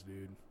hardcore bands,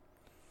 dude.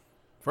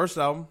 First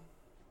album.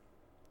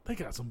 They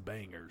got some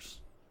bangers.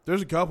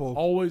 There's a couple.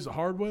 Always the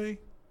Hard Way.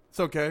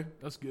 It's okay.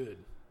 That's good.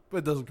 But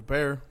it doesn't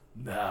compare.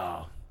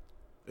 No.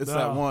 It's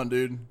that one,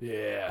 dude.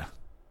 Yeah.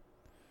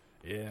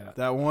 Yeah.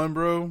 That one,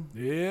 bro.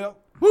 Yeah.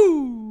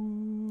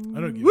 Woo!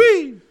 I don't get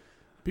it.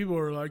 People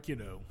are like,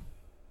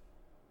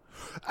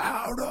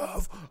 out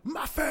of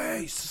my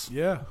face.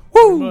 Yeah.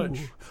 Woo! Much.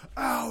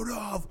 Out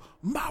of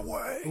my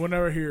way.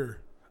 Whenever I hear,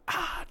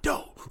 I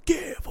don't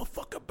give a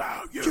fuck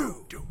about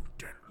you.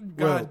 God,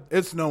 Well,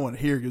 it's no one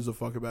here gives a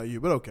fuck about you,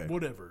 but okay.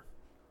 whatever.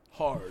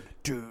 Hard.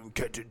 I I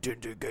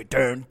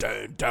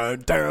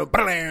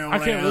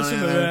can't listen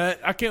to that.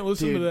 I can't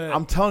listen to that.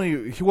 I'm telling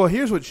you. Well,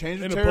 here's what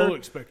changed in the a Terror.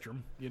 Pollock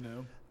spectrum,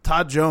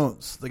 Todd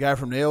Jones, the guy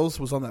from Nails,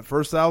 was on that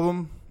first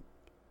album.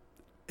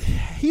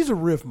 He's a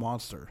riff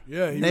monster.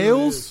 Yeah, he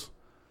Nails.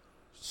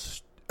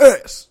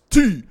 STINKS.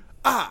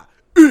 I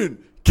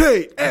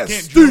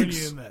can't join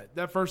you in that.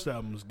 That first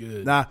album was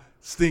good. Nah,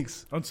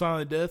 stinks.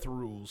 Unsilent Death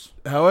rules.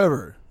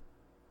 However,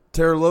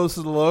 Terror Lowest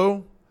of the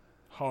Low,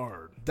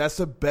 Hard. that's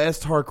the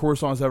best hardcore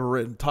songs ever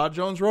written. Todd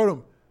Jones wrote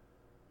them.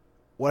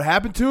 What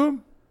happened to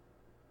him?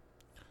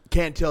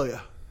 Can't tell you.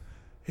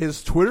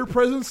 His Twitter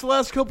presence the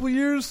last couple of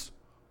years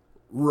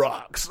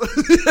rocks.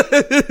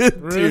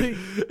 Really?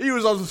 Dude, he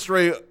was on some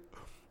straight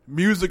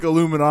music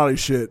Illuminati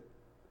shit.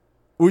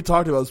 We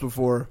talked about this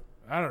before.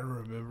 I don't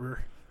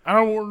remember. I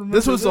don't remember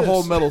This was the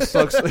whole Metal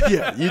Sucks.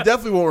 Yeah, you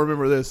definitely won't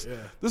remember this. Yeah.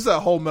 This is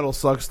that whole Metal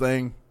Sucks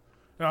thing.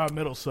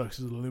 Metal Sucks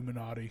is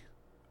Illuminati.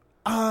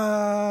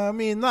 I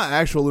mean, not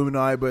actual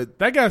Illuminati, but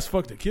That guy's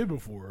fucked a kid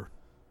before.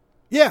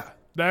 yeah.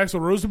 The Axel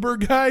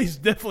Rosenberg guy, he's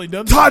definitely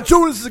done Todd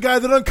Jonas is the guy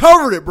that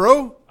uncovered it,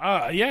 bro.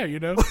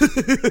 Yeah,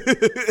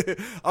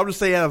 I'm just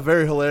saying, he had a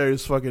very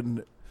hilarious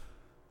fucking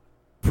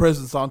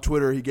presence on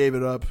Twitter. He gave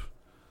it up.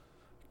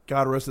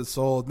 God rest his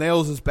soul.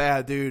 Nails is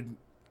bad, dude.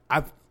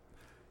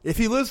 If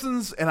he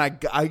listens, and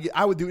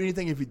I would do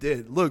anything if he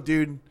did. Look,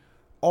 dude,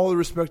 all the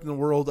respect in the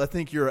world. I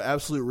think you're an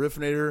absolute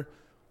riffinator.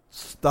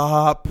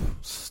 Stop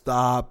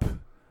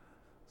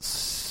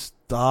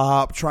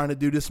trying to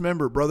do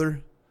Dismember,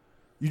 brother.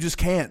 You just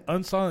can't.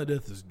 Unsilent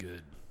Death is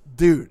good.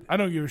 Dude. I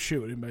don't give a shit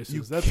what anybody says.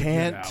 You That's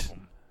can't. a good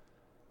album.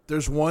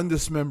 There's one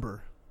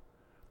Dismember.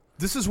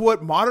 This is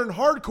what modern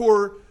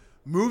hardcore,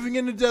 moving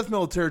into death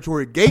metal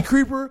territory. Gate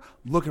Creeper,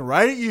 looking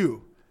right at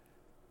you.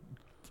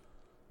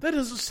 That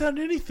doesn't sound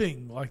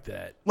anything like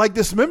that. Like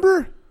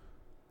Dismember?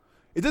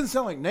 It doesn't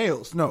sound like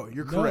Nails. No,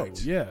 you're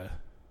correct. No, yeah.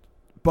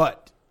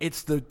 But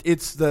it's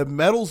the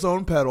Metal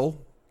Zone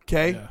pedal,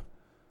 okay? Yeah.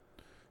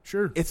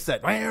 Sure. It's that.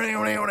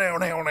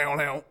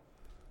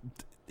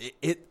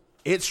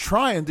 It's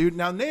trying, dude.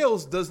 Now,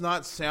 Nails does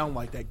not sound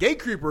like that. Gate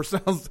Creeper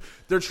sounds,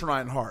 they're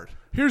trying hard.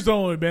 Here's the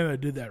only band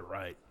that did that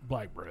right.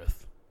 Black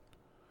Breath.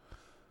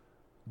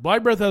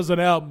 Black Breath has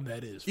an album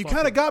that is. You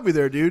kind of got me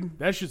there, dude.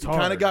 That shit's You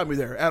hard. kind of got me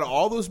there. Out of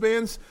all those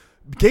bands,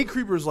 Gate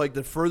Creeper is like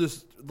the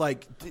furthest.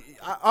 Like,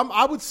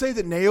 I would say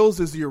that Nails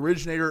is the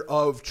originator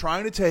of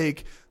trying to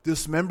take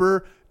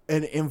Dismember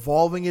and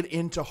involving it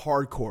into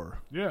hardcore.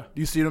 Yeah.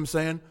 Do you see what I'm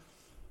saying?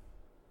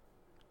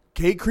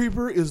 Gate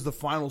Creeper is the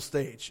final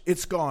stage.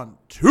 It's gone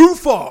too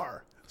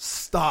far.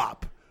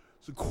 Stop.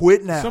 So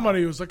quit now.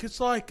 Somebody was like, it's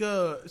like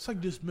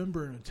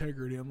Dismember and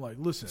Integrity. I'm like,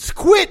 listen.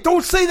 Quit.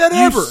 Don't say that You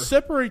ever.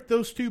 separate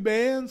those two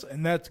bands,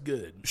 and that's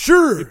good.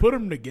 Sure. You put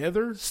them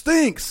together.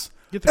 Stinks.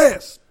 Get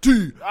the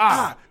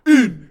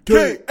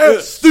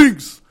STINKS.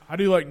 Stinks. I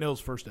do like Nell's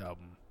first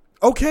album.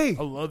 Okay.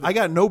 I love it. I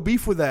got no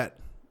beef with that.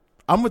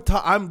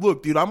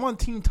 Look, dude, I'm on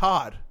Team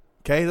Todd.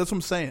 Okay? That's what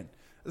I'm saying.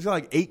 He's got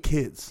like 8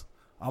 kids.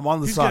 I'm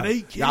on the He's side. got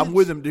 8 kids? Yeah, I'm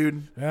with him,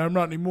 dude. Yeah, I'm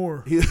not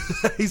anymore.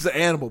 He's an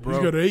animal,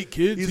 bro. He's got 8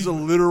 kids. He's a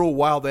literal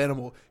wild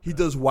animal. He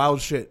does wild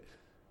shit.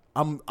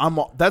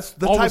 That's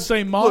the all type. the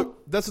same mom.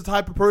 Look, that's the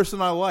type of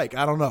person I like.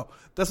 I don't know.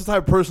 That's the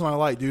type of person I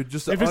like, dude.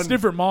 Just if it's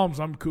different moms,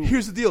 I'm cool.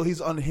 Here's the deal.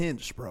 He's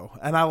unhinged, bro,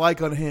 and I like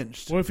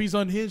unhinged. Well, if he's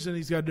unhinged, then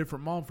he's got a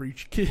different mom for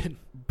each kid.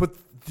 But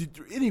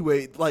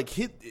anyway, like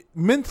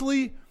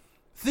mentally,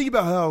 think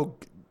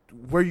about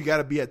where you got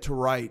to be at to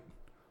write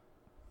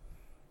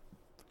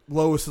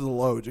Lowest of the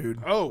Low, dude.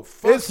 Oh,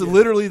 fuck it's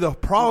literally the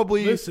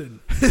probably.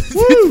 Listen,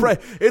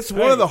 it's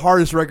one of the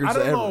hardest records I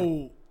don't ever.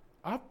 know.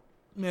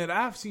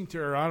 I've seen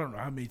Terror. I don't know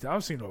how many times.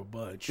 I've seen it a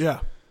bunch. Yeah.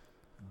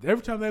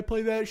 Every time they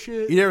play that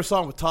shit. You never saw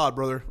him with Todd,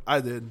 brother.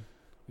 I did.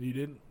 You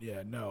didn't?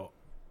 Yeah, no.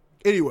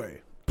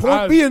 Anyway,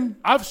 point being,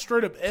 I've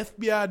straight up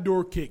FBI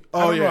door kicked.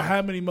 I don't know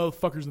how many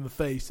motherfuckers in the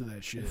face to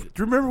that shit. Do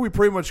you remember we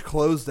pretty much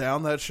closed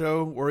down that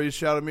show where he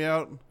shouted me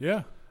out?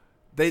 Yeah.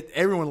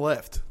 Everyone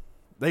left.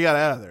 They got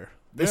out of there.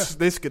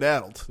 They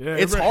skedaddled. Yeah,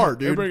 it's hard,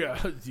 dude.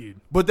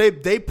 Dude. But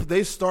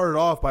they started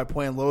off by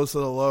playing Lowest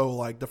of the Low,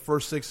 like the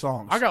first 6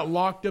 songs. I got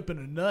locked up in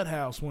a nut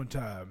house one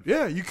time.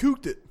 Yeah, you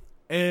cooked it.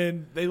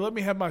 And they let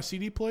me have my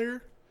CD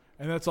player.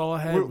 And that's all I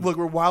had.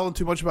 We're wilding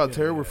too much about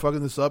terror. Yeah. We're fucking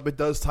this up. It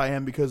does tie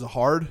in because of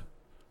hard,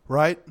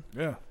 right?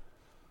 Yeah.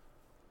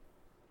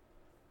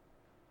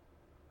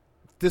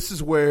 This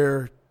is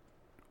where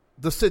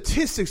the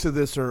statistics of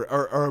this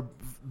are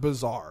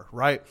bizarre,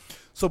 right?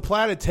 So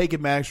Platt had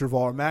taken Mag's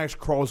revolver. Mag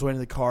crawls away in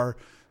the car.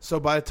 So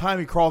by the time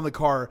he crawled in the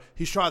car,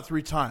 he shot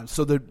 3 times.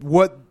 So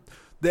what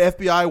the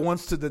FBI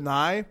wants to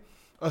deny,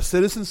 a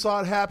citizen saw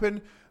it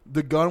happen.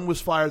 The gun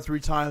was fired 3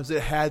 times.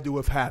 It had to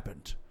have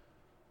happened.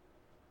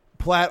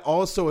 Platt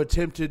also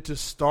attempted to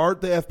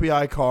start the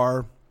FBI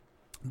car.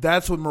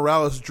 That's when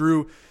Morales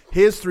drew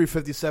his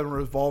 .357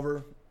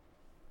 revolver.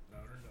 No,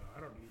 I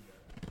don't need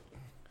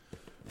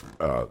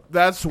that.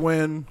 That's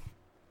when...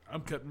 I'm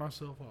cutting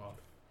myself off.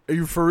 Are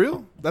you for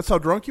real? That's how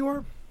drunk you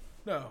are?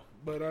 No,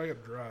 but I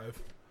got to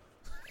drive.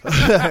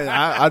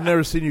 I've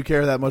never seen you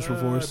care that much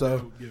before. So,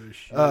 don't give a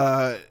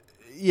shit.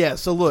 Yeah,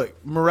 so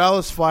look,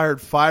 Morales fired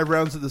 5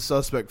 rounds at the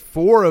suspect.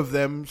 4 of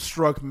them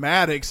struck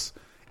Maddox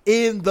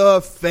in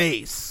the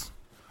face.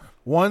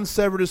 1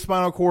 severed his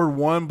spinal cord,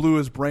 1 blew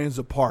his brains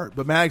apart.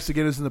 But Maddox,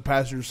 again, is in the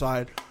passenger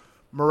side.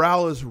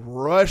 Morales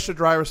rushed the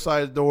driver's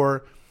side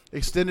door,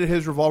 extended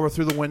his revolver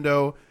through the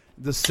window.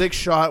 The 6th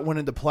shot went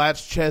into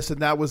Platt's chest,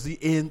 and that was the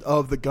end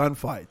of the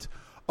gunfight.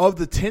 Of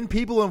the 10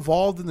 people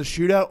involved in the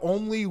shootout,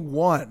 only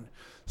 1,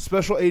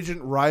 Special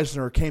Agent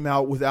Reisner, came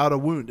out without a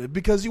wound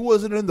because he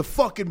wasn't in the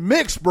fucking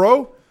mix,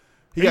 bro.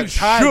 He got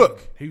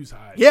shook. He was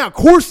hiding. Yeah, of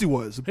course he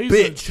was. He was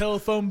in a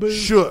telephone booth.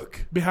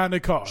 Shook. Behind the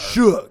car.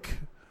 Shook.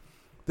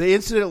 The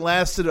incident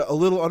lasted a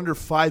little under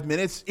 5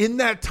 minutes. In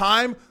that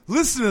time,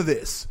 listen to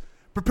this.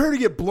 Prepare to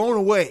get blown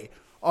away.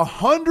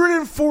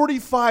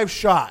 145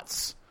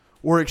 shots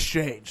were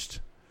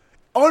exchanged.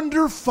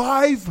 Under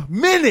 5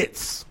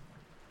 minutes.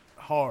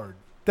 Hard.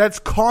 That's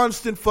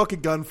constant fucking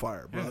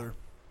gunfire, brother. Yeah.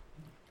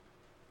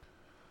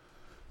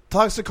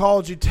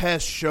 Toxicology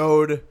tests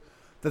showed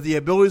that the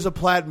abilities of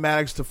Platt and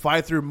Maddox to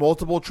fight through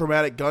multiple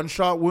traumatic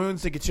gunshot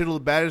wounds and continue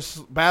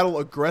to battle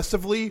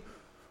aggressively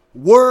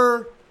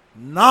were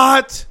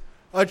not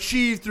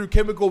achieved through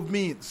chemical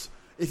means.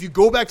 If you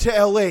go back to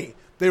L.A.,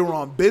 they were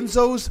on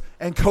benzos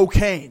and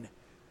cocaine.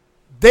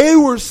 They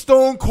were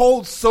stone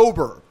cold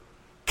sober.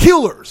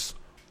 Killers.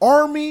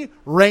 Army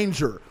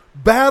Ranger.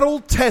 Battle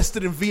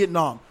tested in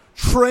Vietnam.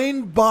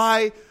 Trained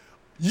by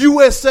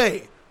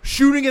USA.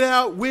 Shooting it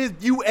out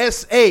with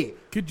USA.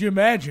 Could you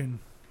imagine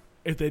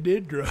if they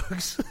did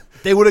drugs?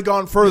 They would have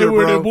gone further, bro. They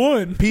would have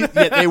won.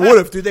 Yeah, they would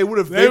have, dude. They would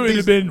have. They would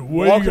have been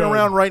walking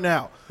around right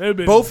now.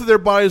 Both of their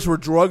bodies were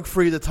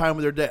drug-free at the time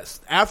of their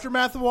deaths.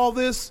 Aftermath of all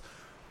this,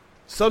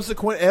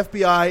 subsequent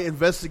FBI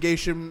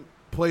investigation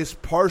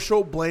placed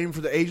partial blame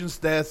for the agents'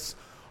 deaths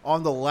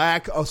on the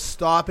lack of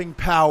stopping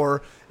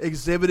power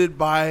exhibited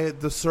by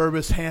the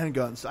service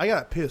handguns. I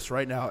got pissed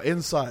right now.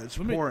 Inside. It's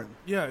pouring.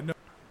 Yeah, no.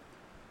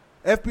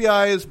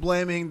 FBI is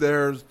blaming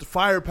their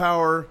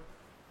firepower,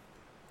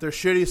 their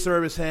shitty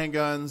service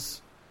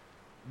handguns.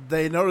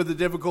 They noted the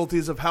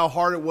difficulties of how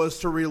hard it was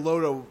to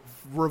reload a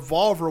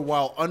revolver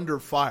while under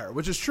fire,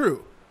 which is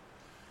true.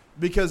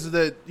 Because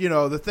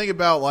the thing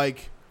about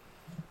like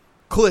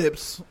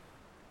clips,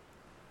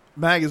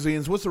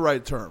 magazines, what's the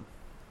right term?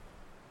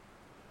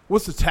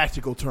 What's the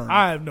tactical term?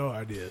 I have no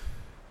idea.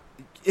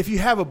 If you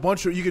have a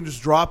bunch of, you can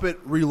just drop it,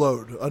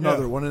 reload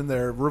another one in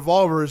there.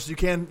 Revolvers, you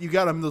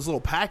got them in those little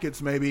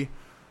packets maybe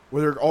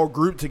where they're all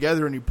grouped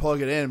together and you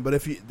plug it in. But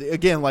if you,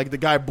 again, like the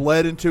guy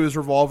bled into his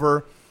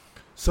revolver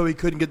so he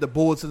couldn't get the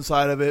bullets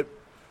inside of it.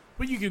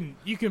 But you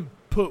can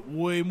put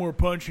way more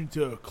punch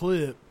into a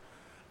clip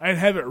and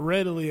have it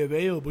readily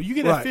available. You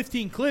can have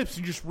 15 clips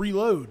and just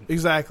reload.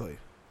 Exactly.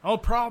 All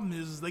the problem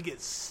is they get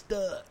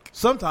stuck.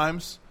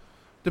 Sometimes.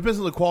 Depends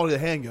on the quality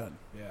of the handgun.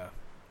 Yeah.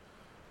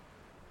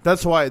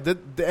 That's why the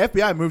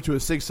FBI moved to a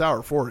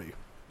 6-hour 40.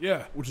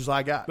 Yeah. Which is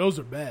I got. Those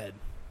are bad.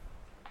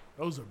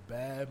 Those are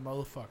bad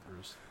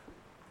motherfuckers.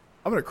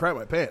 I'm going to crap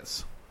my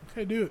pants.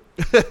 Okay, do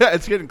it.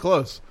 It's getting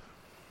close.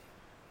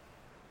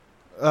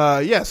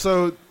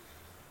 So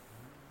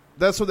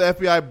that's what the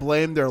FBI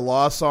blamed their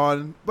loss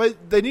on.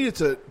 But they needed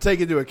to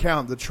take into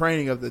account the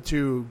training of the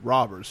 2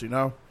 robbers, you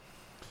know?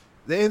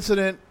 The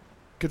incident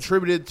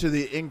contributed to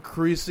the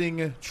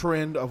increasing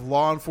trend of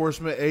law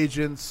enforcement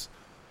agents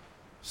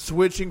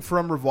switching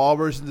from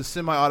revolvers into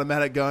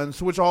semi-automatic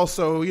guns, which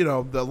also,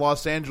 the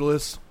Los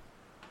Angeles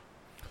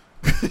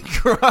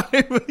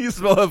crime, you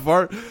smell that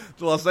fart,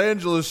 the Los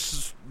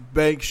Angeles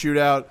bank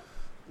shootout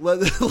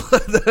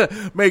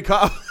made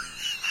cops.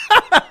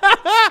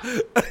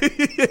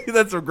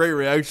 That's a great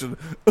reaction.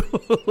 I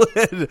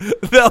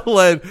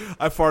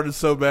farted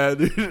so bad,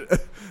 dude.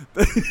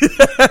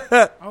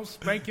 I'm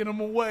spanking them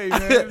away,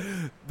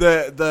 man.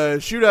 The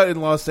shootout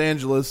in Los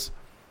Angeles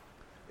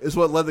is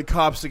what led the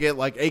cops to get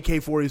like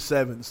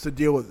AK-47s to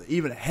deal with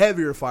even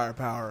heavier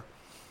firepower.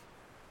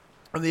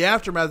 In the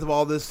aftermath of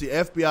all this, the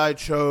FBI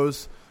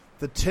chose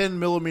the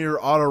 10mm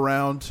auto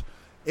round.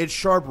 Its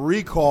sharp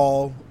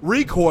recoil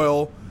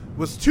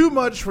was too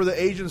much for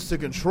the agents to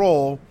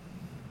control,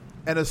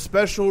 and a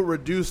special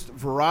reduced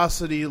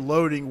veracity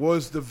loading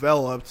was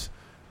developed.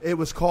 It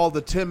was called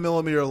the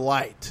 10mm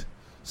light.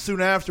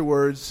 Soon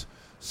afterwards,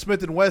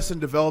 Smith & Wesson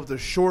developed a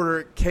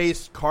shorter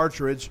cased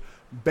cartridge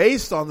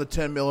based on the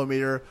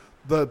 10mm,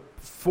 the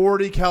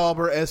 40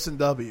 caliber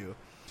S&W.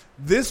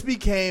 This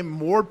became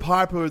more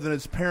popular than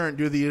its parent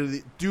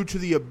due to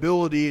the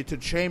ability to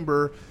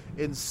chamber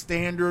in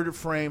standard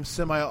frame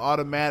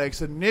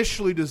semi-automatics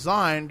initially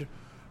designed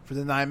for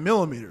the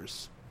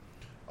 9mm.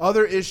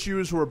 Other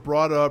issues were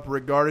brought up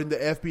regarding the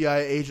FBI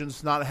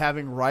agents not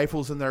having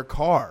rifles in their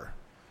car.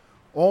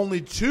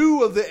 Only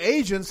 2 of the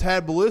agents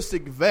had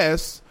ballistic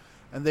vests,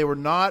 and they were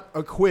not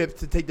equipped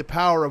to take the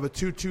power of a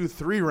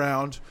 .223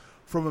 round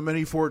from a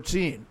Mini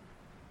 14.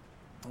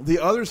 The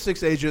other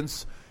 6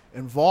 agents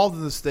involved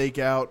in the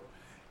stakeout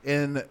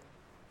in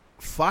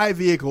 5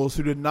 vehicles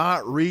who did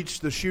not reach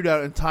the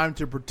shootout in time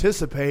to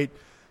participate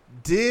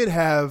did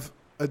have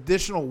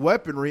additional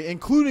weaponry,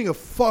 including a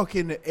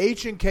fucking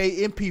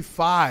H&K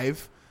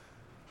MP5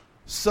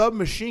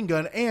 submachine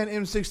gun and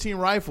M16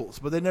 rifles,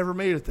 but they never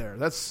made it there.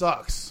 That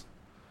sucks.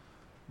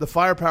 The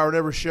firepower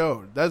never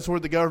showed. That's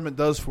what the government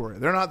does for you.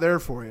 They're not there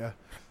for you.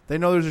 They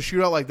know there's a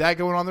shootout like that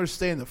going on. They're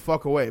staying the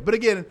fuck away. But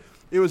again,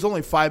 it was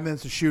only 5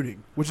 minutes of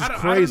shooting, which is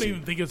crazy. I don't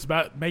even think it's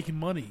about making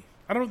money.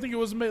 I don't think it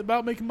was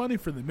about making money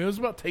for them. It was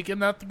about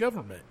taking out the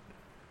government.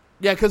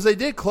 Yeah, because they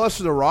did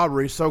cluster the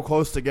robbery so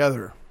close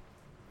together.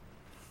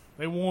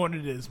 They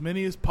wanted as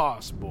many as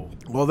possible.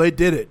 Well, they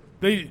did it.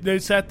 They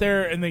sat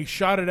there and they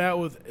shot it out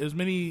with as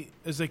many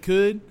as they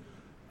could.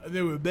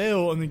 They would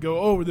bail and then go,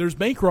 oh, there's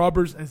bank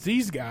robbers and it's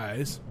these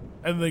guys.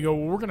 And they go,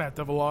 well, we're going to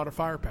have a lot of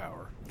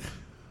firepower.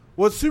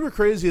 What's super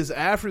crazy is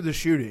after the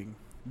shooting,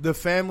 the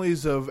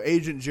families of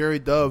Agent Jerry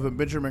Dove and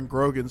Benjamin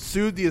Grogan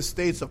sued the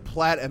estates of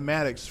Platt and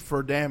Maddox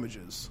for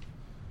damages.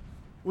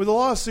 Well, the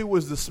lawsuit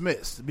was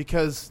dismissed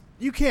because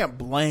you can't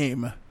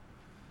blame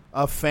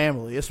a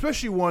family,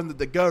 especially one that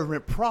the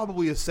government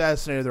probably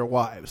assassinated their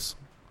wives.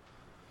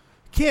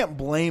 Can't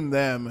blame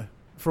them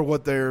for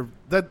what they're...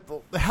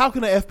 How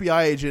can an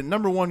FBI agent,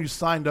 number one, you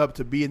signed up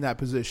to be in that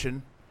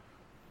position.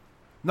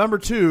 Number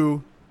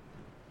two,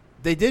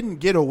 they didn't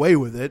get away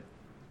with it.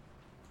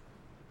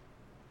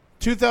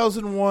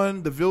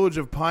 2001, the village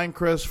of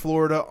Pinecrest,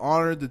 Florida,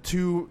 honored the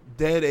 2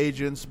 dead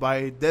agents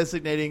by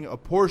designating a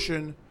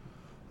portion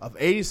of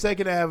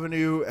 82nd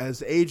Avenue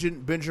as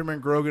Agent Benjamin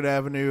Grogan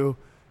Avenue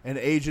and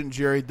Agent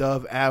Jerry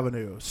Dove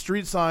Avenue.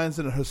 Street signs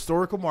and a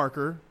historical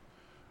marker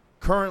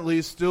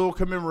currently still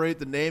commemorate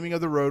the naming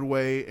of the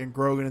roadway in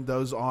Grogan and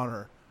Dove's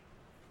honor.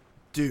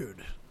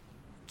 Dude,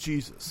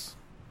 Jesus.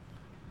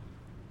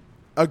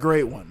 A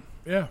great one.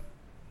 Yeah.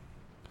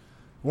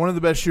 One of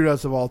the best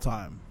shootouts of all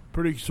time.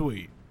 Pretty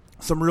sweet.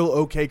 Some real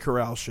OK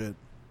Corral shit.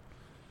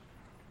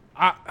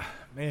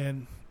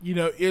 Man, you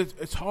know,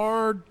 it's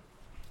hard.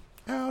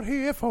 Out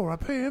here for a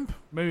pimp.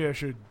 Maybe I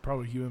should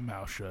probably keep my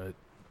mouth shut.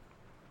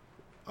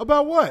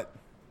 About what?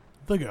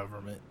 The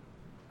government.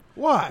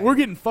 Why? We're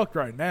getting fucked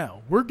right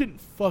now. We're getting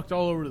fucked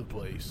all over the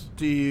place.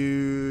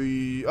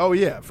 Oh,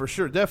 yeah, for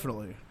sure.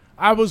 Definitely.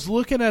 I was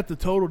looking at the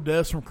total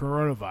deaths from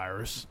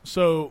coronavirus.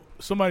 So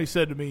somebody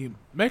said to me,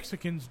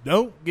 Mexicans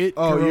don't get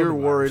coronavirus. Oh, you're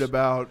worried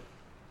about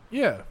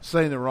yeah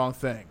saying the wrong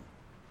thing.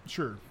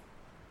 Sure.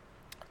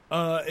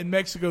 In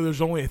Mexico,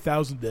 there's only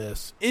 1,000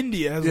 deaths.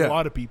 India has a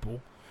lot of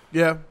people.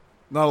 Yeah.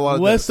 Not a lot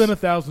of Less deaths. than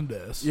 1,000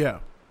 deaths. Yeah.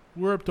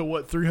 We're up to,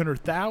 what,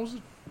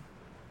 300,000?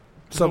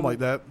 Something like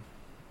that.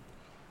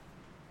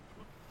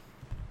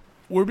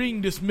 We're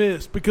being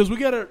dismissed because we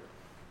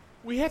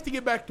have to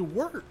get back to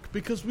work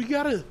because we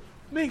got to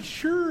make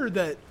sure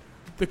that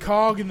the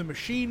cog in the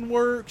machine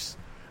works,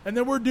 and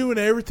then we're doing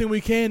everything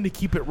we can to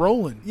keep it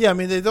rolling. Yeah, I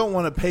mean, they don't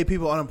want to pay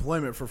people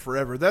unemployment for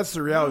forever. That's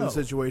the reality of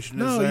the situation.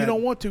 No, you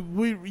don't want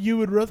to. You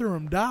would rather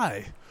them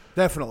die.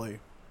 Definitely.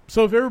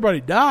 So if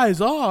everybody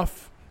dies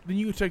off, then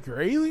you can take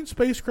your alien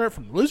spacecraft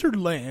from Lizard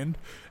Land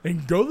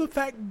and go the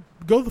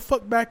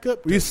fuck back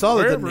up. We saw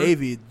wherever. that the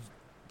Navy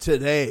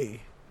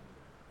today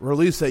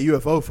released that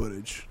UFO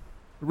footage.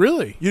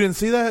 Really? You didn't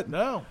see that?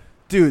 No.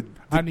 Dude.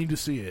 I need to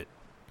see it.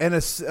 And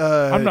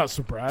I'm not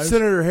surprised.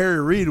 Senator Harry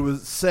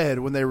Reid said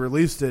when they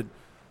released it,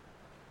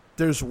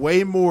 there's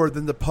way more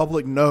than the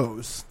public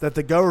knows that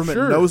the government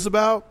knows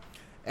about,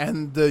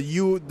 and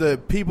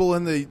the people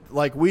in the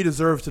we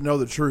deserve to know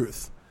the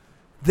truth.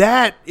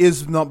 That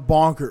is not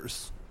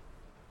bonkers.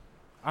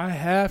 I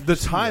have the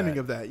timing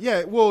of that.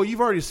 Yeah, well,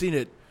 you've already seen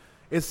it.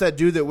 It's that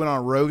dude that went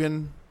on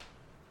Rogan.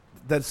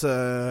 That's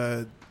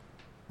a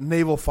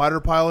naval fighter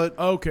pilot.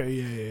 Okay,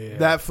 yeah.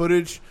 That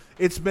footage,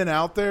 it's been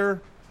out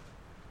there.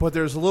 But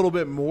there's a little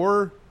bit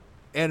more,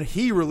 and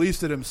he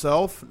released it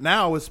himself.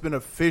 Now it's been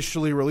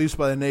officially released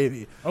by the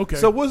Navy. Okay.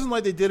 So it wasn't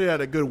like they did it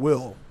out of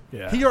goodwill.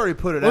 Yeah. He already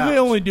put it out. Well, they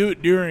only do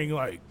it during,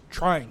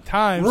 trying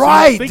times.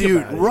 Right, so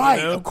dude. Right.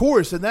 You know? Of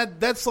course. And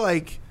that's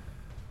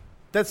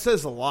that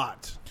says a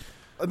lot.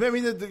 I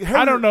mean,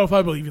 I don't know if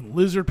I believe in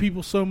lizard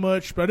people so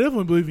much, but I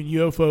definitely believe in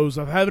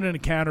UFOs. I've had an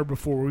encounter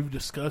before. We've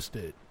discussed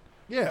it.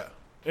 Yeah.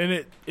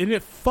 And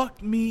it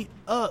fucked me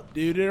up,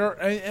 dude.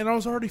 And I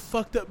was already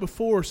fucked up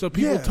before, so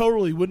people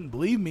totally wouldn't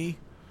believe me.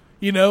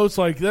 You know, it's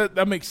like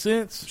that makes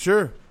sense.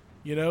 Sure.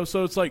 You know,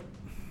 so it's like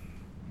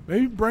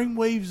maybe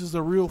brainwaves is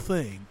a real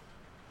thing.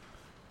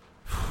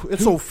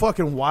 it's a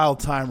fucking wild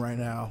time right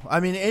now. I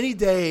mean, any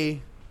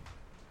day.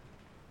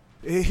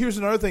 Here's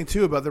another thing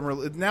too about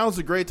them. Now is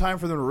a great time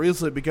for them to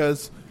release it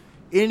because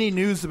any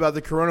news about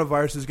the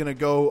coronavirus is going to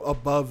go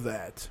above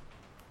that.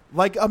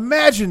 Like,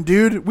 imagine,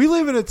 dude, we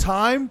live in a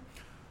time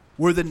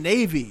where the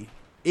Navy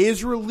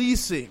is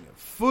releasing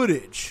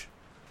footage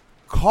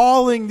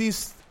calling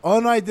these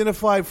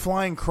unidentified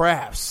flying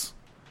crafts,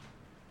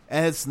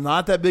 and it's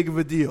not that big of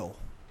a deal.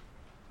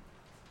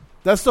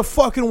 That's the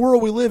fucking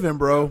world we live in,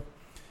 bro.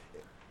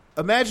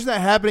 Imagine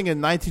that happening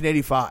in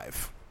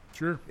 1985.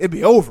 Sure. It'd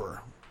be over.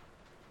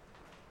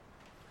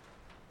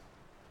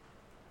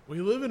 We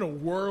live in a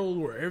world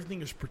where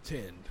everything is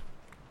pretend.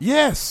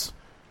 Yes.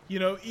 You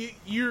know,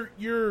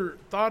 your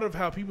thought of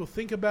how people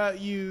think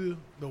about you,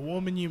 the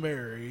woman you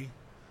marry,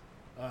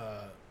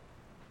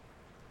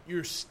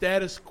 your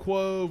status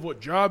quo of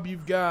what job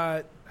you've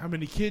got, how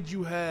many kids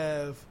you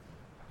have,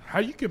 how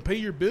you can pay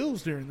your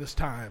bills during this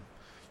time.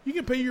 You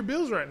can pay your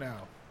bills right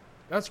now.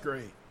 That's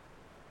great.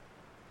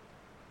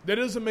 That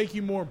doesn't make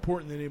you more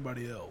important than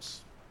anybody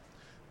else.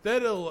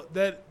 That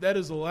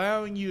is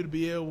allowing you to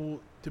be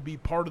able to be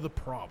part of the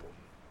problem,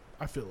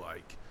 I feel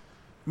like.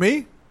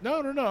 Me?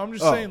 No. I'm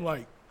just saying,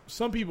 like,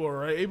 some people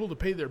are able to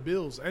pay their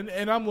bills.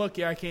 And I'm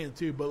lucky I can,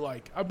 too. But,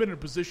 like, I've been in a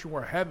position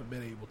where I haven't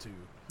been able to.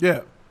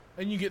 Yeah.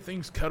 And you get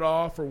things cut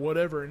off or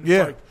whatever. And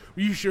it's like,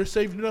 well, you sure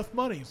saved enough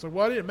money. It's like,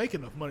 well, I didn't make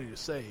enough money to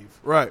save.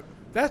 Right.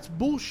 That's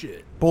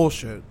bullshit.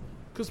 Bullshit.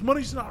 Because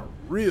money's not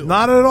real.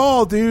 Not at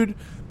all, dude.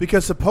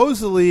 Because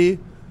supposedly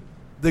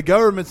the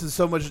government's in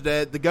so much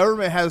debt. The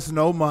government has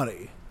no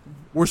money.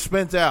 We're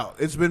spent out.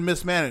 It's been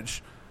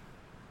mismanaged.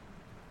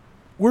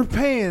 We're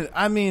paying.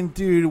 I mean,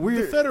 dude,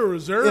 we're the Federal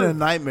Reserve in a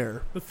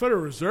nightmare. The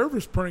Federal Reserve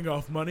is printing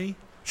off money.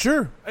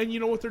 Sure. And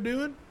you know what they're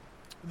doing?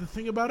 The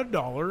thing about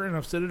 $1, and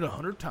I've said it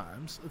 100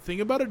 times, the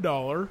thing about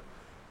 $1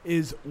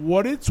 is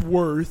what it's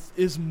worth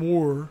is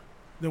more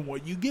than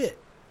what you get.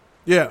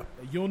 Yeah.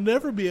 You'll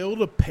never be able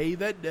to pay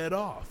that debt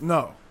off.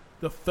 No.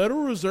 The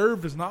Federal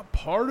Reserve is not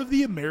part of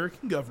the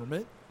American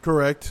government.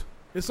 Correct.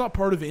 It's not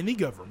part of any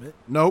government.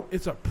 Nope.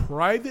 It's a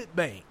private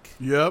bank.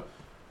 Yep.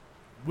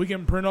 We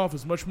can print off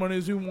as much money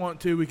as we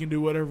want to. We can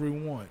do whatever we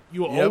want.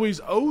 You will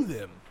always owe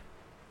them.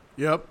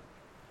 Yep.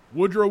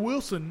 Woodrow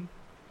Wilson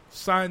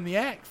signed the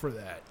act for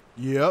that.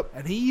 Yep.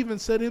 And he even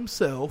said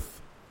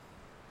himself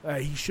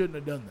he shouldn't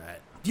have done that.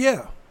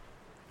 Yeah.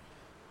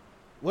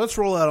 Let's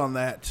roll out on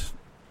that.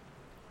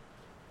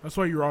 That's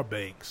why you rob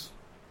banks.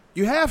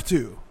 You have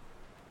to.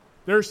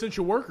 They're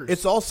essential workers.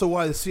 It's also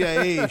why the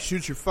CIA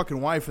shoots your fucking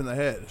wife in the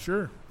head.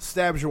 Sure.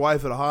 Stabs your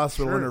wife at a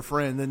hospital and her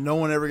friend, then no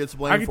one ever gets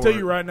blamed for it. I can tell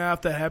you right now,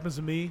 if that happens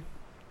to me,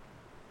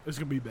 it's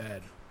going to be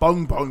bad.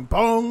 Bong, bong,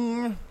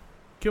 bong.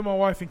 Kill my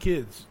wife and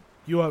kids.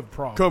 You'll have a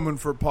problem. Coming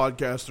for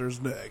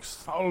podcasters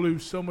next. I'll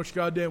lose so much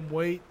goddamn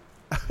weight.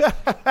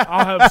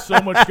 I'll have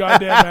so much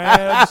goddamn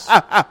abs.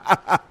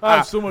 I'll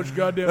have so much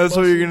goddamn That's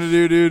muscles. what you're going to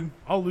do, dude.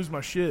 I'll lose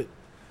my shit.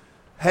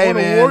 Hey, I want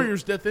man. a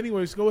warrior's death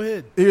anyways. Go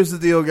ahead. Here's the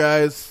deal,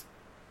 guys.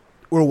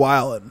 We're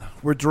wildin'.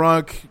 We're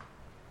drunk.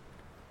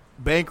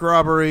 Bank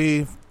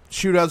robbery.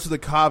 Shootouts with the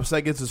cops.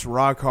 That gets us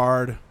rock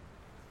hard.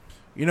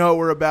 You know what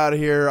we're about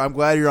here. I'm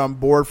glad you're on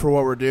board for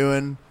what we're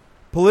doing.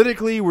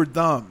 Politically, we're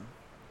dumb.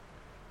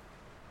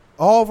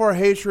 All of our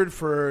hatred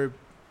for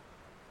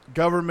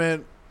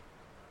government,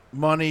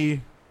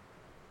 money,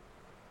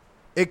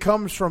 it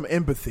comes from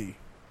empathy.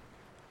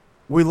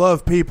 We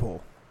love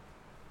people.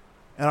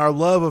 And our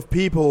love of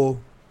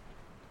people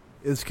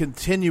is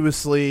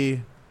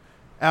continuously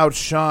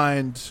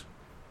outshined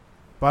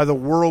by the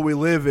world we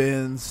live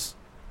in's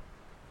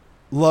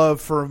love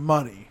for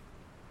money.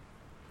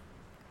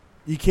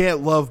 You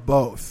can't love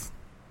both.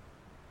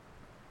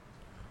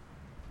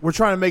 We're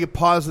trying to make a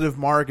positive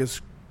mark,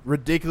 as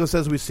ridiculous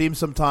as we seem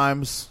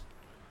sometimes.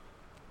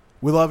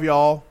 We love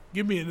y'all.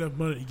 Give me enough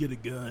money to get a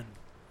gun.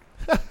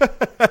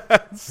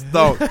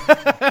 Don't.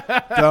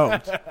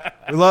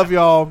 We love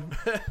y'all.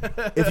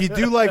 If you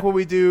do like what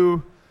we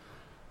do,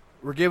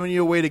 we're giving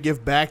you a way to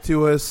give back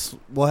to us.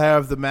 We'll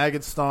have the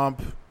Maggot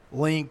Stomp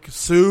link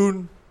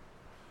soon,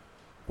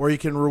 where you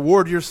can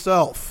reward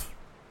yourself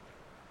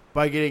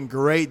by getting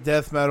great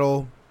death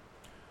metal.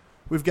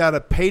 We've got a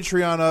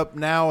Patreon up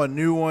now, a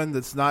new one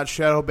that's not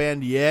shadow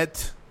banned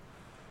yet.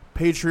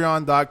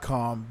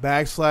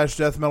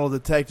 Patreon.com/Death Metal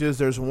Detectives.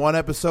 There's one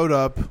episode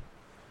up.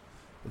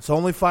 It's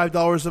only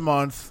 $5 a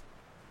month.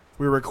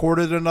 We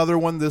recorded another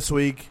one this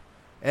week.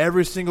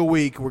 Every single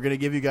week, we're going to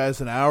give you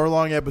guys an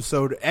hour-long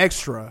episode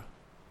extra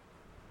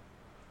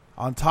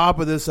on top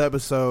of this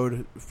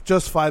episode,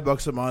 just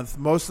 $5 a month.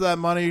 Most of that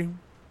money,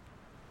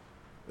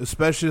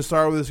 especially to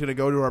start with, is going to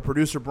go to our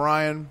producer,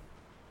 Brian,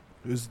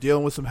 who's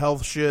dealing with some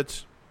health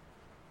shit.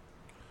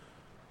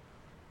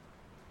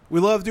 We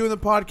love doing the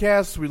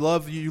podcast. We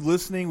love you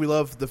listening. We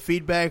love the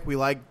feedback. We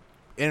like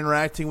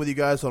interacting with you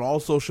guys on all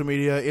social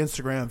media,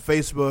 Instagram,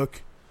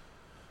 Facebook,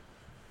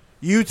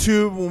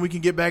 YouTube, when we can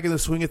get back in the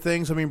swing of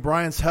things. I mean,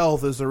 Brian's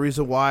health is the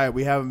reason why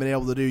we haven't been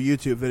able to do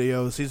YouTube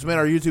videos. He's made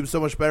our YouTube so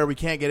much better. We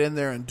can't get in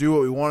there and do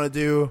what we want to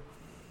do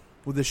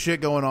with the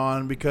shit going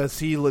on because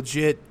he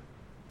legit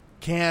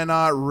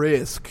cannot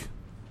risk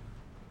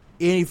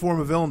any form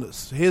of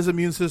illness. His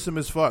immune system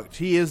is fucked.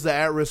 He is the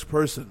at-risk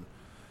person.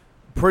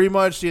 Pretty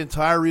much the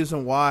entire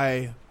reason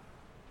why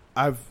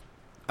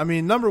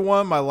number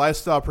one, my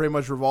lifestyle pretty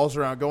much revolves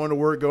around going to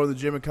work, going to the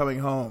gym, and coming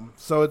home.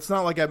 So it's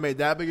not like I've made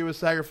that big of a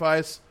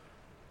sacrifice,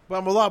 but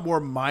I'm a lot more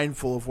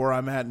mindful of where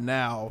I'm at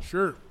now.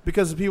 Sure.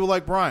 Because of people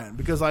like Brian.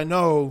 Because I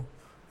know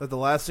that the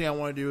last thing I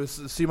want to do is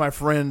see my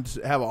friend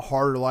have a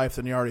harder life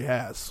than he already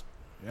has.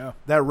 Yeah.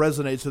 That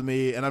resonates with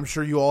me, and I'm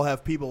sure you all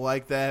have people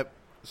like that,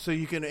 so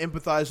you can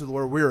empathize with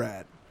where we're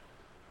at.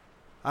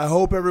 I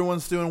hope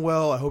everyone's doing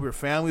well. I hope your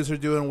families are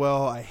doing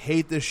well. I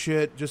hate this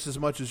shit just as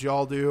much as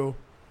y'all do.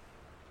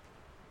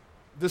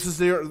 This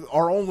is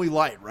our only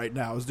light right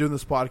now is doing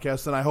this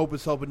podcast, and I hope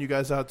it's helping you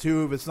guys out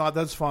too. If it's not,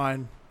 that's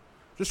fine.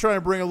 Just trying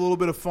to bring a little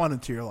bit of fun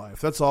into your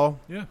life. That's all.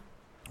 Yeah.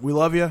 We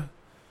love you.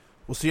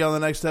 We'll see you on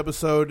the next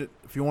episode.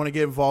 If you want to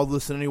get involved,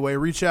 listen anyway,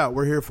 reach out.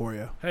 We're here for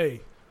you.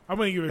 Hey, I'm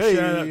going to give a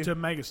shout out to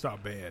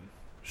Megastop Band.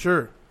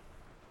 Sure.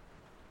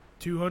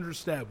 200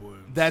 Stab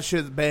Wounds. That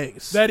shit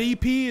bangs. That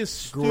EP is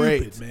stupid,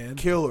 great, man.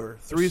 Killer.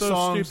 3 so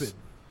songs. Stupid.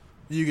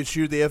 You could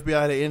shoot the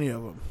FBI to any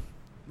of them.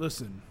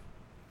 Listen,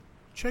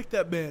 check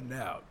that band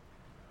out.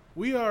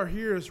 We are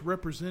here as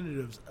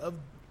representatives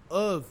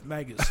of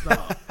Maggot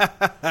Stomp.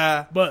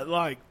 But,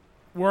 like,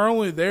 we're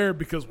only there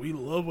because we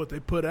love what they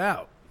put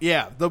out.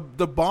 Yeah, the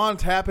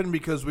bond happened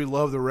because we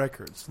love the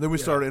records. Then we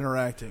started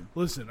interacting.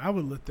 Listen, I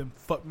would let them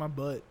fuck my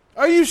butt.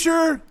 Are you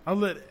sure? I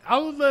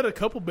would let a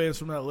couple bands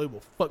from that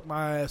label fuck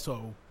my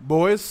asshole.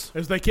 Boys?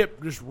 As they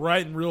kept just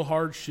writing real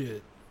hard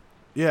shit.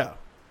 Yeah.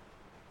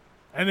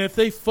 And if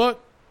they fuck...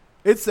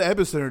 It's the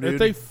epicenter, dude. If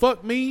they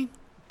fuck me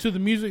to the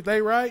music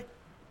they write,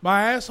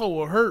 my asshole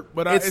will hurt,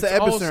 but it's the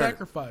all epicenter.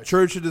 sacrifice.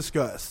 Church of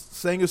Disgust,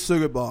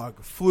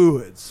 Sanguisugabog,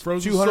 Fluids,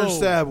 Frozen 200 Soul.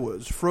 Stab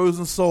Wounds,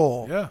 Frozen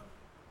Soul. Yeah.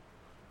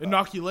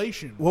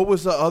 Inoculation. What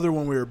was the other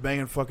one we were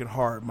banging fucking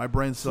hard? My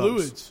brain sucks.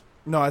 Fluids.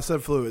 No, I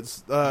said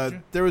Fluids.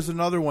 There was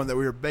another one that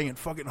we were banging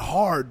fucking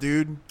hard,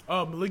 dude.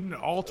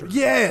 Malignant Altar.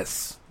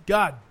 Yes!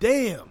 God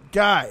damn.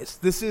 Guys,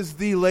 this is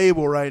the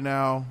label right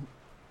now.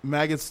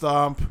 Maggot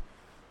Stomp.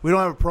 We don't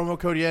have a promo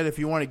code yet. If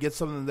you want to get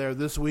something there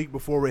this week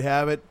before we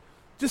have it,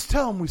 just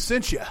tell them we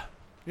sent you.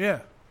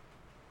 Yeah.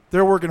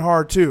 They're working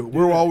hard, too.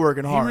 We're all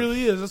working hard. He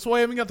really is. That's why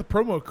I haven't got the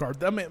promo card.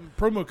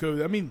 Promo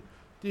code. I mean,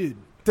 dude.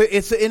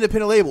 It's an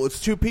independent label. It's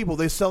 2 people.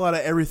 They sell out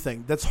of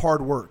everything. That's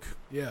hard work.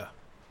 Yeah.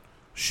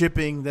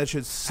 Shipping, that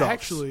shit sucks.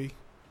 Actually,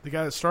 the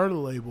guy that started the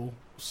label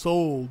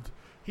sold.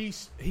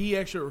 He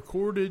actually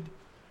recorded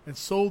and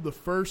sold the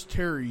first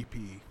Terror EP.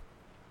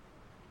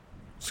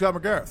 Scott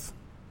McGareth.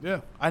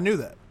 Yeah. I knew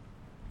that.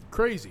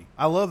 Crazy.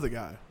 I love the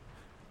guy.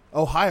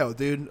 Ohio,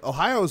 dude.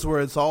 Ohio is where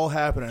it's all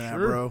happening at,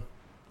 bro.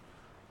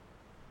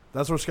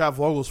 That's where Scott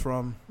Vogel's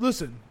from.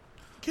 Listen.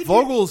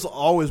 Vogel's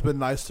always been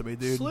nice to me,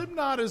 dude.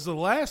 Slipknot is the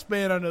last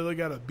band I know that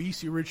got a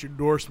BC Rich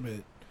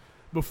endorsement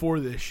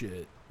before this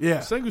shit. Yeah.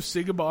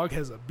 Sanguisugabog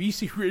has a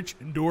BC Rich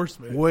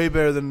endorsement. Way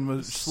better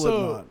than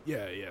Slipknot.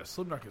 Yeah.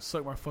 Slipknot can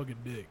suck my fucking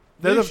dick.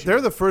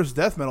 They're the first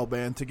death metal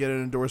band to get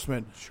an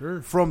endorsement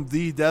from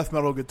the death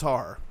metal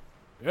guitar.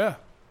 Yeah.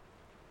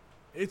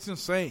 It's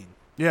insane.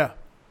 Yeah.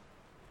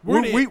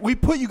 We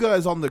put you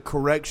guys on the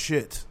correct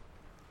shit.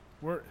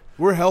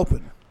 We're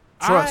helping.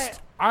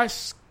 Trust.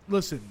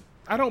 Listen,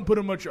 I don't put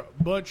a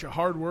bunch of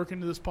hard work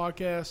into this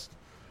podcast,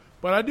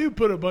 but I do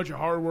put a bunch of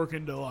hard work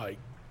into, like,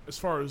 as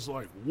far as,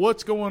 like,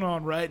 what's going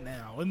on right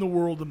now in the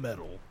world of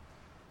metal.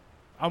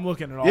 I'm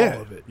looking at all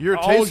of it. You're a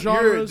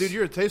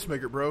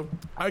tastemaker, bro.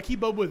 I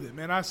keep up with it,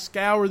 man. I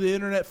scour the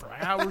internet for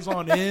hours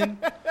on end.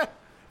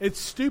 It's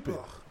stupid.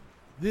 Ugh.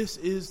 This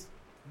is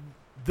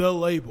the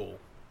label.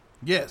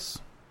 Yes.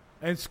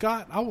 And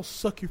Scott, I will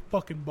suck your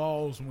fucking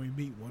balls when we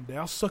meet one day.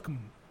 I'll suck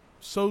them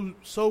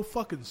so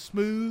fucking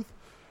smooth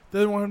that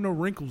they won't have no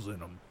wrinkles in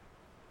them.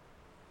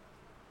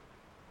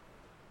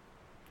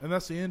 And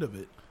that's the end of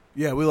it.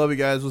 Yeah, we love you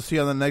guys. We'll see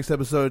you on the next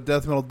episode of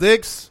Death Metal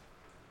Dicks.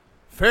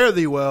 Fare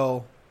thee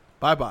well.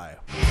 Bye-bye.